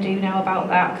am I going to do now about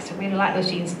that? Because I really like those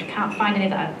jeans, I can't find any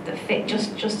that fit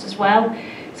just as well.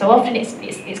 So often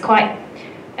it's quite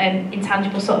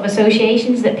intangible sort of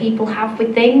associations that people have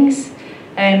with things.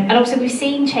 And obviously we've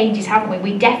seen changes, haven't we?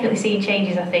 We've definitely seen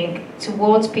changes, I think,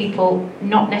 towards people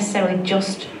not necessarily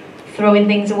just throwing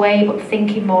things away, but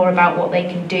thinking more about what they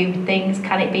can do with things.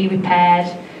 Can it be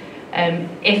repaired?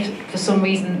 If for some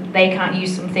reason they can't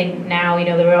use something now, you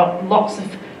know, there are lots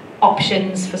of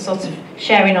options for sort of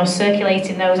sharing or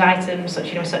circulating those items, such,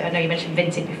 you know, so I know you mentioned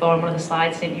vintage before on one of the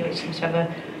slides, didn't you, which seems to have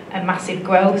a massive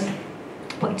growth.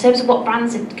 But in terms of what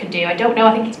brands can do, I don't know.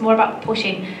 I think it's more about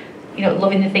pushing, you know,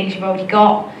 loving the things you've already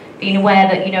got, being aware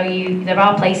that, you know, there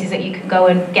are places that you can go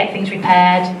and get things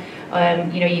repaired.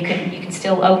 You know, you can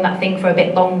still own that thing for a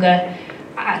bit longer.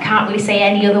 I can't really say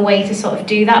any other way to sort of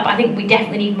do that, but I think we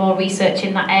definitely need more research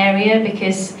in that area,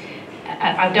 because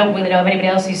I don't really know of anybody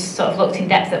else who's sort of looked in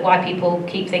depth at why people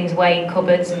keep things away in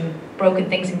cupboards and broken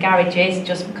things in garages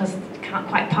just because they can't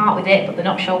quite part with it, but they're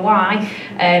not sure why.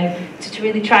 To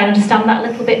really try and understand that a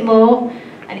little bit more.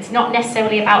 And it's not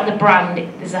necessarily about the brand,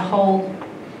 there's a whole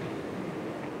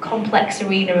complex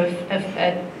arena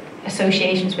of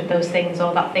associations with those things,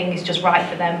 or that thing is just right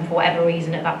for them for whatever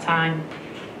reason at that time.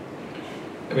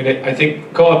 I mean, I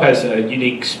think Co-op has a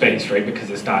unique space, right? Because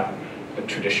it's not a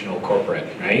traditional corporate,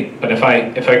 right? But if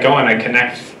I go and I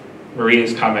connect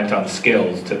Maria's comment on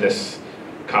skills to this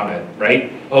comment,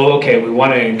 right? Oh, okay, we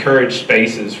want to encourage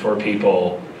spaces for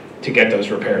people to get those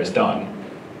repairs done.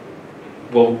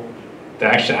 Well,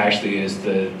 that actually is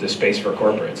the space for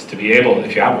corporates to be able,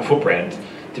 if you have a footprint,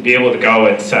 to be able to go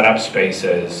and set up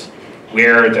spaces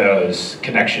where those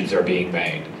connections are being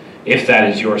made. If that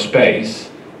is your space,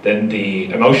 then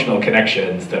the emotional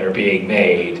connections that are being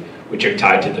made, which are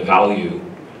tied to the value,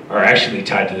 are actually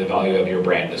tied to the value of your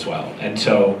brand as well. And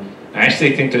so I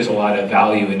actually think there's a lot of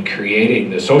value in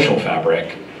creating the social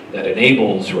fabric that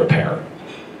enables repair.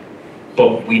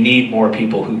 But we need more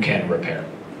people who can repair,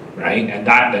 right? And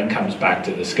that then comes back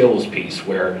to the skills piece,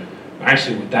 where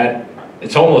actually with that,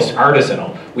 it's almost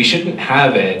artisanal. We shouldn't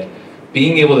have it,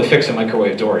 being able to fix a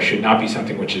microwave door should not be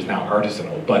something which is now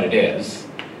artisanal, but it is.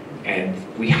 And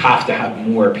we have to have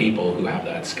more people who have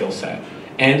that skill set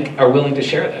and are willing to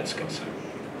share that skill set.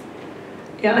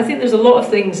 Yeah, I think there's a lot of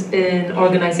things in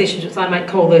organisations which I might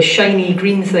call the shiny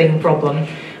green thing problem,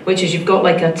 which is you've got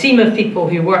like a team of people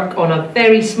who work on a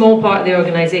very small part of the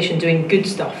organisation doing good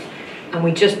stuff, and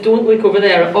we just don't look over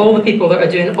there at all the people that are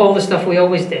doing all the stuff we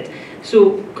always did.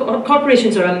 So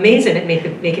corporations are amazing at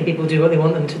making people do what they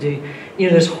want them to do.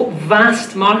 there's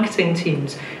vast marketing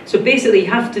teams. So basically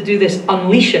you have to do this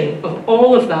unleashing of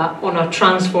all of that on a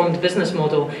transformed business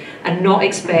model and not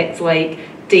expect like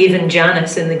Dave and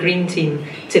Janice in the green team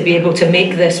to be able to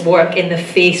make this work in the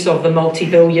face of the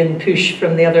multi-billion push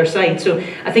from the other side. So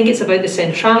I think it's about the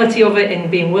centrality of it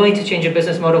and being willing to change your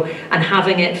business model and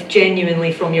having it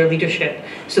genuinely from your leadership,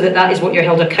 so that that is what you're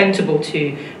held accountable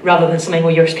to, rather than something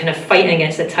where you're kind of fighting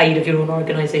against the tide of your own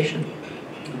organisation.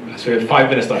 So we have 5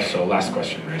 minutes left, so last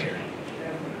question right here.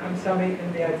 I'm Sammy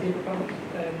in the IT department.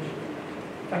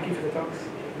 Thank you for the talks,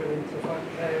 brilliant so far.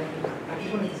 I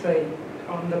just wanted to say,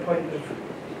 on the point of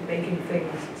making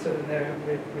things so that they're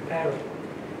repairable,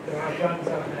 there are brands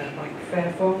out there like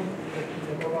Fairphone, like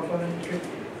the mobile phone industry.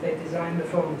 They design the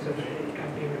phone so that it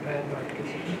can be repaired by the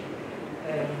consumer.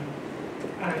 And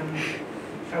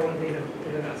I wonder,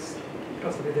 whether that's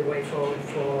possibly the way forward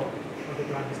for other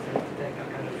brands to take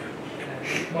that kind of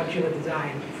modular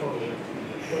design forward.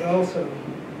 But also,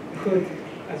 could,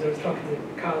 as I was talking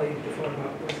to Carly before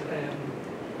about,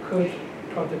 could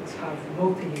products have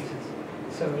multi-uses?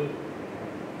 So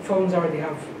phones already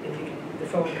have, the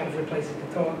phone kind of replaces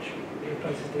the torch, it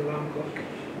replaces the alarm clock.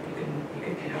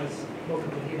 It has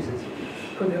multiple uses.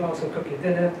 Could it also cook your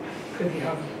dinner? Could you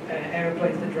have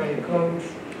aeroplanes that dry your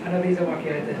clothes? I know these are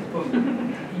wacky ideas, but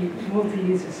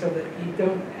multi-uses so that you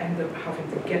don't end up having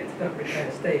to get to that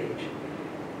repair stage.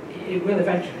 It will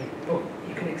eventually, but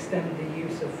you can extend the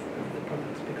use of the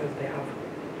products because they have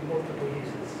multiple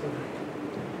uses. So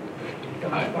that you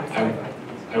don't have to buy 5 items.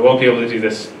 I won't be able to do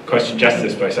this question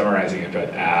justice by summarizing it, but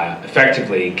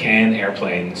effectively, can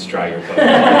airplanes dry your clothes?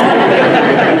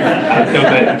 No,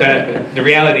 but the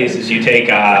reality is you take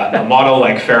a model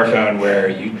like Fairphone where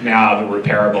you now have a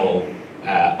repairable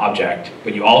object,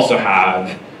 but you also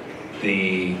have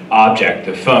the object,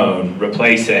 the phone,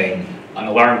 replacing an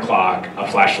alarm clock, a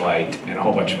flashlight, and a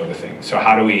whole bunch of other things. So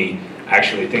how do we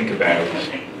actually think about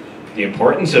the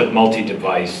importance of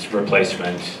multi-device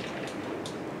replacement,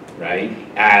 right?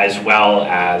 As well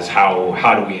as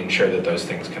how do we ensure that those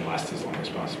things can last as long as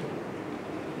possible?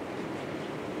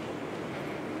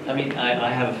 I mean, I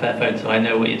have a Fairphone, so I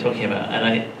know what you're talking about,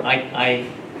 and I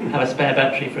have a spare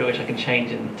battery for which I can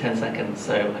change in 10 seconds,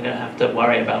 so I don't have to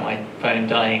worry about my phone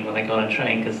dying when I go on a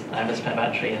train because I have a spare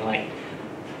battery. And like,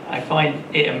 I find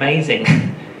it amazing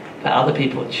that other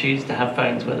people choose to have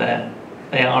phones where they're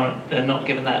not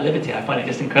given that liberty. I find it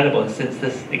just incredible since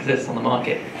this exists on the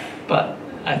market. But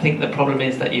I think the problem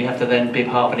is that you have to then be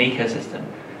part of an ecosystem,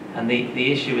 and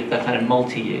the issue with that kind of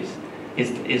multi-use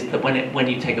is that when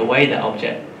you take away that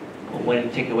object, or when you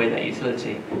take away that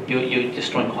utility, you're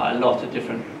destroying quite a lot of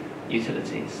different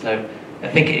utilities. So I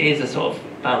think it is a sort of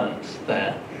balance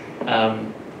there.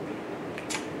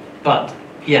 But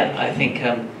yeah, I think,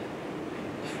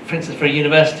 for instance, for a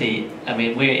university, I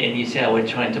mean, we're in UCL, we're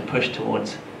trying to push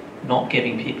towards not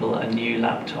giving people a new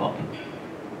laptop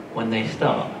when they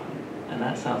start. And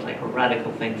that sounds like a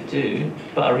radical thing to do,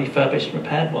 but a refurbished,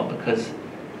 repaired one, because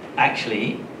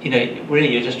actually, really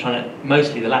you're just trying to,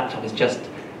 mostly the laptop is just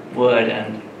Word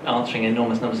and answering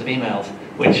enormous numbers of emails,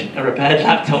 which a repaired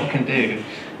laptop can do.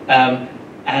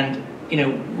 And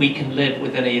we can live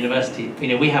within a university.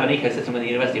 We have an ecosystem in the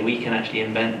university. We can actually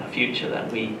invent a future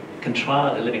that we can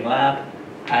trial at a living lab.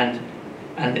 And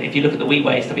if you look at the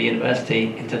waste of a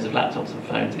university in terms of laptops and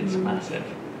phones, it's massive.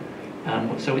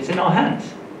 So it's in our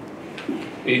hands.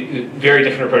 Very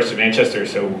different approach to Manchester.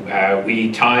 So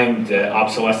we timed the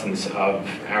obsolescence of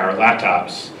our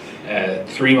laptops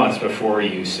 3 months before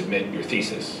you submit your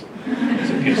thesis.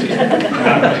 So it gives you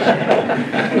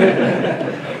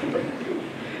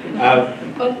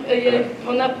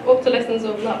on that obsolescence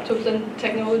of laptops and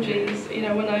technologies,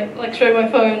 when I show my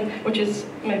phone, which is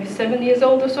maybe 7 years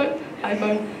old or so,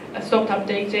 iPhone, I stopped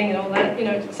updating and all that.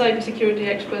 Cybersecurity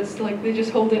experts, they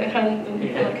just hold it at hand and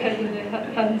head in their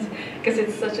hands because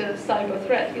it's such a cyber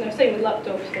threat. Same with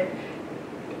laptops.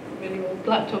 Really old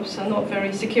laptops are not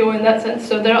very secure in that sense.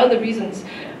 So there are other reasons,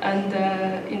 and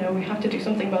we have to do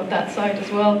something about that side as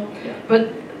well. Yeah. But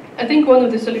I think one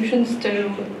of the solutions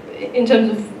in terms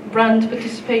of brand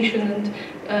participation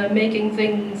and making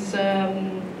things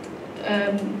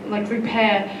like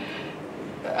repair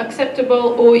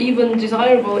acceptable or even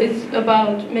desirable is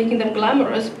about making them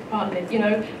glamorous, partly.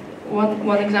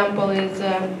 One example is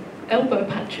elbow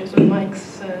patches on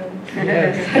Mike's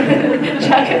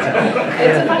jacket.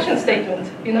 It's a fashion statement,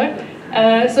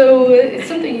 so it's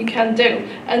something you can do.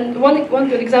 And one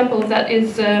good example of that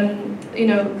is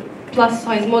plus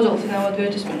size models in our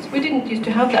advertisements. We didn't used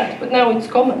to have that, but now it's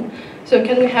common. So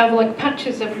can we have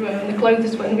patches everywhere on the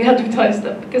clothes when we advertise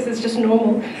them? Because it's just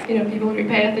normal. People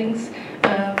repair things,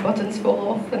 buttons fall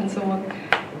off and so on.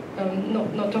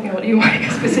 not talking about you, Mike,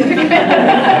 specifically.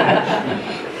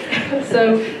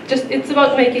 So just it's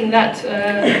about making that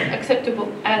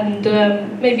acceptable and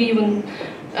maybe even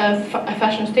a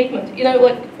fashion statement. You know,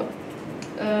 like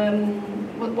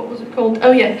what was it called?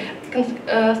 Oh yeah,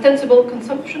 sensible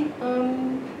consumption.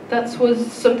 That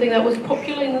was something that was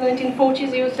popular in the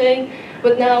 1940s, you were saying,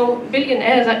 but now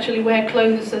billionaires actually wear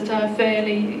clothes that are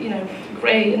fairly, you know,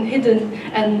 grey and hidden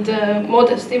and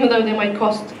modest, even though they might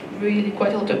cost really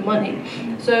quite a lot of money.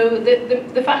 So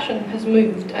the fashion has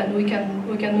moved, and we can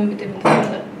move it even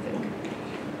further,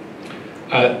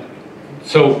 I think.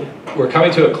 So we're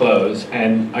coming to a close,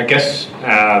 and I guess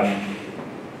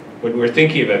when we're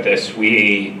thinking about this,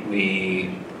 we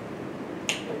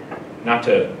not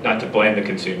to blame the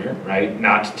consumer, right?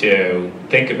 Not to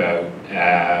think about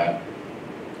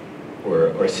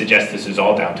or suggest this is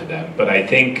all down to them. But I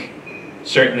think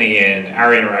certainly in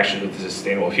our interaction with the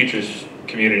Sustainable Futures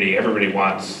community, everybody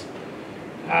wants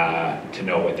to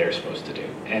know what they're supposed to do.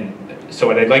 And so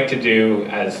what I'd like to do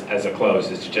as a close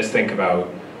is to just think about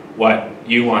what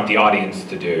you want the audience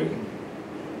to do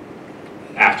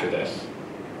after this.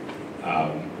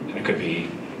 And it could be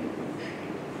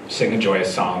sing a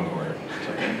joyous song or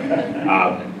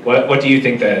something. What do you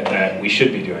think that we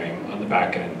should be doing on the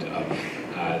back end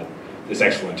of this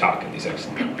excellent talk and these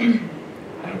excellent comments?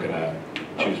 I'm going to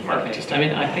choose Mark to start. I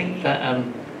mean, I think that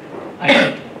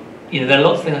you know, there are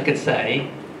lots of things I could say,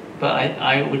 but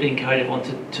I would encourage everyone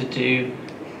to do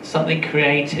something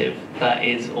creative that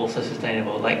is also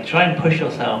sustainable. Like, try and push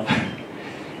yourself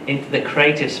into the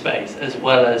creative space as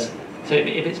well as, so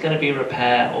if it's going to be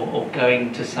repair or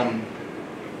going to some,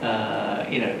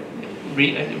 you know,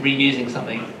 reusing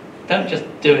something, don't just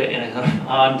do it in a kind of,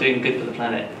 oh, I'm doing good for the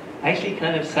planet. Actually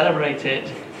kind of celebrate it,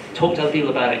 talk to other people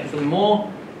about it, because the more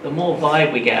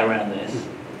vibe we get around this,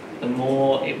 the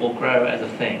more it will grow as a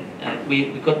thing. And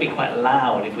we've got to be quite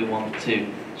loud if we want to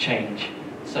change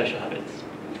social habits.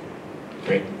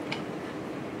 Great.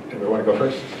 Anybody want to go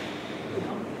first?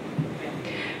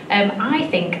 I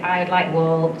think I'd like you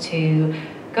all to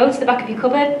go to the back of your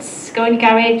cupboards, go in your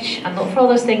garage and look for all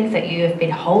those things that you have been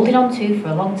holding on to for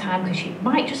a long time because you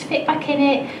might just fit back in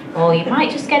it or you might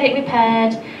just get it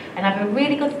repaired, and have a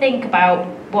really good think about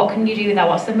what can you do with that,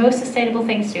 what's the most sustainable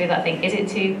thing to do with that thing. Is it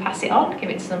to pass it on, give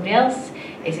it to somebody else?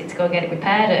 Is it to go and get it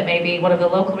repaired at maybe one of the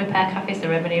local repair cafes,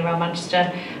 there are many around Manchester?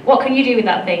 What can you do with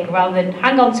that thing rather than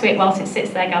hang on to it whilst it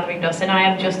sits there gathering dust? And I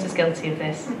am just as guilty of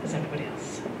this as everybody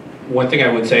else. One thing I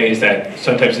would say is that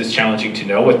sometimes it's challenging to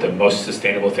know what the most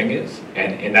sustainable thing is.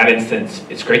 And in that instance,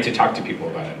 it's great to talk to people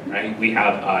about it, right? We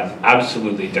have an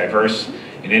absolutely diverse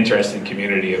and interesting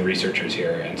community of researchers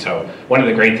here. And so one of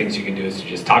the great things you can do is to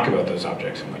just talk about those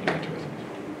objects and what you can do with them.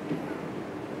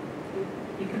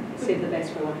 You can save the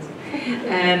best for last.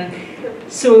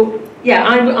 So yeah,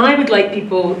 I would like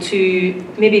people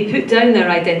to maybe put down their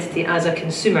identity as a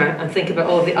consumer and think about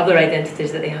all of the other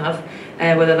identities that they have,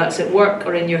 whether that's at work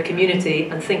or in your community,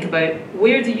 and think about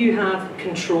where do you have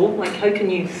control, like how can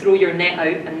you throw your net out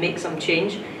and make some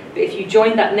change. But if you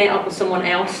joined that net up with someone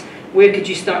else, where could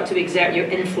you start to exert your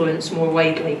influence more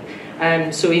widely?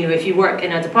 So, you know, if you work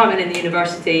in a department in the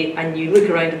university and you look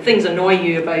around and things annoy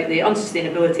you about the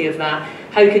unsustainability of that,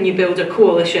 how can you build a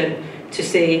coalition to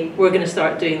say, we're going to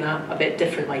start doing that a bit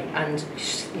differently, and,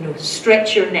 you know,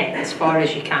 stretch your net as far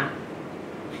as you can.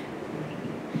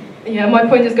 Yeah, my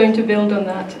point is going to build on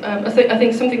that. I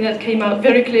think something that came out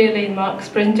very clearly in Mark's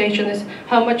presentation is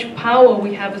how much power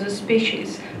we have as a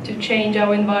species to change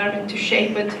our environment, to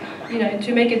shape it, you know,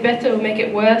 to make it better or make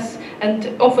it worse.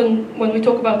 And often when we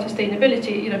talk about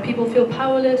sustainability, you know, people feel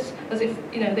powerless, as if,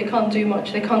 you know, they can't do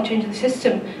much, they can't change the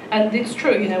system. And it's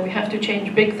true, you know, we have to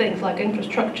change big things like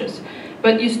infrastructures,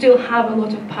 but you still have a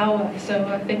lot of power. So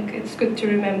I think it's good to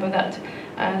remember that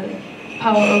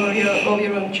power over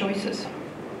your own choices.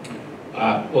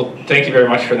 Well, thank you very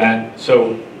much for that.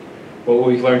 So what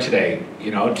we've learned today,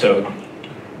 you know, so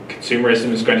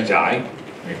consumerism is going to die,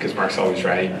 because Mark's always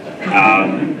right.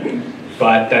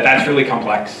 But that's really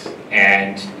complex,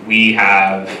 and we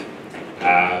have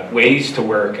ways to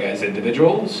work as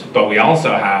individuals, but we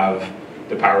also have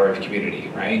the power of community,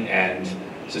 right? And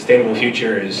Sustainable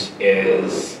Futures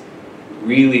is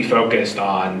really focused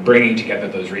on bringing together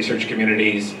those research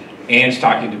communities and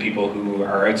talking to people who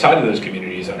are outside of those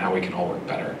communities on how we can all work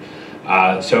better.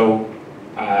 So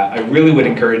I really would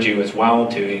encourage you as well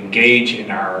to engage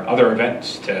in our other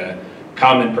events, to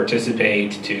come and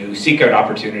participate, to seek out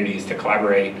opportunities to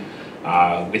collaborate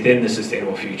within the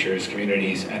Sustainable Futures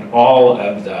communities and all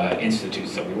of the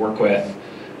institutes that we work with.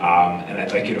 And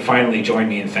I'd like you to finally join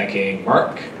me in thanking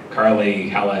Mark, Carly,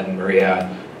 Helen, Maria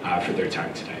for their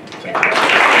time today. Thank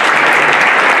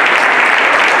you.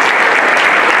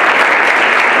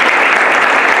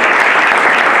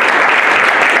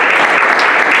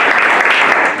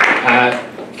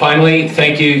 Finally,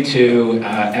 thank you to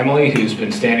Emily, who's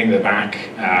been standing in the back,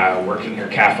 working her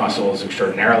calf muscles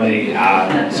extraordinarily.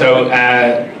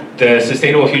 The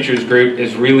Sustainable Futures Group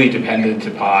is really dependent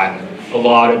upon a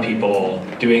lot of people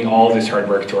doing all this hard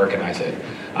work to organize it.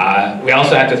 We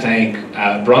also have to thank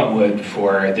Bruntwood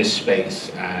for this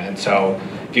space. And so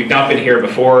if you've not been here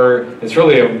before, it's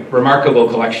really a remarkable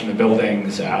collection of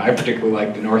buildings. I particularly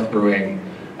like the North Brewing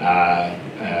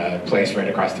place right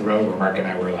across the road where Mark and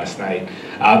I were last night.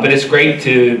 But it's great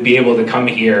to be able to come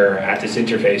here at this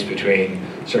interface between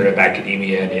sort of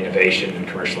academia and innovation and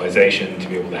commercialization to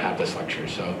be able to have this lecture.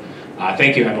 So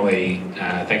thank you, Emily.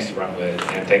 Thanks to Bruntwood,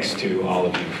 and thanks to all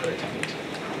of you for attending.